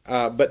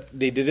 But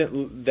they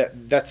didn't.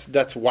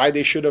 That's why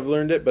they should have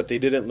learned it. But they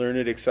didn't learn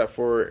it except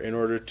for in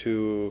order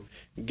to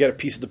get a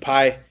piece of the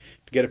pie,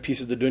 to get a piece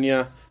of the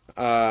dunya,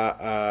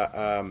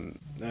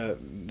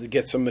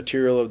 get some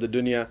material of the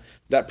dunya.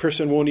 That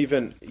person won't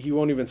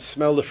even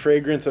smell the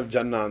fragrance of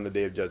Jannah on the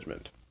Day of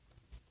Judgment.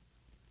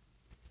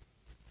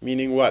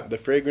 Meaning what? The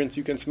fragrance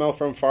you can smell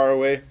from far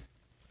away.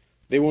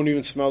 They won't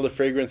even smell the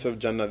fragrance of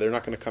Jannah. They're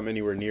not going to come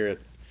anywhere near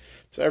it.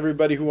 So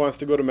everybody who wants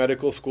to go to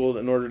medical school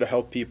in order to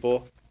help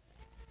people,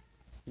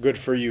 good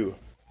for you.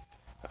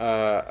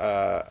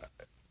 Allah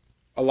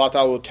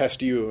Ta'ala will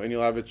test you, and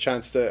you'll have a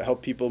chance to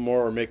help people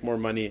more or make more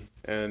money,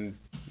 and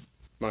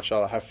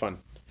mashallah, have fun.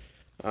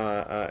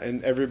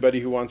 and everybody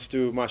who wants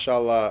to,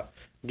 mashallah,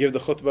 give the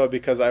khutbah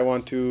because I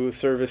want to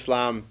serve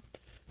Islam,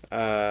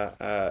 but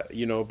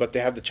they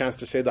have the chance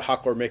to say the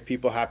haqq or make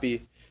people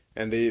happy,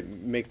 and they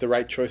make the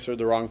right choice or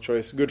the wrong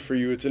choice. Good for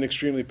you. It's an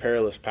extremely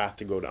perilous path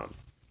to go down.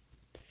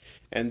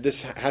 And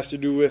this has to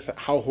do with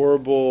how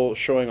horrible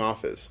showing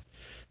off is.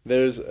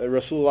 There's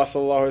Rasulullah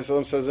sallallahu alaihi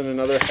wasallam says in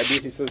another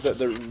hadith, he says that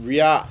the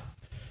riya,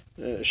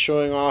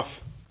 showing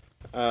off,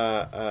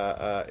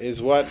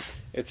 is what?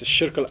 It's a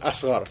shirk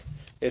al-asghar.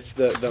 It's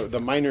the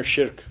minor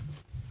shirk.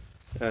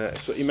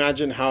 So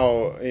imagine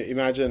how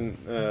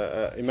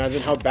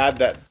bad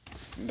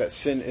that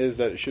sin is,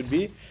 that it should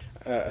be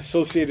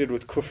associated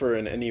with kufr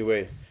in any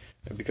way.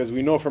 Because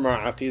we know from our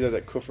aqidah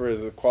that kufr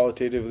is a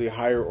qualitatively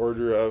higher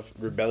order of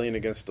rebellion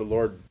against the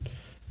Lord.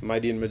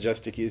 Mighty and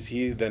majestic is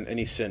He than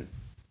any sin.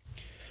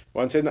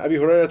 وعن سيدنا أبي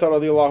هريرة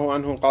رضي الله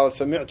عنه قال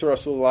سمعت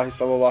رسول الله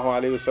صلى الله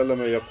عليه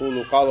وسلم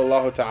يقول قال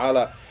الله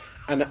تعالى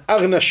أنا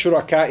أغنى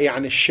الشركاء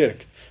عن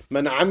الشرك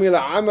من عمل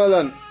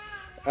عملا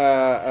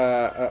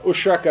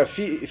أشرك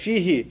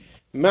فيه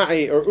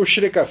معي أو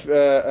أشرك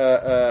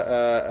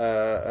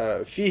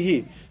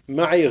فيه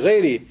معي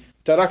غيري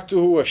تركته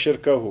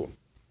وشركه.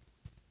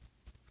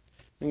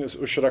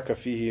 أشرك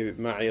فيه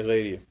معي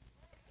غيري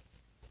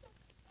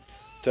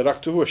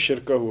تركته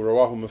وشركه.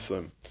 رواه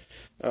مسلم.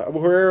 Abu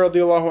Hurairah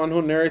radiallahu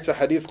anhu narrates a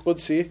hadith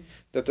Qudsi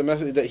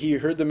that he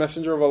heard the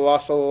Messenger of Allah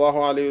sallallahu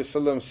alayhi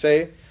wasallam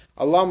say,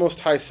 Allah Most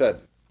High said,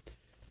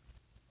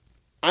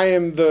 I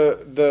am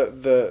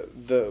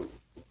the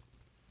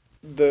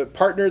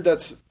partner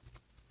that's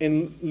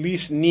in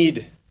least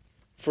need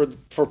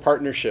for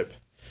partnership.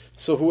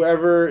 So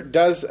whoever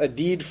does a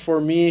deed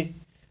for me,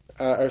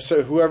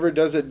 whoever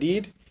does a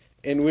deed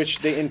in which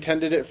they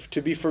intended it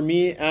to be for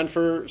me and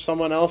for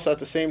someone else at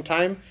the same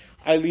time,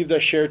 I leave that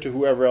share to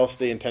whoever else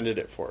they intended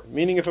it for.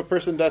 Meaning, if a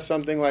person does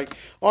something like,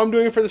 I'm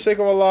doing it for the sake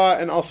of Allah,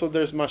 and also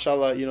there's,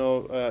 mashallah,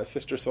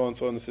 sister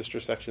so-and-so in the sister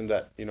section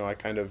that, I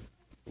kind of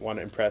want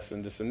to impress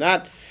and this and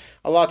that.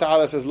 Allah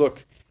Ta'ala says,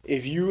 look,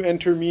 if you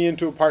enter me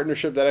into a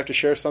partnership that I have to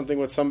share something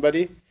with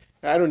somebody,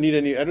 I don't need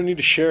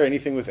to share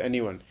anything with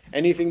anyone.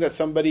 Anything that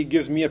somebody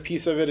gives me a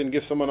piece of it and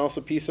gives someone else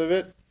a piece of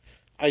it,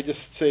 I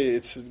just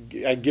say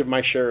I give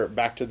my share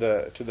back to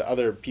the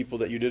other people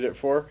that you did it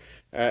for,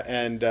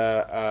 and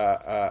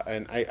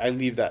I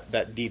leave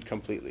that deed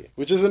completely.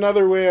 Which is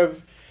another way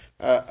of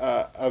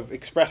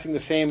expressing the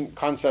same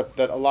concept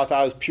that Allah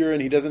Ta'ala is pure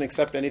and He doesn't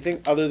accept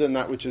anything other than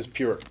that which is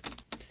pure.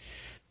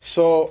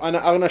 So, ana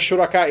aghna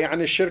shuraka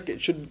yani shirk,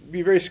 it should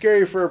be very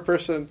scary for a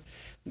person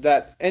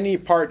that any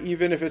part,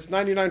 even if it's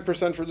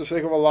 99% for the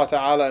sake of Allah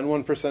Ta'ala and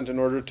 1% in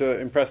order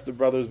to impress the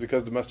brothers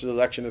because the masjid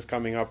election is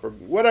coming up or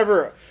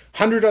whatever,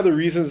 100 other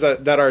reasons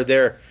that are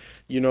there,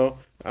 because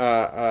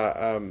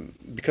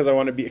I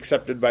want to be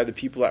accepted by the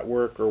people at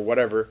work or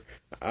whatever,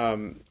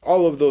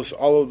 all of those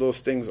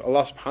things,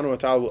 Allah Subhanahu wa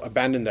Ta'ala will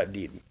abandon that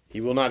deed. He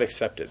will not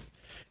accept it.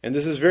 And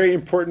this is very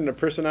important. A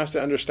person has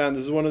to understand.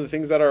 This is one of the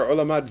things that our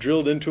ulama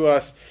drilled into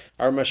us,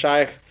 our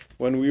mashayikh,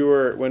 when we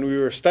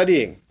were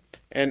studying.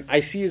 And I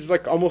see it's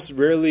like almost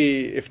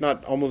rarely, if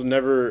not almost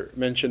never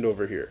mentioned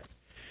over here,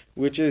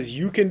 which is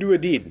you can do a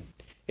deed.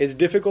 It's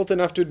difficult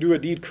enough to do a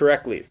deed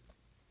correctly.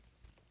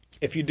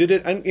 If you did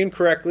it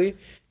incorrectly,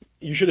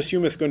 you should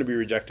assume it's going to be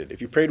rejected.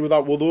 If you prayed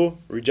without wudu,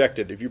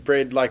 rejected. If you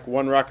prayed like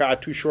one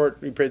rak'ah too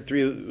short, you prayed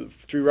three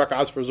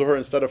rak'ahs for zuhr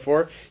instead of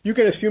 4, you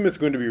can assume it's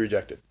going to be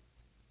rejected.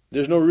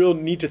 There's no real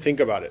need to think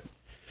about it.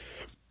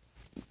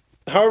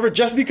 However,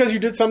 just because you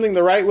did something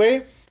the right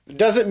way,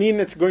 doesn't mean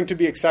it's going to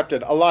be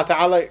accepted. Allah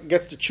Ta'ala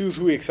gets to choose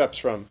who He accepts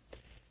from.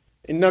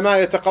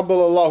 إِنَّمَا يَتَقَبَّلُ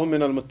اللَّهُ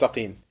مِنَ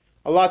الْمُتَّقِينَ.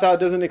 Allah Ta'ala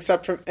doesn't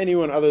accept from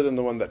anyone other than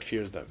the one that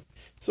fears them.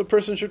 So a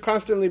person should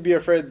constantly be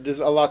afraid, does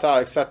Allah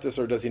Ta'ala accept this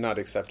or does He not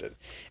accept it?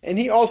 And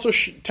He also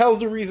tells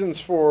the reasons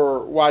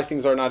for why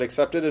things are not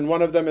accepted, and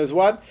one of them is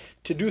what?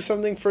 To do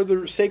something for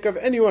the sake of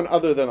anyone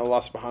other than Allah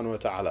Subhanahu wa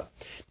Ta'ala.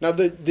 Now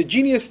the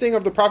genius thing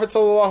of the Prophet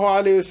Sallallahu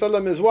Alaihi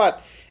Wasallam is what?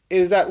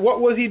 Is that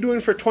what was he doing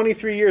for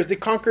 23 years? They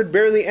conquered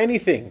barely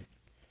anything.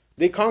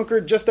 They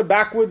conquered just the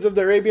backwoods of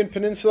the Arabian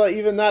Peninsula.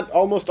 Even that,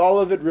 almost all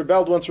of it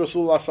rebelled once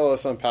Rasulullah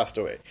ﷺ passed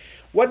away.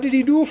 What did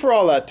he do for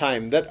all that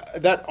time?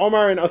 That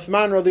Omar and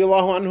Uthman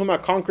radiallahu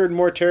anhuma conquered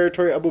more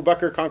territory. Abu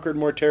Bakr conquered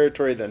more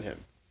territory than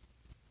him.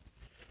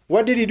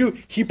 What did he do?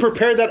 He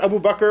prepared that Abu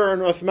Bakr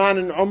and Uthman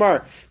and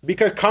Omar,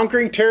 because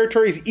conquering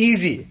territory is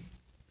easy.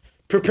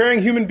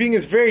 Preparing human being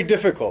is very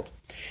difficult.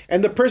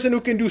 And the person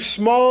who can do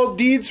small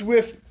deeds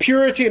with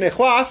purity and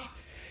ikhlas,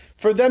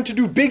 for them to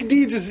do big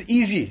deeds is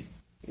easy.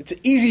 It's an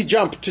easy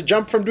jump, to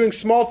jump from doing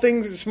small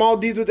deeds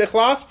with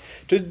ikhlas,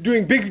 to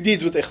doing big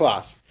deeds with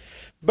ikhlas.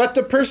 But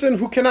the person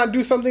who cannot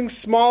do something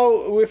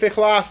small with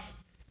ikhlas,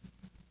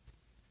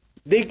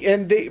 they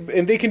can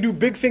do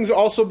big things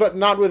also, but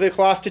not with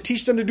ikhlas. To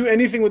teach them to do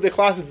anything with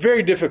ikhlas is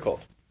very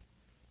difficult.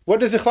 What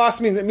does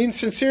ikhlas mean? It means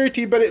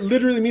sincerity, but it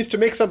literally means to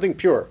make something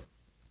pure.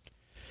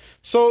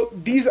 So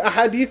these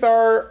ahadith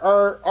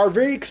are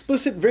very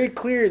explicit, very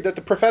clear, that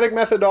the prophetic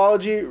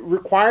methodology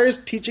requires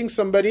teaching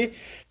somebody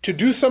to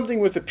do something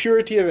with the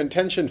purity of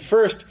intention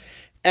first,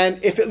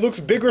 And if it looks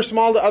big or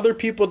small to other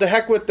people, to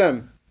heck with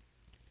them.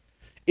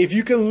 If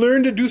you can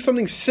learn to do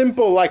something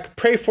simple like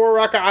pray 4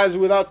 rak'ahs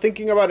without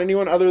thinking about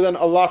anyone other than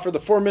Allah for the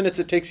 4 minutes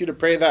it takes you to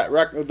pray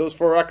those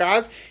 4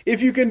 rak'ahs,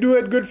 if you can do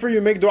it, good for you.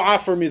 Make dua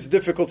for me. It's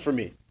difficult for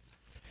me.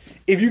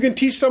 If you can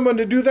teach someone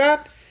to do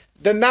that,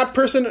 then that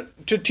person,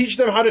 to teach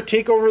them how to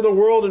take over the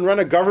world and run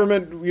a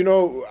government,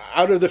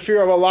 out of the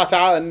fear of Allah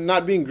Ta'ala and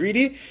not being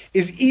greedy,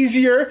 is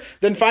easier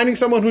than finding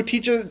someone who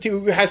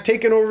has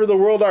taken over the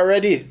world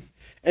already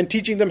and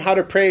teaching them how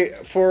to pray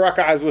 4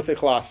 rak'ahs with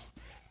ikhlas.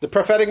 The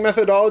prophetic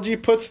methodology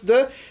puts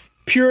the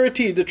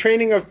purity, the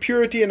training of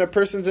purity in a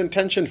person's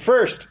intention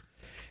first.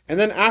 And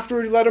then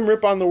afterward, you let them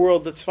rip on the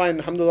world. That's fine.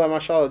 Alhamdulillah,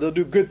 mashallah. They'll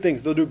do good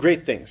things. They'll do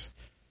great things.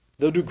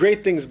 They'll do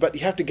great things, but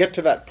you have to get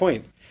to that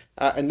point.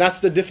 And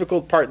that's the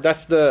difficult part.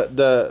 That's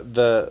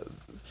the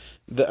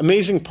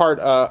amazing part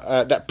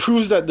that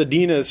proves that the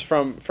deen is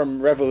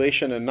from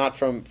revelation and not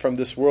from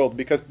this world.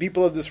 Because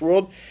people of this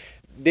world,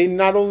 they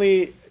not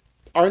only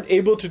aren't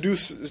able to do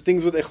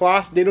things with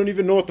ikhlas, they don't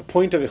even know what the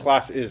point of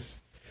ikhlas is.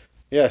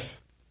 Yes?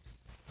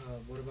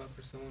 What about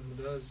for someone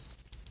who does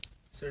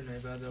certain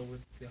ibadah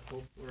with the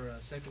hope or a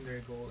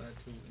secondary goal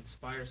to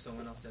inspire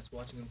someone else that's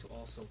watching him to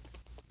also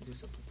do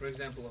something? For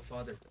example, a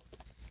father.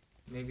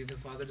 Maybe the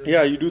father doesn't...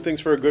 Yeah, you do things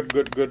for a good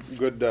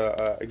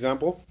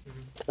example.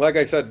 Mm-hmm. Like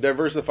I said,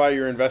 diversify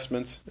your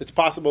investments. It's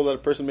possible that a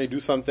person may do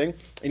something,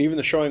 and even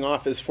the showing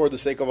off is for the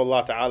sake of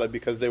Allah Ta'ala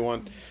because they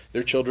want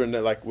their children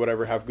to,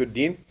 have good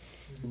deen.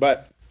 Mm-hmm.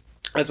 But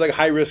it's like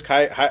high risk,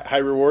 high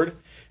reward.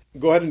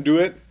 Go ahead and do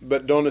it,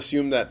 but don't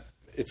assume that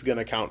it's going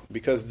to count,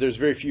 because there's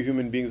very few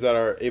human beings that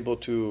are able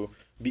to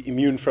be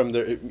immune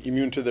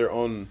to their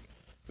own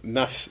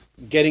nafs,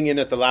 getting in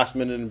at the last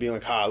minute and being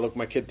like, look,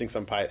 my kid thinks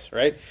I'm pious,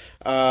 right?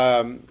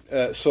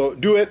 So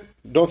do it,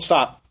 don't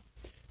stop,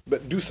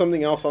 but do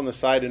something else on the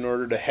side in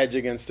order to hedge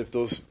against if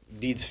those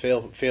deeds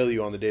fail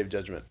you on the Day of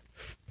Judgment.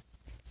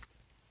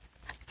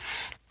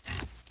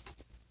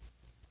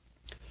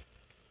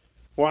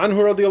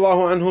 وعنه رضي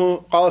الله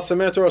عنه قال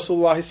سمعت رسول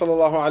الله صلى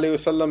الله عليه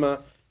وسلم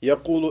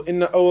يقول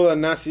إن أول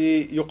الناس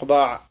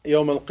يقضى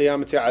يوم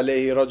القيامة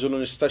عليه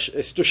رجل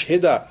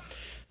استشهد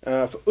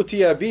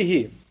فأتي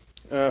به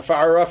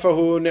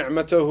فعرفه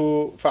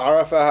نعمته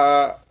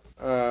فعرفها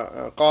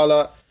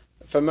قال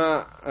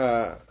فما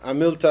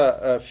عملت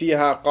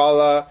فيها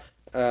قال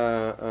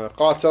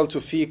قاتلت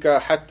فيك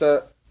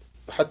حتى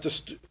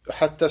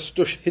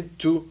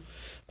استشهدت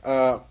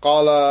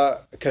قال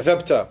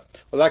كذبت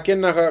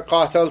ولكنك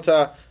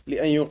قاتلت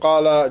لأن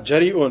يقال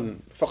جريء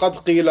فقد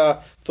قيل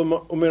ثم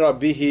أمر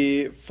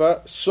به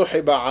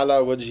فسحب على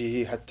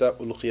وجهه حتى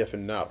ألقي في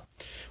النار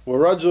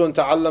ورجل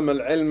تعلم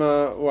العلم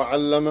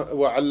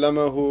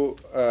وعلمه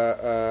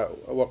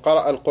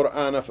وقرأ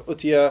القرآن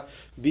فأتي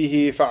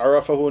به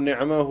فعرفه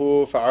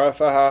نعمه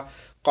فعرفها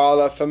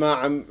قال فما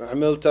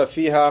عملت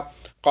فيها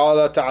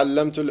قال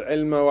تعلمت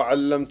العلم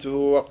وعلمته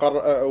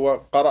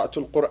وقرأت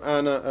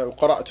القرآن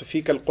وقرأت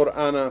فيك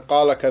القرآن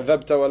قال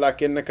كذبت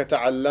ولكنك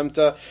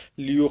تعلمت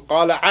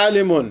ليقال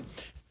عالم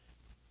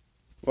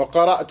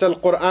وقرأت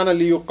القرآن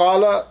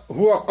ليقال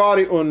هو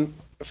قارئ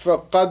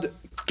فقد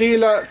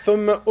قيل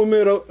ثم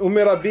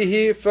أمر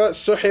به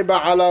فسحب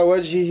على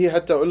وجهه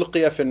حتى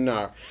ألقي في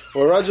النار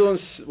ورجل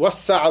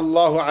وسع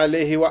الله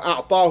عليه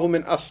وأعطاه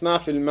من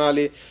أصناف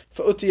المال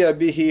فأتي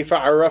به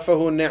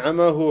فعرفه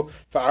نعمه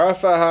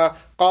فعرفها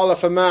قال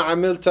فما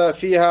عملت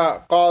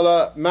فيها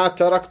قال ما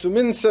تركت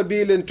من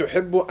سبيل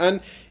تحب أن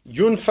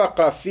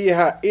ينفق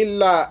فيها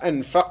إلا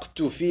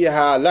أنفقت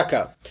فيها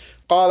لك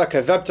قال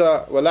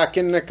كذبت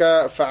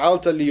ولكنك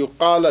فعلت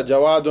ليقال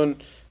جواد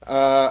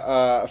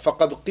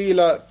فقد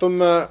قيل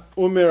ثم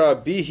أمر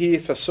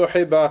به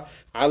فسحب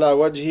على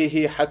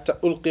وجهه حتى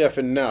ألقي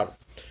في النار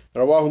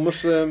رواه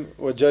مسلم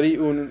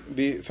وجريء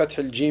بفتح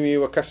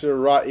الجيم وكسر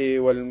الراء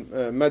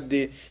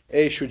والمد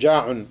أي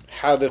شجاع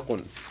حاذق.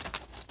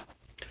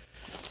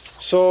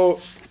 So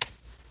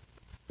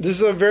this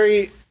is a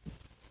very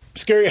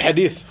scary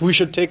hadith. We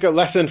should take a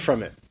lesson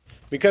from it,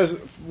 because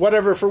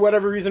for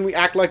whatever reason we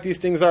act like these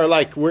things are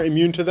like we're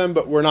immune to them,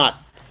 but we're not.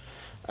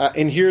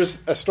 And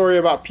here's a story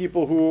about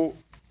people who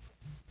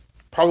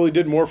probably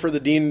did more for the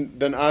deen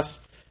than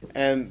us,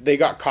 and they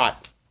got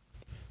caught.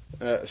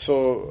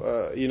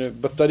 بِالطَّرِيقِ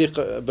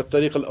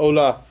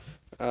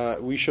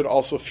الْأَوْلَى, we should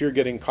also fear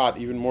getting caught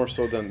even more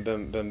so than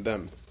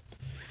them.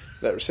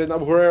 That Sayyidina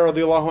Abu Hurairah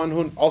radiallahu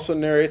anhu also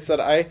narrates that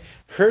I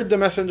heard the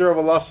Messenger of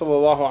Allah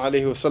sallallahu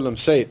alayhi wasallam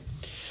say,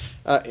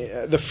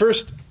 the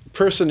first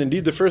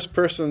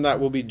person that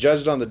will be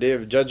judged on the Day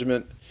of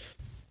Judgment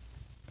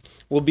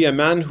will be a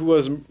man who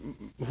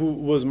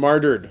was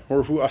martyred,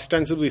 or who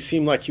ostensibly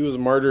seemed like he was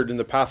martyred in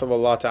the path of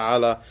Allah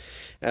Ta'ala.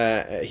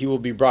 He will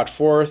be brought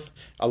forth.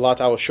 Allah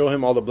Ta'ala will show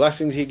him all the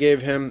blessings He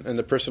gave him, and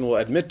the person will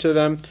admit to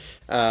them.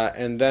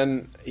 And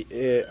then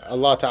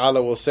Allah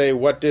Ta'ala will say,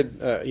 "What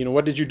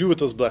did you do with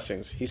those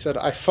blessings?" He said,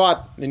 "I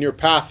fought in your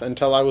path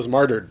until I was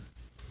martyred."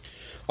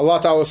 Allah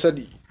Ta'ala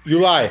said, "You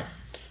lie.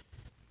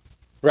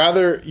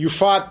 Rather, you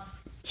fought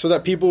so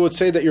that people would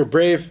say that you're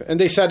brave," and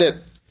they said it.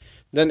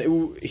 then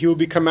he will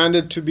be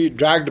commanded to be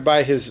dragged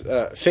by his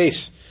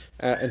face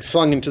and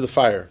flung into the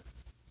fire.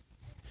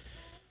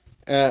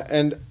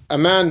 And a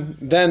man,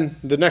 then,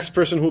 the next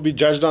person who will be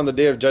judged on the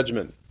Day of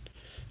Judgment,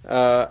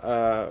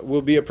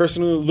 will be a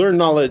person who learned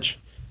knowledge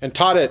and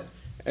taught it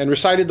and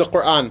recited the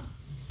Quran.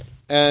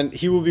 And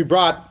he will be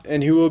brought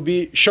and he will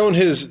be shown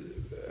his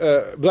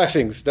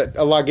blessings that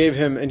Allah gave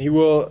him, and he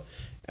will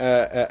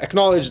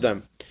acknowledge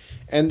them.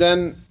 And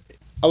then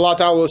Allah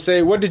Ta'ala will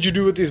say, what did you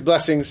do with these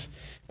blessings?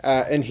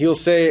 And he'll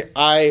say,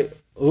 I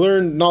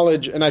learned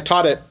knowledge and I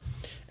taught it,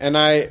 and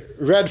I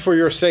read for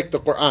your sake the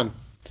Quran.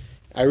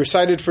 I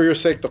recited for your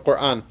sake the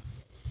Quran.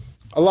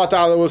 Allah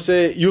Ta'ala will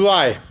say, you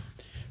lie.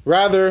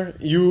 Rather,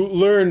 you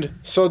learned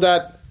so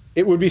that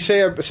it would be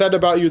said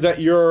about you that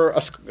you're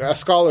a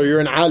scholar, you're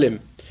an alim.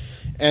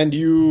 And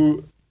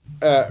you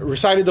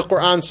recited the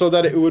Quran so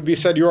that it would be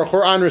said you're a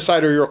Quran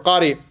reciter, you're a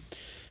qari.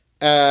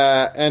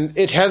 And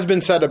it has been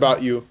said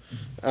about you,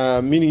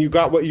 meaning you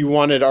got what you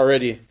wanted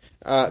already.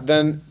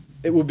 Then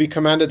it will be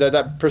commanded that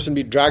that person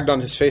be dragged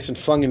on his face and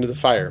flung into the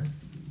fire.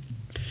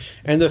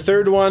 And the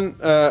third one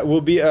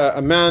will be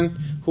a man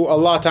who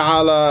Allah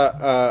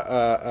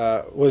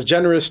Ta'ala was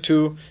generous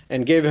to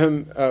and gave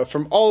him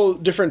from all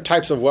different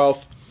types of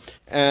wealth.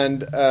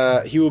 And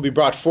he will be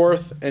brought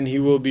forth and he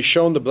will be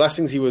shown the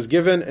blessings he was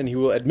given, and he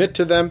will admit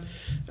to them.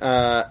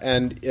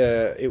 And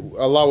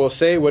Allah will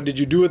say, what did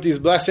you do with these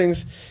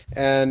blessings?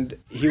 And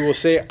he will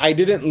say, I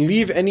didn't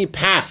leave any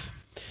path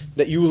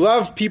that you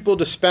love people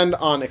to spend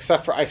on,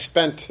 except for I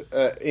spent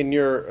I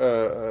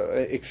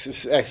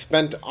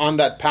spent on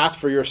that path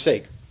for your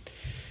sake.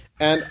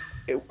 And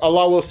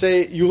Allah will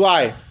say, you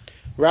lie.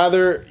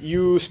 Rather,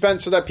 you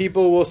spent so that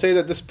people will say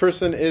that this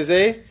person is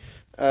an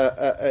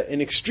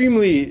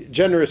extremely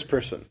generous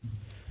person.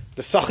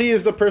 The Sakhi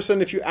is the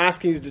person, if you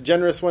ask him, he's the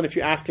generous one. If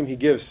you ask him, he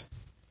gives.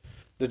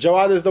 The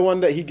Jawad is the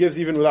one that he gives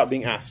even without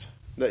being asked.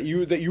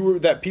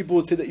 That people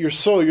would say that you're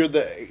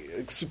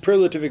the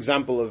superlative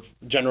example of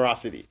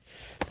generosity.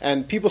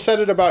 And people said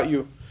it about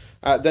you,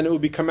 then it will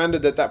be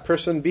commanded that that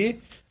person be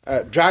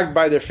dragged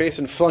by their face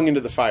and flung into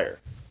the fire.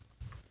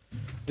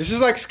 This is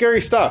like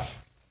scary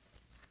stuff.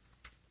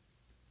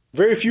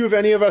 Very few, if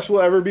any of us,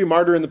 will ever be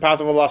martyr in the path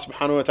of Allah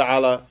subhanahu wa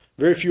ta'ala.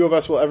 Very few of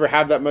us will ever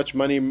have that much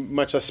money,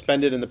 much less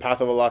spend it in the path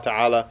of Allah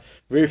ta'ala.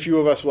 Very few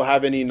of us will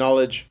have any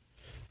knowledge,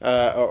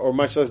 or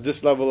much less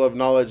this level of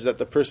knowledge, that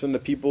the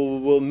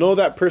people will know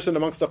that person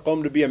amongst the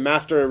qawm to be a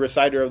master, a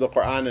reciter of the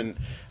Quran, and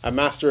a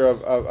master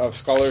of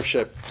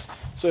scholarship.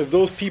 So if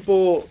those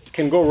people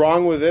can go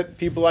wrong with it,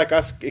 people like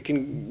us, it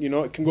can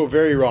go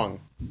very wrong.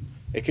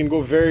 It can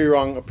go very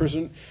wrong.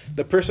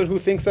 The person who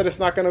thinks that it's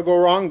not going to go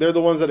wrong, they're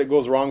the ones that it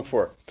goes wrong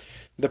for.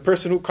 The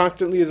person who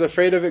constantly is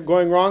afraid of it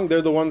going wrong,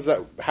 they're the ones that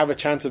have a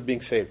chance of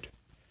being saved.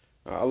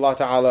 Allah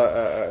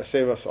Ta'ala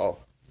save us all.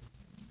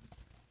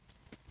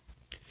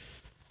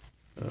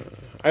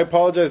 I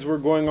apologize, we're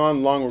going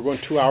on long. We're going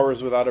 2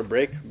 hours without a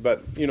break.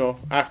 But,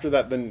 after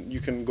that, then you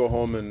can go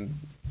home and,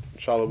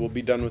 inshallah, we'll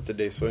be done with the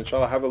day. So,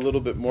 inshallah, have a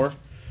little bit more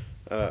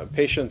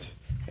patience.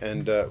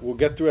 And we'll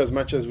get through as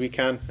much as we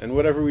can. And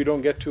whatever we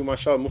don't get to,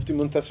 mashallah, Mufti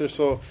Muntasir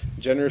so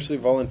generously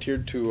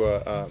volunteered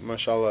to,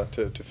 mashallah,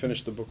 to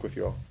finish the book with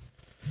you all.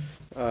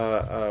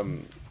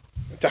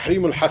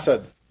 Tahrim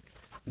al-Hasad,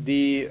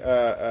 the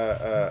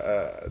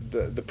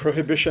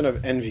prohibition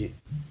of envy.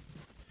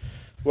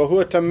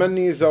 وهو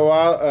تمني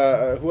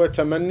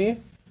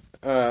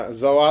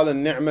زوال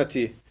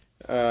النعمة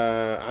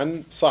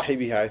عن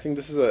صاحبها. I think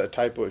this is a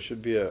typo. It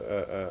should be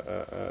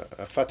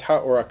a fatha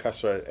or a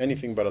kasra,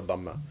 anything but a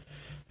dhamma.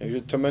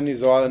 تمني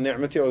زوال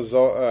النعمة أو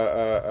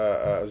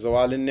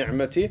زوال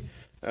النعمة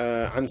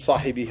عن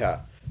صاحبها.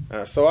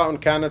 سواء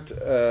كانت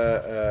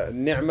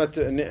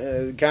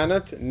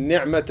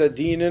نعمة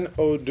دين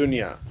أو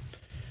دنيا.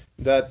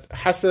 That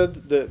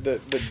hasad, the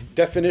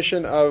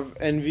definition of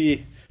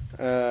envy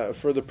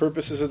for the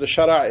purposes of the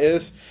Shara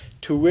is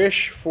to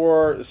wish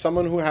for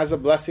someone who has a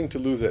blessing to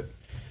lose it,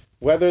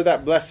 whether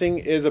that blessing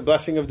is a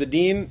blessing of the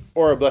deen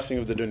or a blessing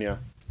of the dunya.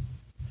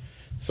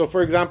 So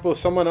for example, if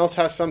someone else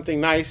has something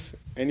nice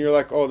and you're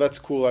like, oh, that's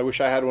cool, I wish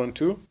I had one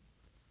too,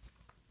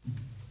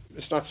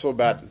 it's not so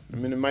bad. I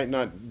mean, it might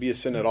not be a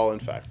sin at all, in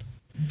fact.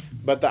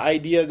 But the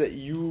idea that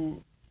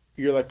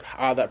you're like,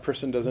 that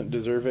person doesn't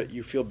deserve it,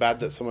 you feel bad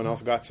that someone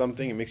else got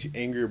something, it makes you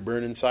angry or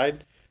burn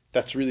inside,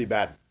 that's really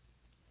bad.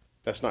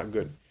 That's not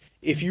good.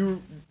 If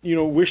you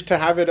wish to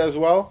have it as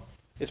well,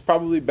 it's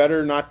probably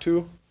better not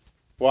to.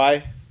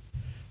 Why?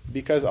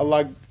 Because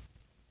Allah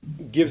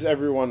gives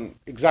everyone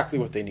exactly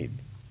what they need.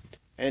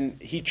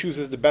 And He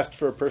chooses the best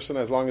for a person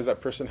as long as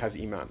that person has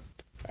iman.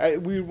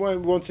 We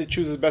won't say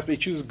chooses best, but He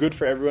chooses good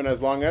for everyone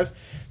as long as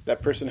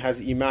that person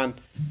has iman.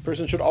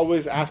 Person should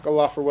always ask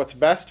Allah for what's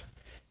best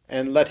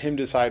and let Him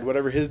decide.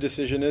 Whatever His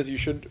decision is, you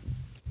should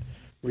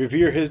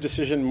revere His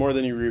decision more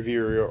than you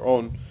revere your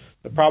own.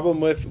 The problem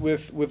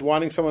with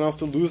wanting someone else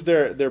to lose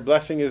their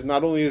blessing is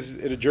not only is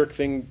it a jerk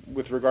thing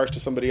with regards to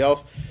somebody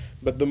else,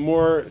 but the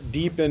more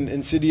deep and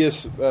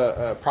insidious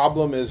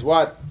problem is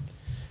that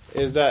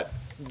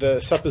the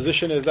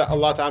supposition is that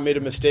Allah Ta'ala made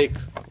a mistake,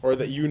 or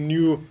that you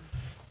knew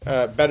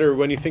better,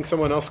 when you think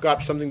someone else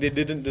got something they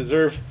didn't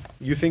deserve,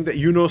 you think that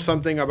you know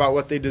something about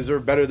what they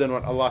deserve better than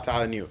what Allah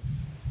Ta'ala knew.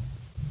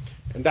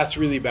 And that's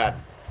really bad.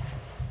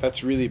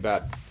 That's really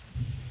bad.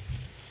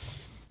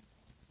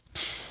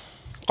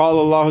 قال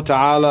الله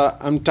تعالى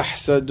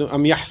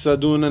أم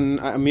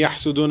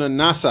يحسدون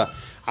الناس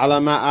على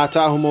ما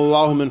آتاهم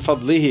الله من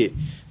فضله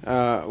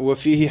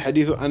وفيه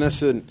حديث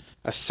أنس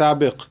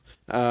السابق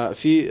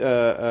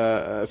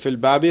في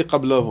الباب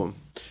قبلهم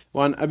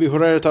وعن أبي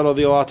هريرة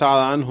رضي الله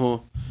تعالى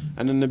عنه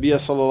أن النبي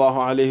صلى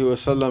الله عليه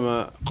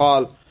وسلم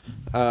قال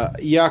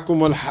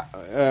إياكم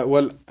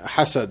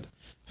والحسد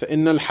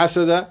فإن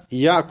الحسد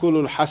يأكل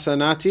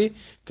الحسنات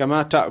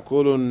كما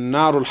تأكل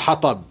النار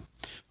الحطب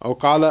أو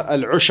قال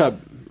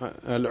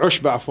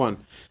العشب عفوا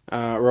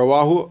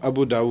رواه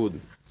أبو داود.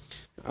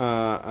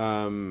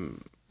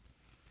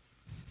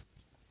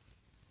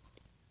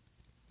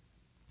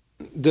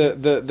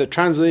 The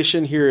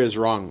translation here is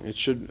wrong. It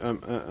should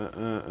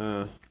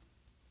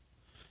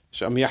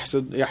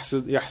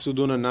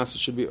يحسدون الناس.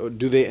 It should be,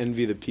 do they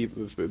envy the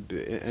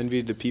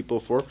people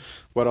for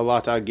what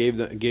Allah Ta'ala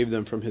gave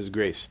them from His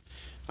grace.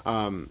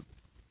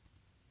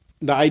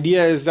 The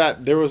idea is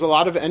that there was a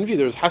lot of envy.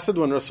 There was hasad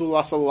when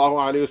Rasulullah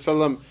sallallahu alaihi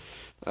wasallam,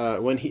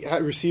 when he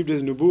had received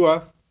his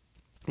nubuwah,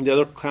 the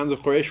other clans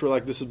of Quraysh were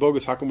like, "This is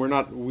bogus. How come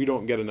we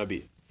don't get a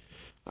nabi?"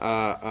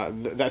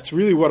 That's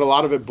really what a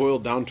lot of it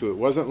boiled down to. It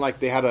wasn't like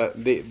they had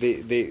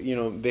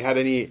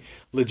any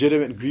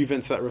legitimate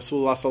grievance that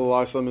Rasulullah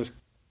sallallahu alaihi wasallam is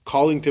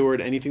calling toward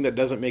anything that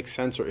doesn't make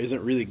sense or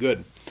isn't really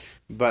good.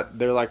 But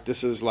they're like,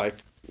 this is Banu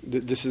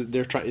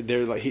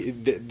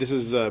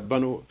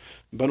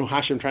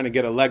Hashim trying to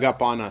get a leg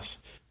up on us,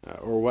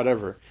 or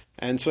whatever.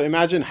 And so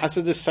imagine,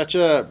 hasad is such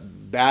a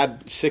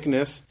bad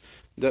sickness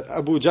that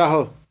Abu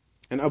Jahl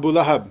and Abu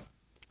Lahab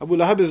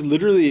is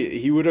literally,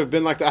 he would have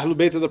been like the Ahlul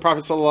Bayt of the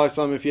Prophet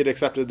ﷺ if he had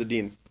accepted the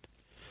deen.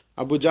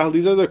 Abu Jahl,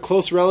 these are the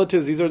close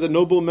relatives, these are the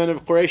noble men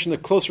of Quraysh and the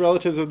close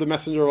relatives of the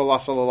Messenger of Allah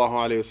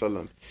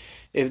ﷺ.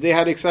 If they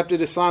had accepted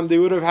Islam, they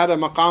would have had a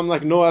maqam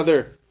like no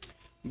other.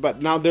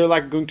 But now they're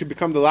like going to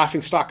become the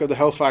laughing stock of the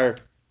hellfire.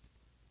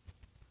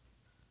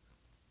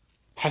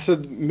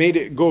 Hasad made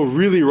it go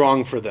really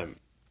wrong for them.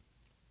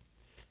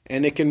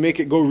 And it can make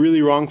it go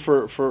really wrong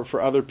for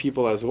other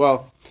people as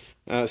well.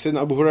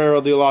 Sayyidina Abu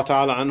Hurairah radiallahu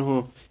ta'ala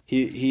anhu,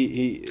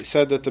 he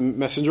said that the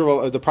Messenger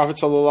of the Prophet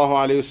sallallahu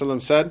alaihi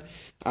wasallam said,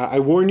 I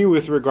warn you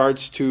with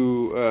regards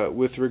to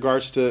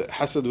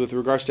hasad, with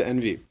regards to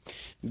envy.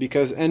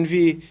 Because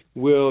envy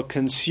will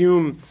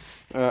consume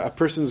a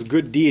person's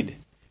good deeds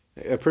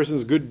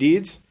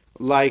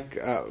like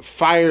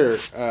fire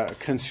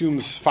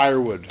consumes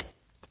firewood,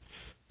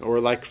 or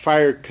like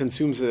fire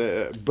consumes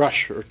a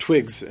brush or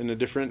twigs in a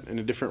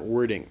different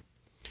wording.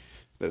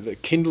 The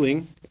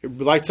kindling, it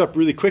lights up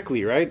really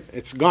quickly, right?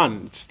 It's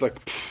gone. It's like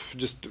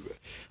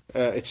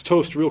it's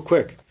toast real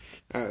quick.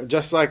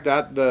 Just like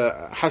that,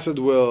 the hasad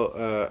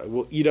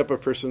will eat up a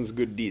person's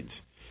good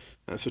deeds.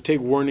 So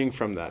take warning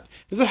from that.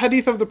 There's a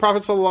hadith of the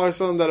Prophet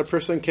ﷺ that a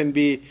person can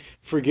be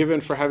forgiven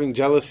for having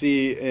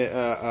jealousy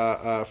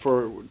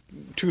for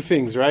two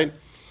things, right?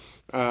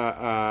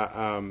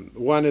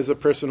 One is a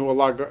person who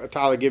Allah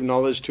Ta'ala gave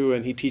knowledge to,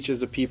 and he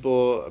teaches the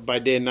people by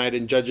day and night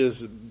and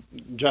judges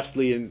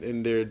justly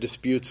in their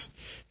disputes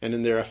and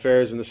in their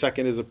affairs. And the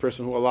second is a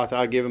person who Allah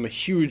Ta'ala gave him a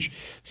huge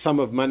sum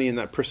of money, and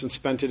that person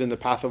spent it in the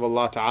path of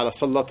Allah Ta'ala.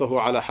 Sallatahu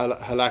ala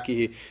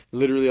halakihi.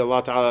 Literally,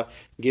 Allah Ta'ala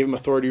gave him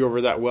authority over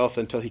that wealth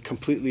until he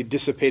completely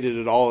dissipated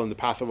it all in the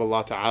path of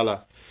Allah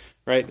Ta'ala.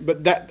 Right?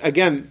 But that,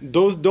 again,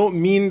 those don't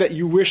mean that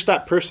you wish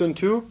that person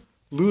to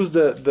lose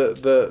the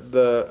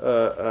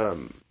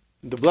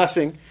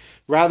blessing.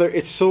 Rather,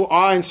 it's so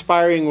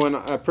awe-inspiring when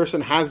a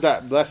person has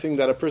that blessing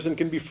that a person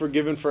can be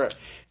forgiven for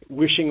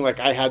wishing like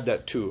I had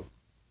that too.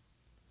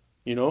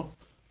 You know?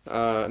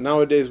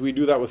 Nowadays we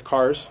do that with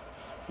cars,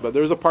 but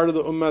there's a part of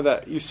the ummah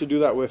that used to do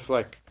that with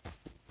like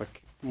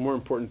more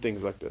important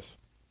things like this.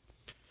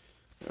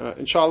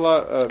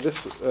 Inshallah,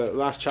 this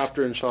last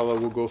chapter,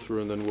 inshallah, we'll go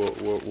through and then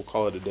we'll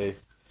call it a day.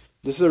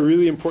 This is a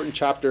really important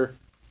chapter.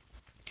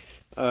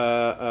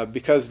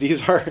 Because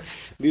these are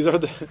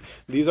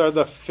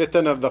the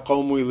fitan of the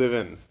qawm we live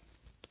in.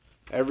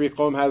 Every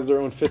qawm has their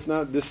own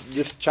fitna.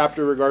 This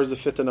chapter regards the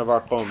fitan of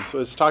our qawm. So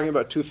it's talking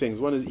about two things.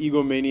 One is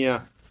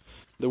egomania,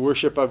 the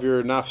worship of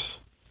your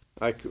nafs,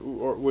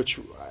 which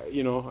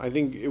I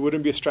think it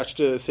wouldn't be a stretch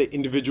to say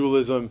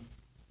individualism,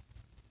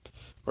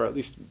 or at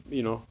least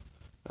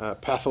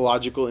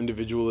pathological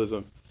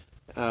individualism.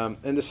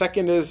 And the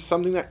second is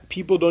something that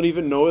people don't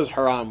even know is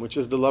haram, which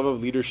is the love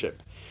of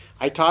leadership.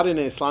 I taught in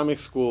an Islamic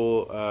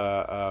school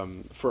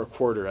for a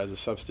quarter as a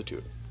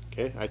substitute.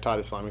 Okay, I taught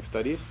Islamic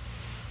studies,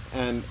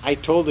 and I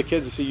told the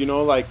kids,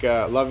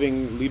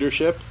 loving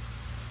leadership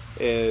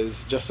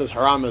is just as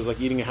haram as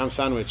like eating a ham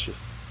sandwich.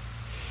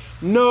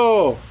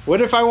 No,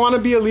 what if I want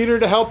to be a leader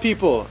to help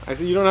people? I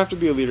said, you don't have to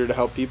be a leader to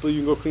help people. You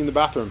can go clean the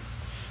bathroom.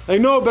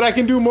 Like, no, but I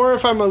can do more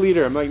if I'm a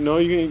leader. I'm like, no,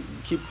 you can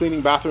keep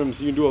cleaning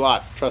bathrooms. You can do a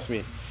lot. Trust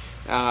me.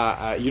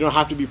 You don't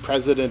have to be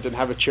president and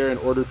have a chair and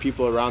order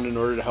people around in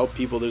order to help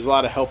people. There's a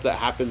lot of help that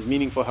happens,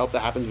 meaningful help that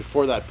happens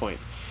before that point.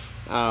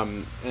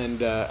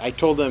 I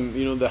told them,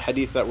 the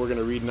hadith that we're going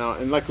to read now,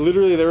 and like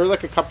literally there were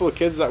like a couple of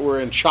kids that were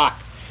in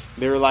shock.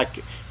 They were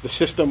like, the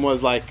system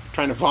was like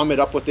trying to vomit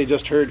up what they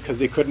just heard because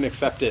they couldn't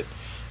accept it.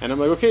 And I'm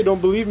like, okay,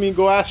 don't believe me,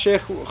 go ask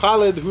Sheikh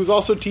Khalid, who's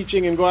also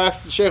teaching, and go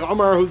ask Sheikh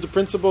Umar, who's the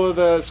principal of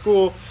the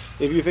school,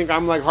 if you think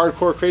I'm like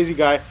hardcore crazy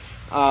guy,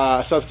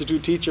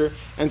 substitute teacher.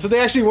 And so they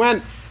actually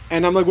went,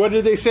 and I'm like, what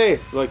did they say?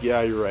 They're like,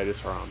 yeah, you're right, it's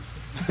haram.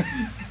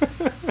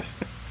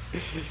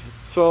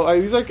 So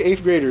these are like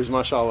 8th graders,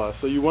 mashallah.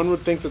 So one would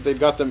think that they'd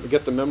get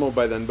the memo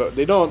by then, but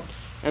they don't.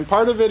 And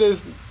part of it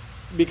is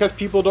because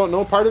people don't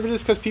know. Part of it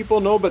is because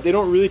people know, but they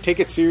don't really take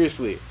it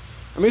seriously.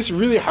 I mean, it's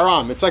really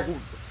haram. It's like,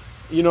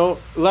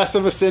 less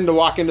of a sin to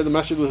walk into the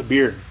masjid with a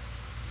beard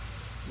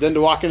than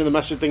to walk into the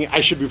masjid thinking, I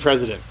should be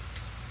president.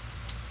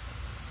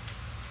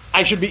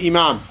 I should be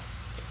imam.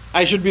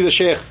 I should be the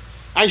sheikh.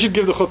 I should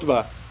give the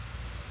khutbah.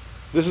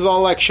 This is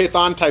all like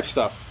shaitan type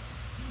stuff.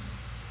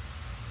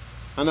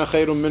 أنا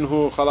خير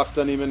منه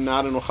خلقتني من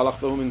نار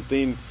وخلقته من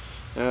طين.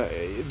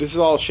 This is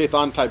all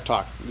shaitan type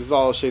talk. This is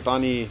all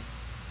shaitani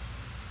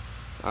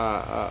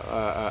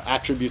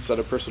attributes that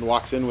a person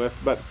walks in with.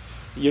 But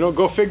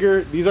go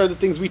figure. These are the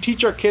things we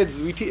teach our kids.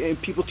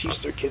 And people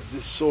teach their kids.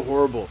 This is so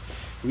horrible.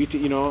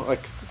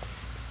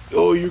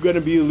 Oh, you're going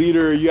to be a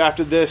leader. You have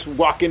to this.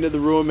 Walk into the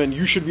room, and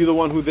you should be the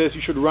one who this.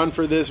 You should run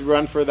for this,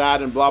 run for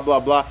that, and blah blah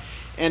blah.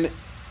 And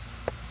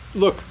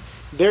look,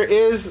 there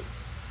is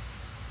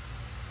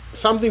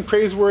something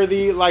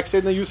praiseworthy, like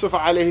Sayyidina Yusuf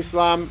alayhi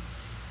salam.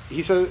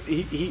 He said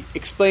he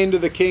explained to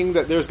the king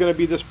that there's going to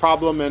be this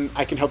problem, and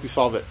I can help you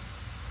solve it,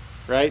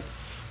 right?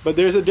 But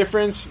there's a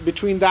difference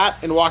between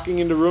that and walking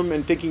in the room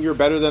and thinking you're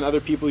better than other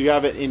people. You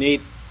have it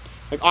innate.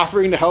 Like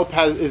offering to help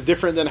is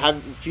different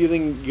than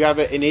feeling you have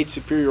an innate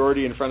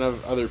superiority in front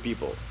of other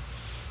people.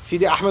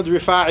 Sidi Ahmad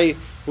Rifa'i,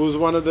 who was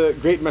one of the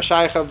great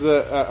mashayikh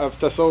of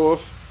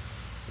Tasawwuf,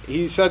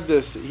 he said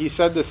this,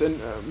 and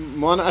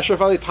Maulana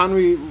Ashraf Ali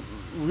Thanwi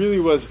really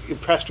was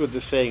impressed with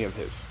this saying of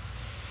his.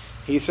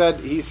 He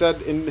said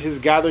in his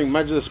gathering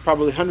majlis,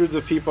 probably hundreds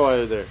of people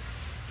are there.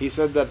 He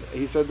said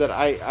that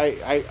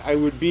I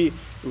would be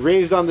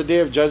raised on the day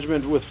of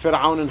judgment with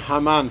Fir'aun and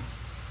Haman.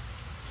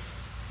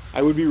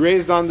 I would be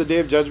raised on the day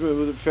of judgment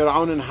with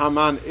Fir'aun and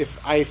Haman if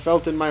I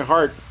felt in my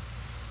heart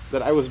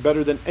that I was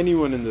better than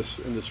anyone in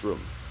this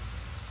room.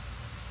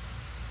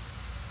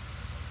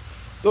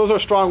 Those are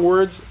strong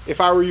words.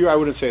 If I were you, I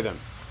wouldn't say them.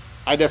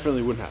 I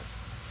definitely wouldn't have.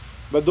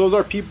 But those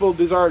are people,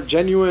 these are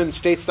genuine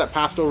states that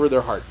passed over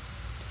their heart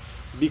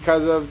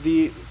because of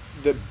the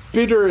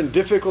bitter and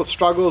difficult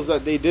struggles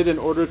that they did in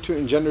order to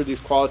engender these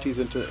qualities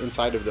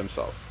inside of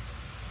themselves.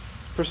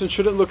 A person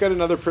shouldn't look at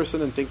another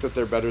person and think that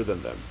they're better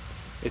than them.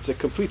 It's a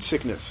complete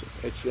sickness.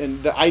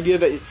 And the idea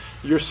that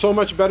you're so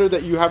much better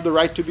that you have the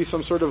right to be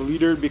some sort of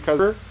leader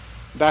because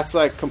that's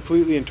like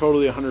completely and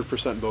totally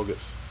 100%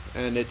 bogus.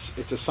 And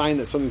it's a sign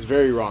that something's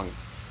very wrong.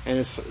 And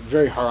it's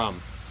very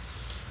haram.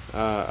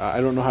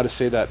 I don't know how to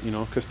say that,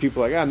 because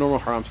people are like, normal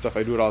haram stuff,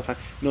 I do it all the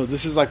time. No,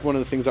 this is like one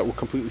of the things that will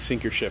completely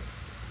sink your ship.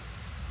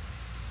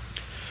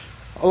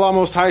 Allah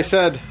Most High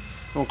said,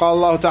 وقال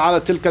الله تعالى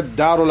تلك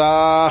الدار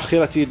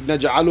الآخرة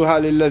نجعلها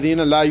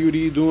للذين لا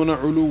يريدون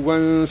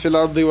علوا في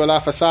الأرض ولا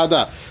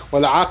فسادا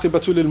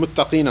والعاقبة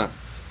للمتقين.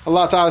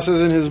 Allah Ta'ala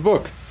says in His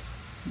book,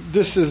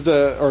 that's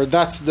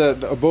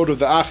the abode of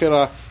the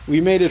Akhirah.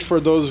 We made it for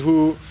those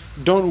who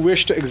don't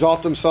wish to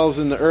exalt themselves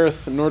in the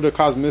earth nor to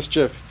cause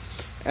mischief.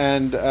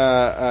 And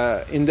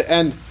in the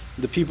end,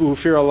 the people who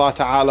fear Allah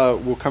Ta'ala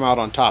will come out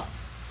on top.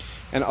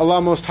 And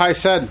Allah Most High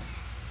said,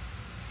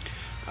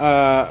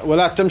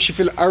 وَلَا تَمْشِ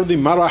فِي الْأَرْضِ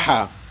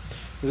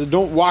مَرَحًا.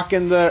 Don't walk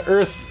in the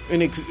earth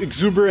in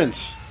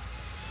exuberance.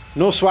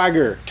 No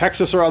swagger,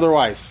 Texas or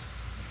otherwise.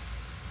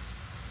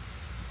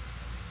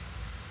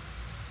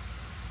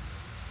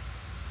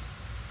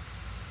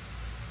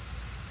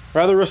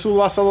 Rather,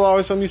 Rasulullah sallallahu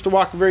alaihi wasallam used to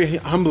walk very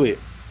humbly.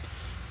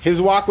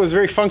 His walk was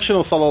very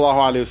functional, sallallahu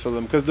alaihi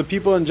wasallam, because the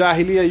people in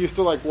Jahiliyyah used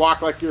to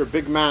walk like you're a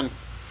big man,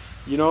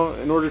 in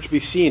order to be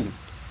seen.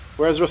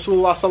 Whereas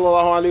Rasulullah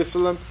sallallahu alaihi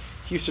wasallam,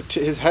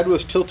 his head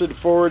was tilted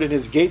forward and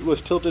his gait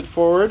was tilted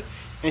forward,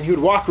 and he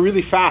would walk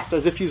really fast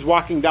as if he's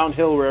walking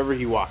downhill wherever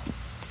he walked,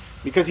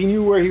 because he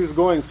knew where he was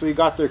going, so he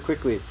got there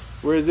quickly.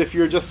 Whereas if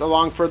you're just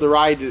along for the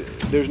ride,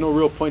 there's no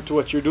real point to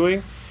what you're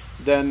doing,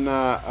 then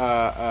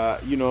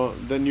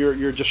then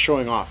you're just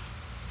showing off.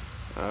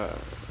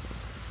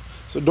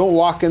 So don't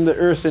walk in the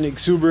earth in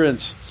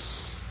exuberance.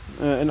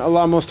 And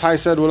Allah Most High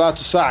said, وَلَا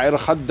تُسَعِرْ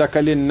خَدَّكَ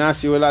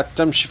لِلنَّاسِ وَلَا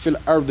تَمْشِ فِي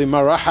الْأَرْضِ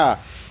مَرَحًا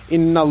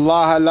إِنَّ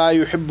اللَّهَ لَا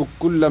يُحِبُّ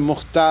كُلَّ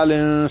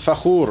مُخْتَالٍ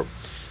فَخُورٍ.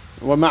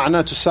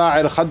 وَمَعْنَى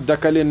تُسَعِرْ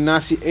خَدَّكَ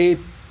لِلنَّاسِ أي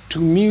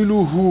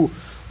تُمِيلُهُ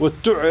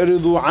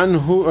وتعرض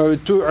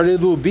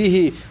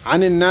به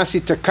عن الناس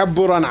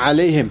تكبرا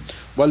عليهم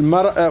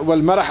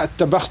والمرح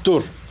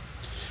التبختر.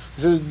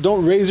 He says,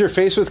 don't raise your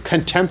face with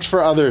contempt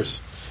for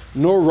others,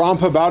 nor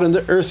romp about in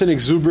the earth in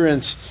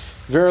exuberance.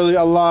 Verily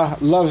Allah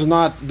loves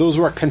not those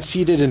who are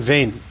conceited and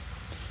vain.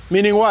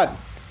 Meaning what?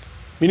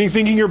 Meaning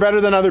thinking you're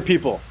better than other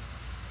people.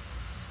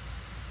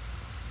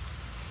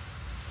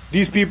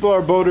 These people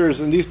are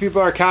boaters, and these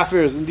people are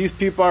kafirs, and these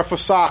people are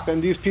fusaq,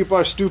 and these people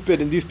are stupid,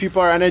 and these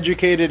people are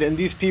uneducated, and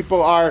these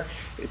people are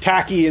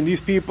tacky, and these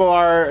people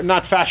are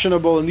not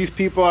fashionable, and these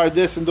people are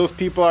this, and those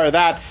people are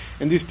that,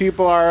 and these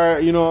people are,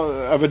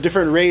 of a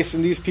different race,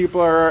 and these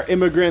people are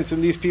immigrants,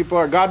 and these people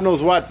are God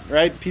knows what,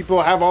 right?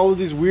 People have all of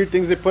these weird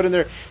things they put in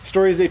their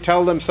stories they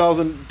tell themselves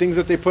and things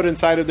that they put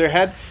inside of their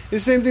head. It's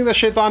the same thing that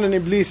Shaitan and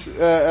Iblis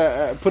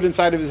put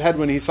inside of his head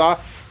when he saw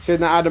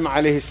Sayyidina Adam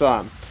alayhi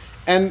salam.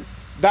 And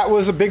that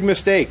was a big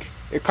mistake.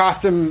 It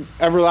cost him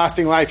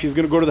everlasting life. He's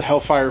going to go to the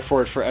hellfire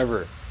for it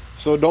forever.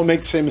 So don't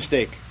make the same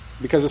mistake.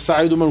 Because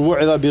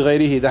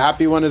the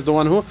happy one is the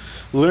one who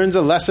learns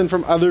a lesson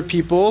from other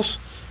people's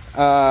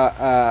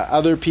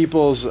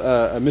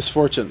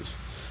misfortunes.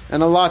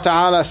 And Allah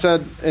Ta'ala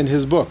said in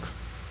His book,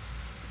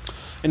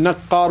 إن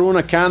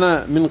قارون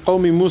كان من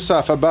قوم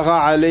موسى فبغى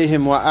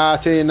عليهم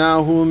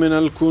وآتيناه من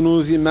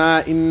الكنوز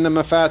ما إن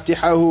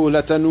مفاتحه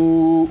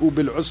لتنوء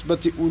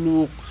بالعصبة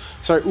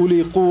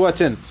أولي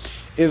قوة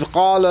إذ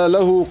قال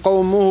له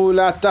قومه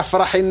لا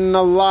تفرح إن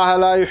الله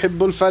لا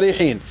يحب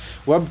الفرحين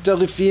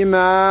وابتغ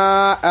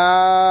فيما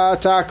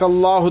آتاك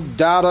الله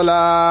الدار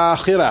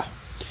الآخرة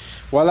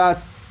ولا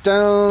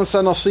تنس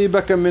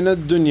نصيبك من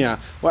الدنيا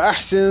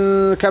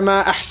وأحسن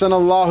كما أحسن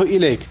الله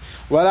إليك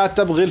ولا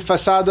تبغي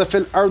الفساد في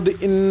الأرض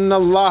إن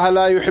الله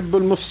لا يحب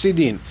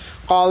المفسدين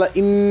قال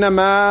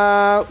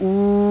إنما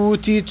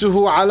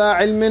أوتيته على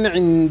علم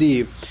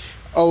عندي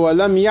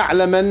أولم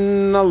يعلم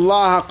أن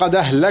الله قد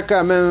أهلك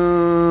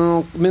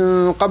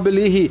من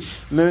قبله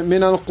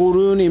من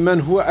القرون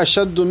من هو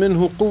أشد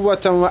منه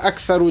قوة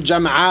وأكثر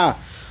جمعا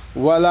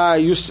ولا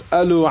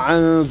يسأل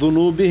عن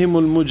ذنوبهم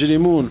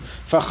المجرمون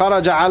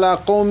فخرج على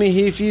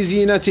قومه في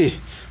زينته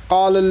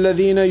قال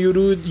الذين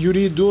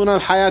يريدون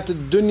الحياة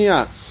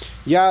الدنيا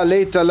يا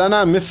ليت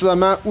لنا مثل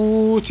ما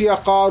أوتي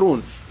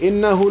قارون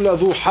إنه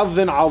لذو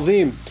حظ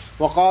عظيم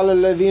وقال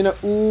الذين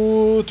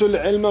أوتوا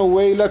العلم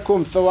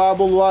ويلكم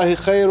ثواب الله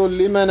خير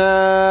لمن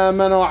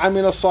آمن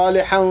وعمل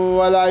صالحا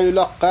ولا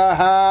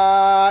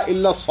يلقاها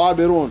إلا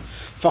الصابرون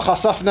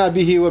فخسفنا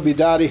به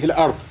وبداره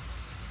الأرض.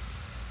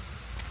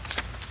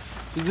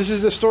 So this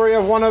is the story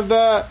of one of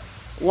the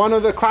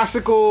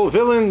classical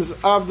villains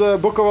of the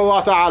Book of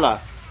Allah Ta'ala.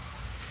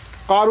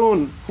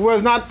 Qarun, who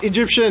was not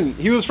Egyptian,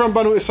 he was from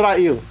Banu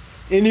Israel,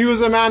 and he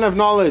was a man of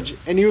knowledge,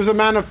 and he was a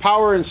man of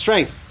power and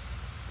strength.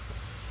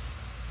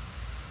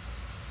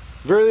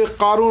 Verily,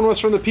 Qarun was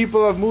from the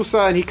people of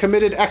Musa, and he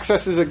committed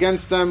excesses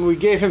against them. We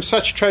gave him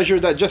such treasure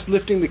that just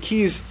lifting the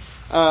keys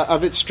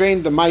of it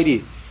strained the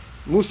mighty.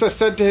 Musa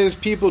said to his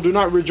people, do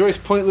not rejoice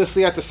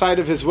pointlessly at the sight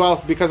of his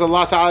wealth, because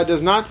Allah Ta'ala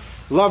does not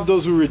love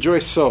those who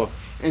rejoice so.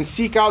 And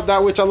seek out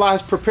that which Allah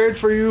has prepared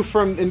for you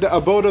in the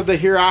abode of the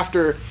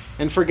hereafter,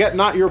 and forget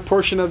not your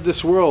portion of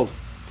this world.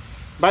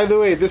 By the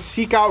way, this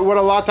seek out what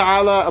Allah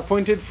Ta'ala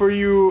appointed for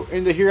you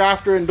in the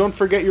hereafter, and don't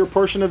forget your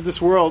portion of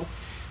this world.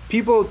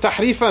 People,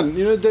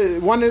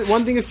 tahrifan,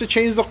 one thing is to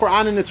change the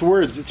Quran and its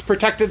words. It's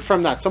protected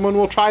from that. Someone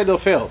will try, they'll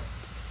fail.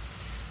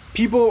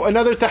 People,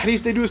 another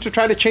tahrif they do is to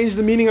try to change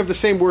the meaning of the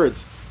same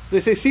words. They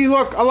say, see,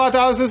 look, Allah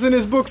Ta'ala says in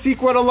His book,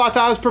 seek what Allah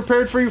Ta'ala has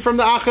prepared for you from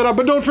the akhirah,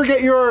 but don't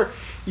forget your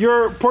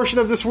portion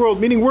of this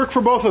world, meaning work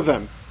for both of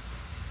them.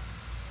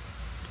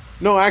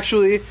 No,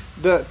 actually,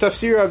 the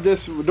tafsir of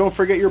this, don't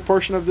forget your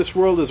portion of this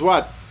world is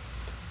what?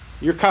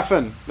 Your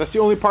kafan. That's the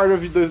only part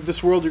of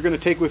this world you're going to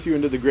take with you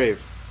into the grave.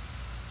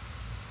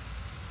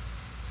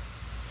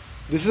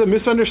 This is a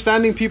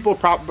misunderstanding people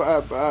promote.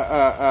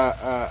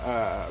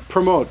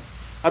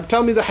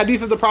 Tell me the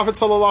hadith of the Prophet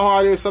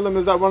ﷺ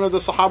is that one of the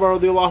Sahaba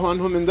radiallahu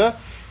anhum in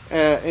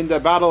the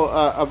battle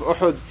of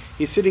Uhud,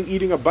 he's sitting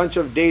eating a bunch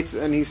of dates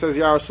and he says,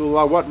 Ya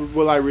Rasulullah, what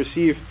will I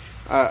receive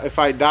if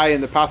I die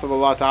in the path of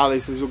Allah Ta'ala? He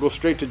says, you'll go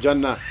straight to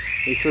Jannah.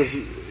 He says,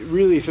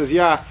 really? He says,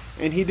 yeah.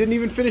 And he didn't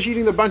even finish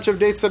eating the bunch of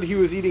dates that he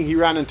was eating. He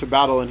ran into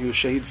battle and he was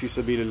shaheed fi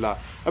sabilillah.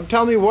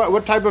 Tell me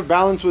what type of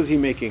balance was he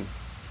making?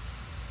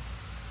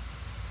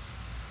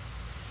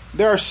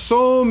 There are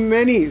so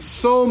many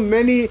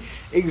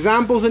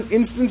examples and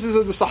instances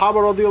of the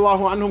Sahaba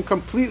radiallahu anhum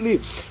completely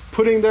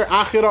putting their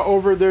akhirah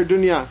over their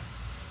dunya.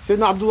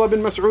 Sayyidina Abdullah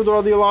bin Mas'ud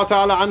radiallahu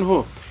ta'ala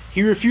anhu,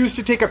 he refused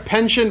to take a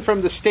pension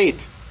from the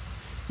state.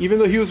 Even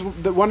though he was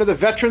one of the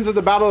veterans of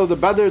the Battle of the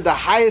Badr, the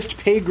highest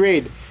pay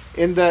grade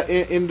in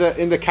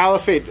the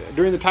caliphate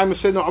during the time of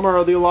Sayyidina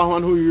Umar radiallahu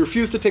anhu, he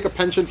refused to take a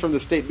pension from the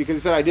state because he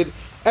said, I did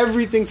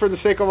everything for the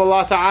sake of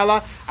Allah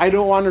Ta'ala, I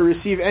don't want to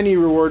receive any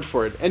reward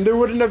for it. And there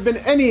wouldn't have been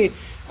any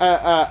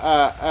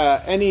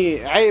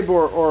aib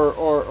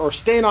or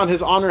stain on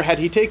his honor had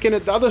he taken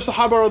it. The other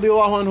Sahaba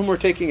radiallahu anhum were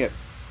taking it.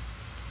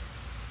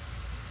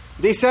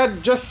 They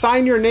said, just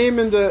sign your name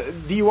in the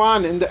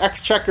diwan, in the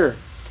exchequer.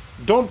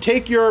 Don't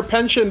take your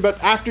pension, but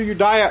after you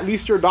die, at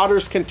least your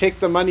daughters can take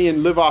the money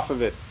and live off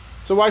of it.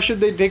 So why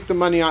should they take the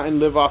money out and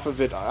live off of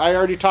it? I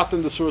already taught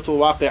them the Surah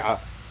Al-Waqi'ah.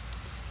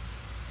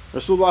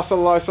 Rasulullah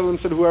sallallahu alaihi wasallam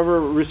said,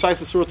 whoever recites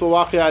the Surah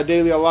Al-Waqi'ah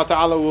daily, Allah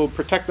Ta'ala will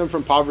protect them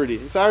from poverty.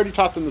 He said, I already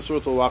taught them the Surah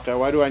Al-Waqi'ah.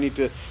 Why do I need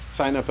to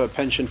sign up a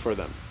pension for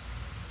them?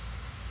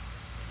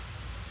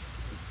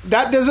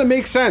 That doesn't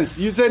make sense.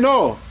 You say,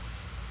 no,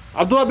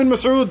 Abdullah bin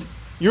Mas'ud,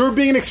 you're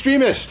being an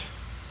extremist.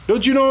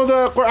 Don't you know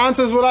the Quran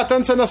says, وَلَا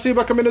تَنْسَ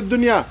نَصِيبَكَ مِنَ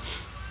الدُّنْيَا?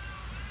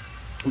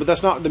 But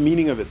that's not the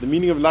meaning of it. The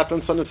meaning of لَا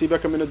تَنْسَ نَصِيبَكَ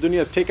مِنَ الدُّنْيَا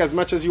is take as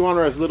much as you want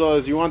or as little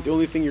as you want. The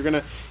only thing you're going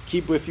to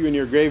keep with you in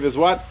your grave is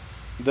what?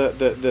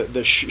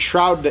 The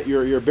shroud that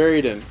you're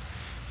buried in.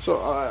 So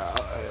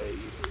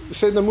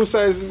Sayyidina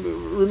Musa is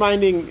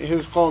reminding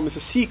his qawm, he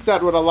says, seek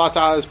that what Allah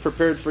Ta'ala has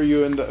prepared for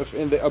you in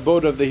the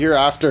abode of the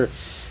hereafter.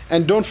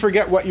 And don't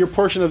forget what your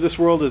portion of this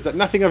world is, that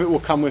nothing of it will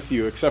come with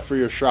you except for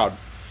your shroud.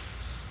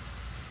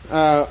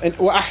 And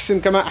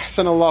وَأَحْسِن كَمَا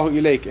أَحْسَنَ اللَّهُ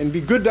إِلَيْكَ, and be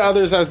good to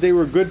others as they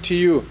were good to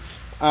you.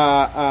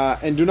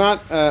 And do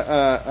not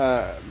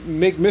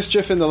make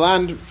mischief in the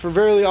land, for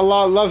verily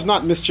Allah loves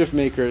not mischief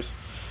makers.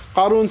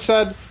 Qarun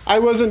said, I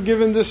wasn't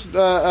given this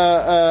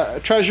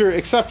treasure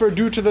except for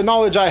due to the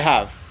knowledge I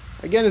have.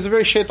 Again, it's a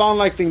very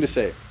shaitan-like thing to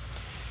say.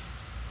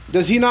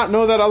 Does he not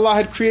know that Allah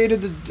had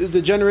created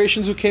the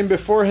generations who came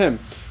before him,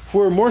 who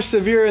were more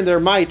severe in their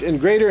might and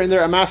greater in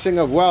their amassing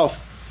of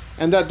wealth,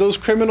 and that those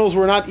criminals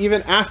were not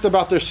even asked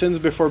about their sins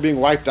before being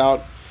wiped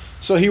out?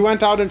 So he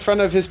went out in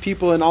front of his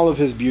people in all of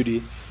his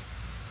beauty.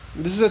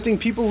 This is the thing,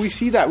 people, we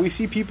see that. We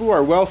see people who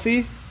are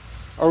wealthy,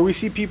 or we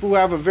see people who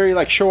have a very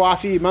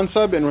show-offy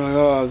mansab, and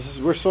we're like,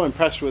 we're so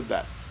impressed with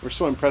that. We're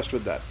so impressed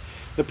with that.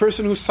 The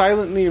person who's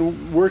silently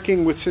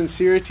working with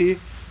sincerity,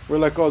 we're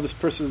like, oh, this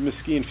person's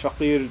miskeen,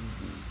 faqir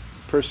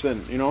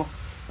person,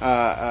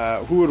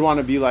 who would want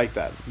to be like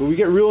that? But we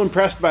get real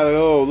impressed by,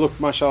 oh, look,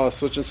 mashallah,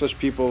 such and such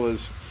people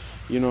is,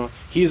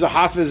 he's a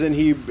hafiz and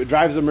he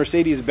drives a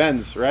Mercedes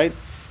Benz, right?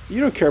 You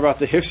don't care about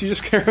the hifz, you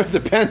just care about the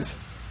Benz.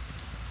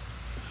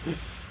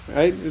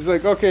 Right? It's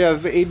like, okay,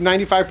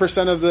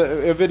 95% of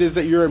it is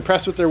that you're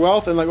impressed with their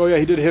wealth, and oh yeah,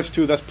 he did hifz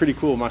too, that's pretty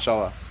cool,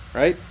 mashallah.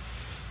 Right?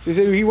 So he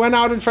said, he went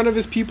out in front of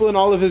his people in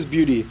all of his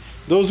beauty.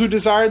 Those who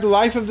desired the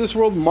life of this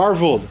world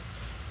marveled.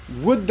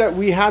 Would that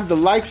we had the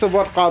likes of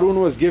what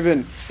Qarun was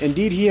given.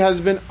 Indeed, he has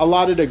been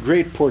allotted a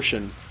great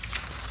portion.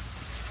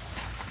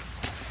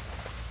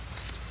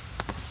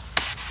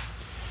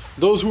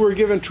 Those who were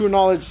given true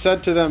knowledge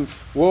said to them,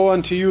 woe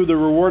unto you, the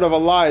reward of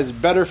Allah is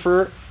better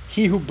for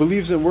he who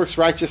believes and works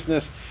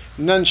righteousness.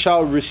 None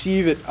shall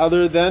receive it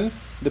other than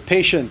the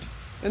patient.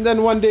 And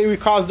then one day we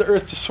caused the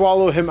earth to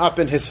swallow him up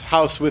in his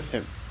house with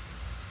him.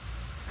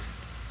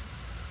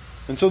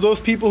 And so those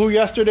people who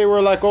yesterday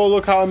were like, oh,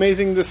 look how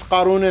amazing this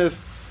Qarun is,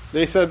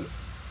 they said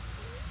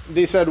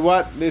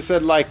what? They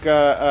said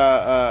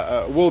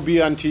woe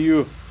be unto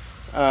you.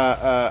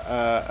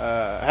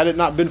 Had it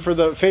not been for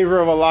the favor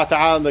of Allah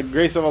Ta'ala and the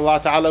grace of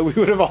Allah Ta'ala, we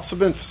would have also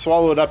been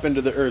swallowed up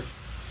into the earth.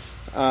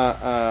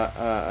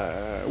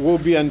 Woe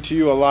be unto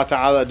you, Allah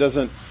Ta'ala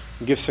doesn't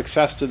give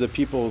success to the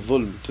people of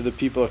dhulm, to the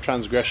people of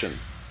transgression.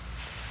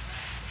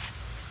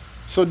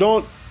 So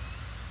don't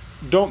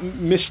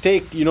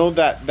mistake,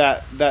 that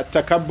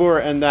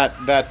takabbur and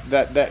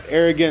that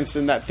arrogance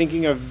and that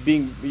thinking of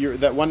being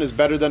that one is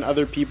better than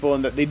other people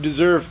and that they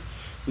deserve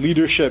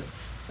leadership.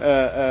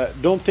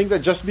 Don't think that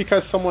just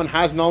because someone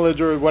has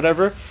knowledge or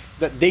whatever,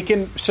 that they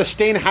can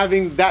sustain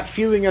having that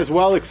feeling as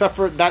well, except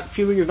for that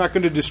feeling is not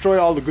going to destroy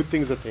all the good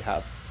things that they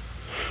have.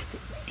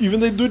 Even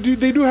they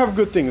do have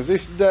good things.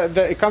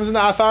 It comes in the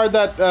athar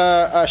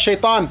that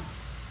shaitan,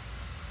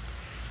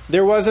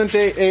 there wasn't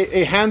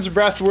a hand's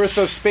breadth worth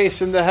of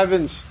space in the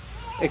heavens,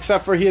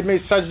 except for he had made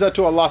sajda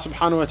to Allah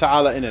subhanahu wa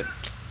ta'ala in it.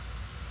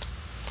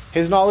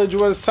 His knowledge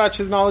was such,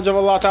 his knowledge of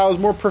Allah ta'ala was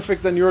more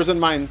perfect than yours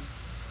and mine.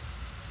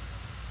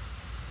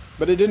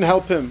 But it didn't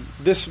help him.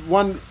 This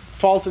one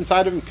fault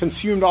inside of him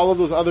consumed all of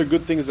those other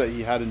good things that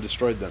he had and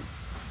destroyed them.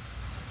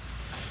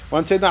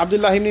 وعن سيدنا عبد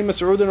الله بن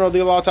مسعود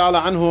رضي الله تعالى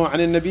عنه عن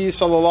النبي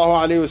صلى الله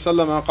عليه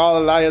وسلم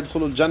قال لا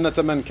يدخل الجنة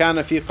من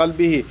كان في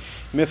قلبه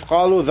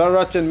مثقال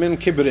ذرة من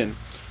كبر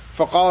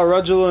فقال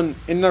رجل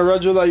إن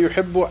الرجل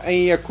يحب أن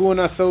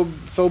يكون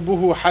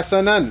ثوبه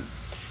حسنا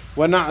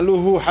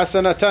ونعله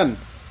حسنة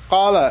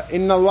قال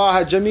إن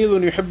الله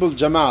جميل يحب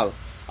الجمال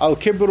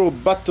الكبر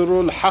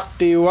بطر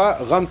الحق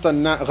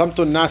وغمط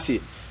الناس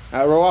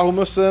رواه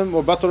مسلم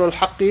وبطر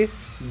الحق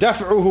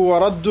دفعه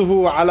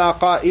ورده على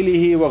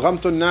قائله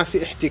وغمط الناس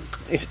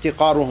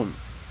احتقارهم.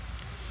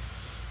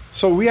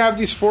 So we have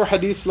these 4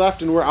 hadiths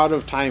left and we're out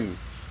of time.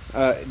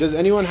 Does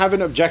anyone have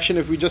an objection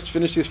if we just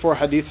finish these 4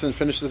 hadiths and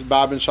finish this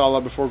bab inshallah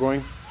before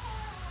going?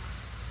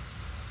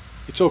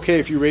 It's okay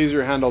if you raise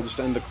your hand, I'll just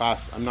end the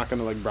class. I'm not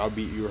going to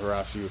browbeat you or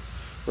harass you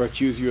or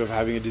accuse you of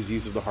having a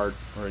disease of the heart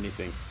or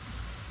anything.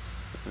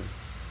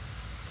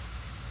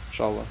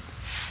 Inshallah.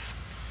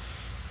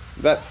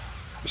 That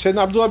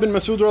Sayyidina Abdullah bin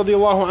Mas'ud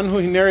radiallahu anhu,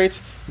 he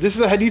narrates, this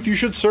is a hadith, you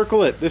should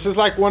circle it. This is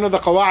like one of the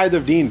qawa'id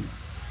of deen.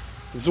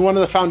 This is one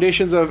of the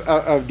foundations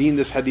of deen,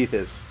 this hadith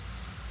is.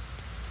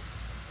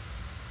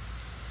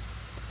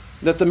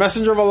 That the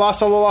Messenger of Allah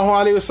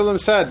sallallahu alayhi wasallam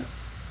said,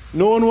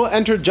 No one will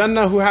enter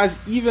Jannah who has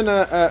even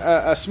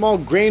a small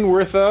grain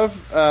worth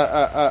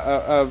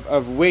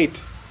of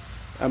weight,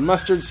 a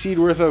mustard seed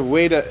worth of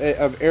weight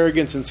of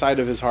arrogance inside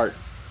of his heart.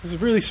 It's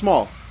really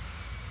small.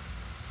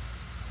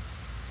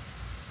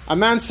 A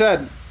man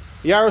said,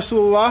 Ya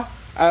Rasulullah,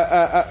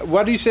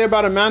 what do you say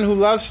about a man who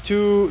loves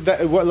to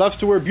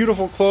wear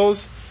beautiful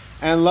clothes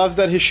and loves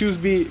that his shoes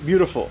be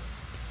beautiful?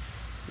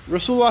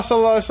 Rasulullah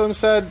sallallahu alaihi wasallam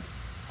said,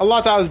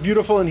 Allah Ta'ala is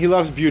beautiful and He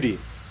loves beauty.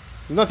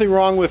 There's nothing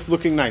wrong with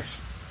looking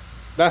nice.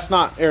 That's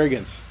not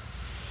arrogance.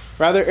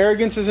 Rather,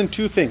 arrogance is in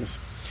two things.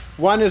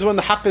 One is when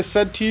the haqq is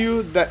said to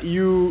you that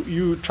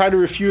you try to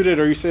refute it,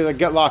 or you say, like,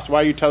 get lost,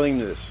 why are you telling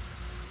me this?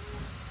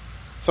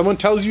 Someone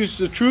tells you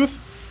the truth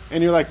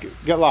and you're like,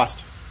 get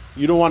lost.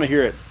 You don't want to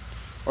hear it.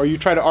 Or you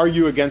try to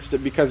argue against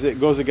it because it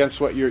goes against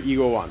what your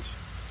ego wants.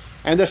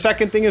 And the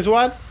second thing is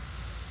what?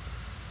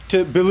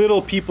 To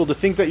belittle people, to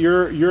think that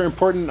you're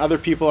important and other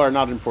people are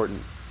not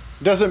important.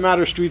 It doesn't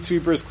matter, street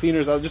sweepers,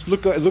 cleaners, I'll just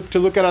look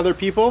at other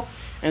people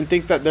and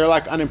think that they're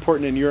like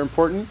unimportant and you're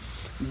important.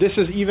 This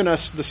is even the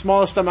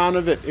smallest amount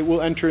of it. It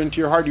will enter into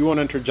your heart. You won't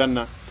enter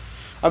Jannah.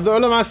 Of the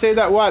ulama say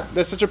that what?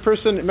 That such a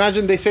person,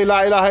 imagine they say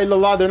La ilaha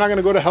illallah, they're not going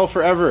to go to hell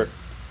forever.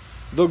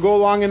 They'll go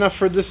long enough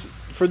for this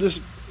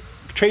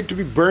trait to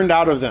be burned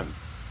out of them.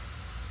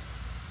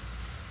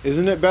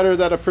 Isn't it better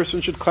that a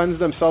person should cleanse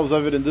themselves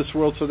of it in this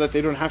world so that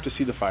they don't have to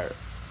see the fire?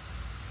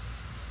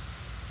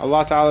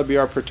 Allah Ta'ala be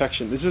our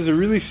protection. This is a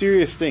really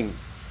serious thing.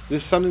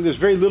 This is something there's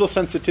very little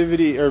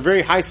sensitivity, or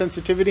very high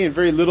sensitivity, and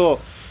very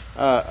little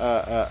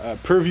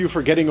purview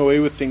for getting away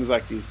with things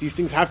like these. These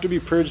things have to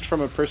be purged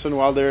from a person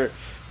while they're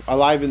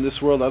alive in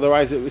this world.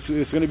 Otherwise, it's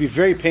going to be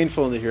very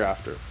painful in the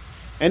hereafter.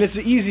 And it's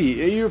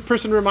easy. A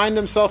person to remind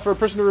themselves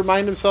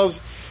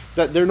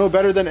that they're no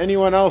better than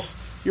anyone else.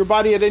 Your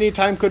body at any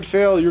time could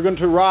fail. You're going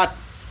to rot.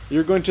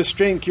 You're going to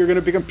stink. You're going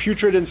to become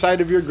putrid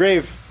inside of your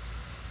grave.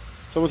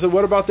 Someone said,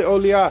 what about the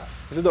awliya?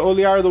 I said, the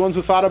awliya are the ones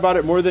who thought about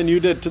it more than you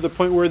did, to the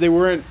point where they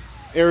weren't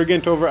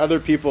arrogant over other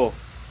people.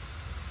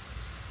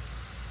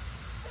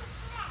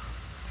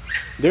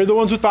 They're the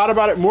ones who thought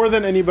about it more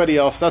than anybody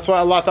else. That's why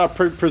Allah Ta'ala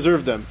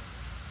preserved them.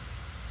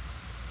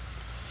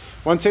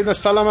 One Sayyidina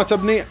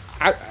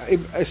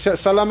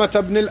Salamat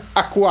ibn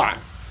al-Aqwa'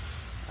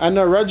 أن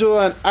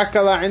رجلا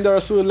أكل عند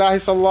رسول الله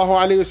صلى الله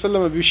عليه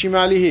وسلم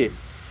بشماله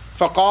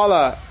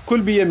فقال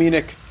كل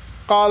بيمينك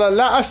قال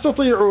لا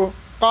أستطيع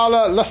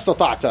قال لا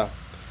استطعت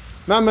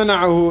ما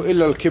منعه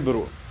إلا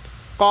الكبر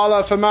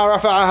قال فما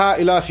رفعها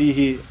إلى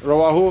فيه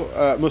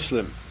رواه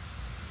Muslim.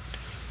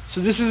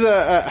 So this is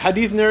a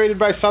hadith narrated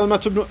by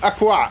Salamat ibn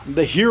Aqwa',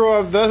 the hero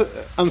of the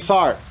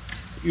Ansar.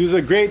 He was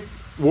a great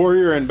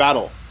warrior in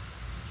battle.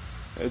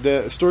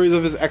 The stories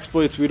of his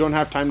exploits we don't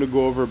have time to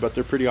go over, but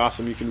they're pretty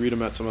awesome. You can read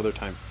them at some other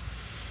time.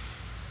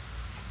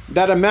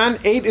 That a man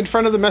ate in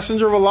front of the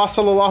Messenger of Allah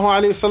sallallahu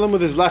alaihi wasallam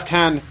with his left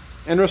hand,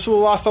 and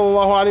Rasulullah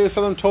sallallahu alaihi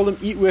wasallam told him,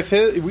 eat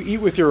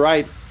with your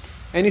right,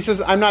 and he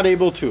says, I'm not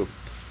able to.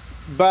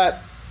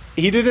 But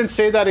he didn't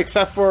say that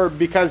except for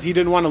because he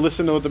didn't want to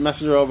listen to what the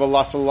Messenger of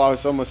Allah sallallahu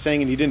alaihi wasallam was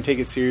saying, and he didn't take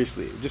it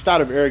seriously. Just out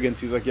of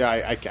arrogance, he's like,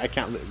 I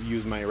can't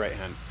use my right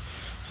hand.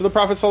 So the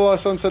Prophet sallallahu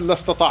alaihi wasallam said,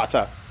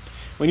 lastata'ta.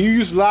 When you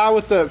use la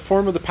with the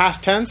form of the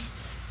past tense,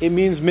 it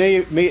means may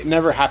it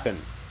never happen.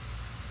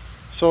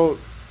 So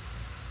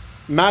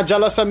ma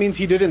jalasa means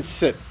he didn't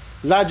sit.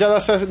 La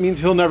jalasa means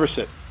he'll never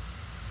sit.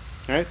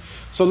 Right?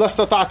 So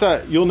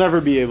lastata'ta, you'll never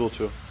be able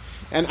to.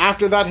 And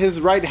after that, his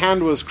right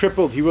hand was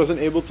crippled. He wasn't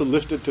able to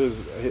lift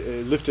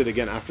it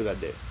again after that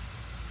day.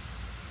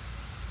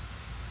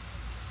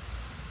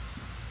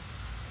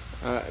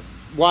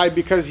 Why?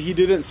 Because he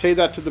didn't say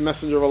that to the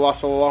Messenger of Allah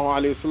sallallahu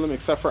alaihi wasallam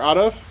except for out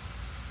of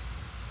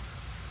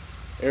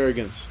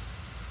arrogance.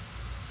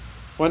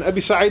 When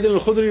Abi Sa'id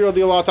al-Khudri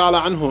radiyallahu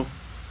ta'ala anhu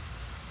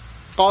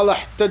قال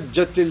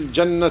احتجت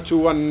الجنة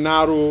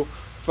والنار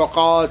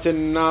فقالت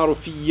النار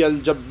في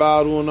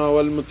الجبارون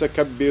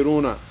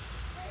والمتكبرون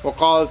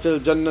وقالت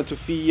الجنة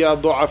في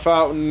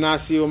ضعفاء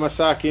الناس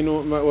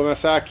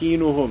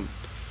ومساكينهم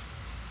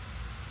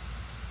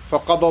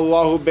فقضى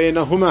الله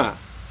بينهما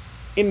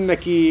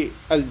إنك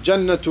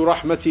الجنة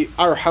رحمتي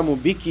أرحم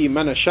بك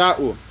من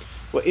شاء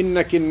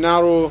وإنك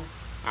النار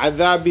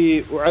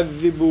عذابي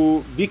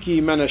أعذب بك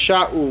من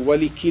شاء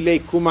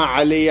ولكليكما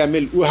علي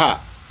ملؤها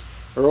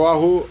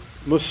رواه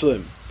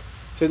Muslim.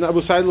 Sayyidina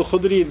Abu Sa'id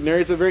al-Khudri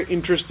narrates a very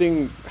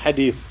interesting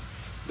hadith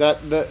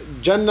that the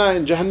Jannah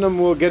and Jahannam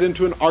will get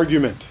into an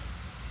argument.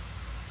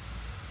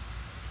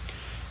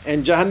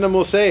 And Jahannam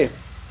will say,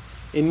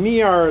 in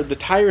me are the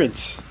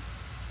tyrants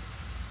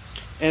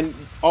and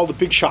all the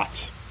big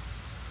shots.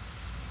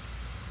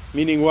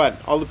 Meaning what?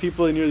 All the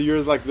people in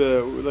yours like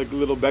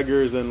little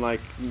beggars and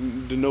like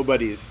the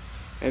nobodies.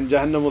 And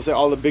Jahannam will say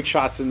all the big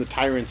shots and the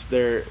tyrants,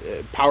 they're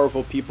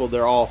powerful people,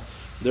 they're all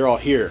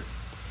here.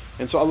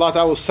 And so Allah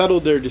Ta'ala will settle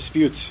their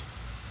disputes.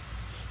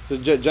 So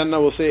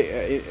Jannah will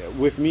say,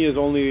 with me is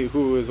only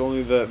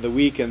the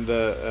weak and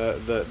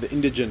the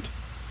indigent.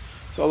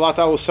 So Allah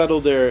Ta'ala will settle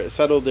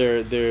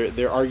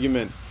their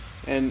argument,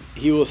 and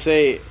He will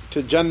say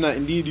to Jannah,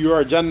 indeed you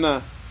are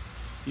Jannah,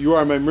 you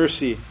are my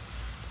mercy,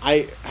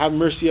 I have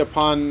mercy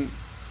upon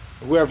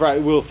whoever I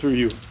will through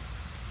you.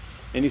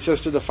 And he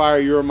says to the fire,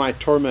 you are my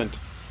torment,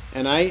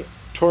 and I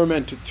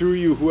torment through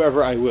you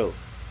whoever I will.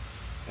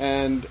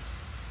 And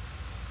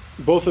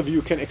both of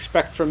you can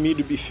expect from me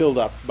to be filled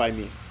up by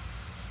me.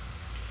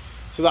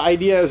 So the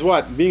idea is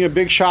what? Being a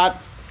big shot.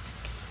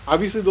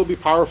 Obviously there'll be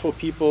powerful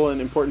people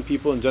and important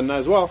people in Jannah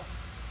as well.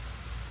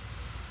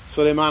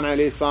 Sulaiman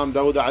alayhi salam,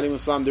 Dawud alayhi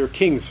salam, they're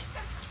kings.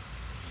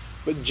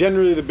 But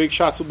generally the big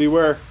shots will be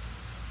where?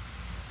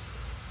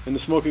 In the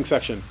smoking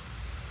section.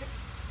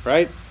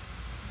 Right?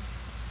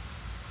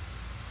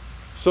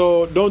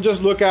 So don't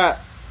just look at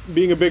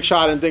being a big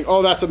shot and think,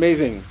 oh, that's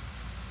amazing.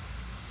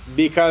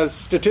 Because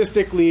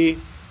statistically,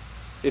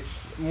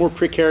 it's more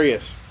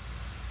precarious.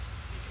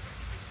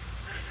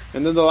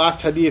 And then the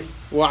last hadith,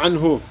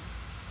 وعنه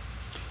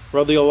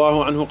رضي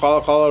الله عنه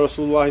قال قال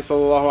رسول الله صلى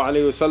الله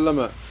عليه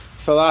وسلم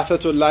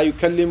ثلاثة لا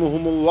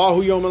يكلمهم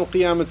الله يوم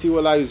القيامة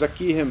ولا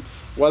يزكيهم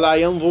ولا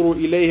ينظر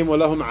إليهم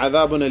ولهم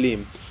عذاب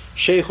أليم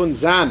شيخ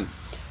زان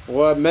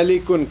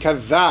وملك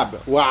كذاب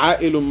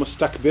وعائل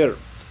مستكبر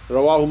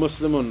رواه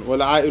مسلم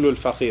والعائل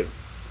الفقير.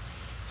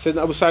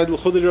 Sayyidina Abu Sa'id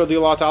al-Khudri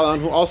radiallahu ta'ala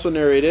anhu also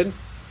narrated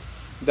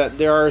that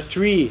there are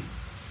three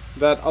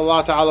that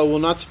Allah ta'ala will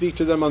not speak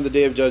to them on the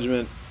Day of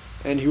Judgment,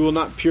 and He will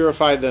not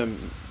purify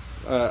them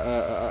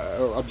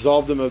or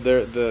absolve them of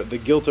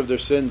the guilt of their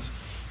sins,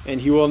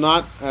 and He will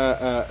not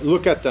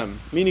look at them.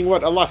 Meaning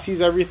what? Allah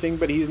sees everything,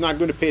 but He's not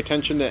going to pay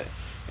attention to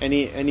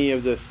any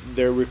of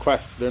their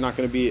requests. They're not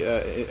going to be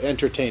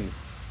entertained.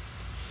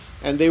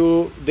 And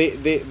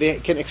they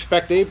can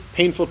expect a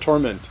painful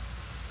torment.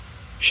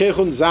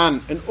 Shaykhun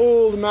Zan, an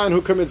old man who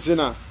commits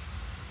zina.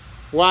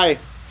 Why?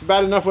 It's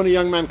bad enough when a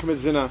young man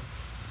commits zina.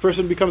 If a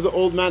person becomes an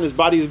old man, his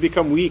body has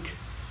become weak.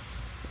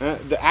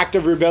 The act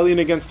of rebellion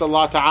against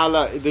Allah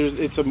Ta'ala,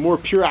 it's a more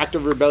pure act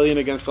of rebellion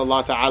against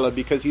Allah Ta'ala,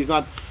 because he's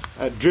not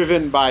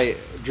driven by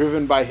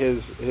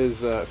his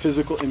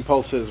physical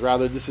impulses.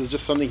 Rather, this is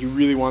just something he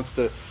really wants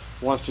to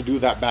do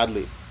that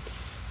badly.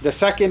 The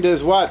second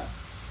is what?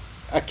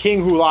 A king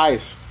who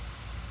lies.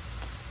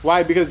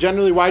 Why? Because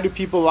generally, why do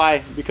people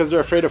lie? Because they're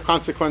afraid of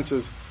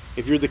consequences.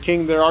 If you're the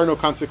king, there are no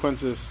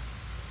consequences.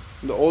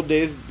 In the old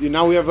days,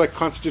 now we have like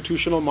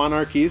constitutional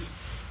monarchies.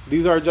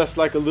 These are just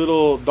like a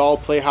little doll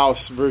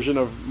playhouse version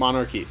of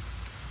monarchy.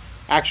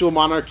 Actual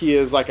monarchy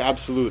is like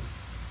absolute.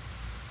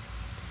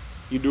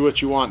 You do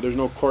what you want. There's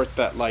no court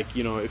that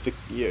if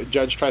the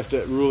judge tries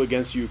to rule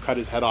against you, cut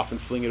his head off and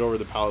fling it over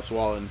the palace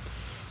wall, and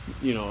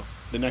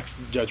the next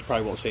judge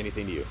probably won't say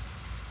anything to you.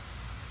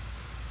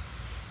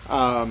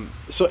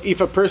 So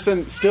if a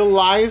person still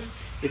lies,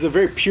 it's a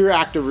very pure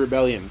act of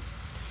rebellion.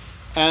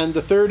 And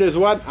the third is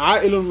what?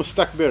 A'ilun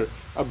mustakbir,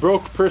 a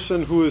broke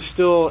person who is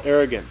still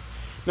arrogant.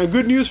 Now,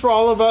 good news for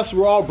all of us,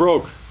 we're all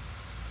broke.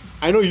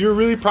 I know you're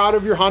really proud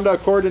of your Honda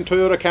Accord and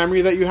Toyota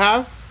Camry that you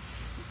have.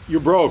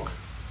 You're broke.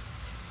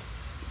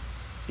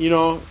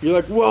 You're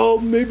like, well,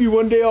 maybe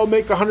one day I'll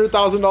make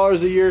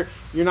 $100,000 a year.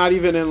 You're not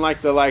even in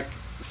the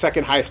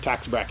second highest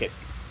tax bracket.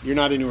 You're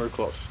not anywhere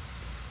close.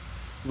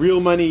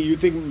 Real money, you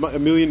think $1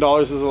 million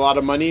is a lot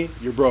of money,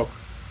 you're broke,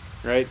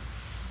 right?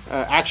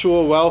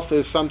 Actual wealth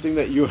is something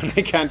that you and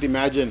I can't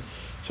imagine.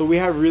 So we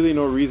have really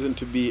no reason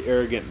to be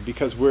arrogant,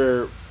 because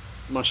we're,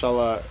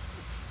 mashallah,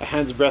 a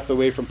hand's breadth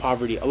away from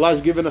poverty. Allah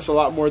has given us a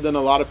lot more than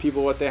a lot of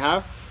people what they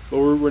have, but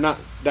we're not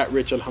that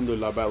rich,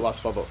 alhamdulillah, by Allah's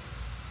fadl.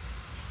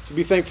 So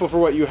be thankful for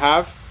what you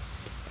have,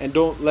 and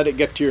don't let it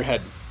get to your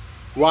head.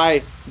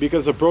 Why?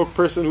 Because a broke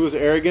person who is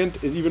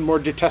arrogant is even more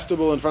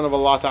detestable in front of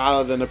Allah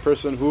Ta'ala than a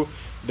person who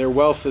their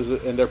wealth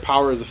and their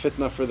power is a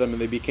fitna for them,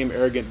 and they became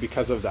arrogant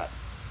because of that.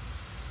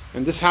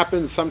 And this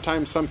happens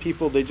sometimes. Some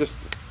people, they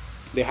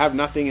have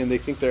nothing and they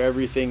think their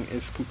everything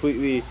is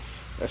completely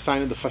a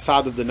sign of the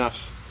fasad of the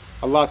nafs.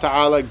 Allah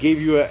Ta'ala gave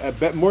you a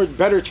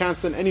better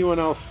chance than anyone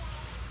else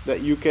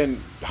that you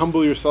can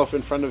humble yourself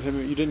in front of Him.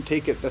 If you didn't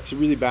take it, that's a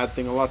really bad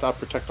thing. Allah Ta'ala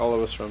protect all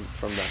of us from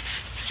that.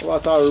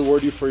 Allah Ta'ala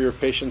reward you for your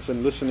patience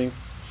and listening.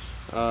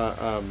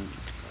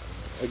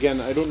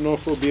 Again, I don't know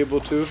if we'll be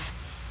able to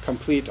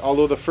complete,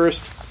 although the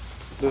first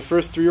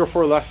 3 or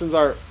 4 lessons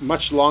are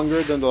much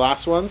longer than the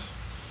last ones,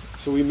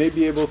 so we may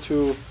be able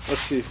to,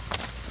 let's see,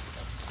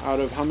 out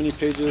of how many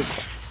pages?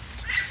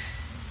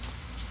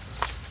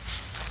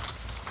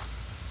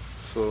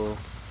 So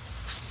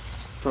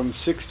from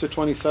 6 to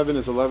 27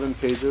 is 11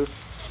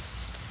 pages,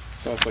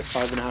 so that's like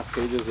 5.5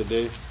 pages a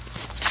day.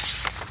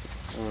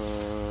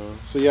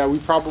 So yeah, we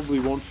probably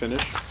won't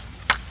finish,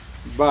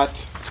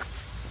 but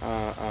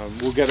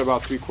we'll get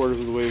about 3/4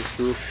 of the way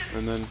through,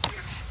 and then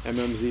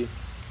MMZ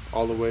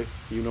all the way.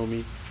 You know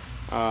me.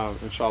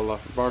 Inshallah.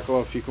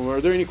 Barakallahu feekum.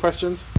 Are there any questions?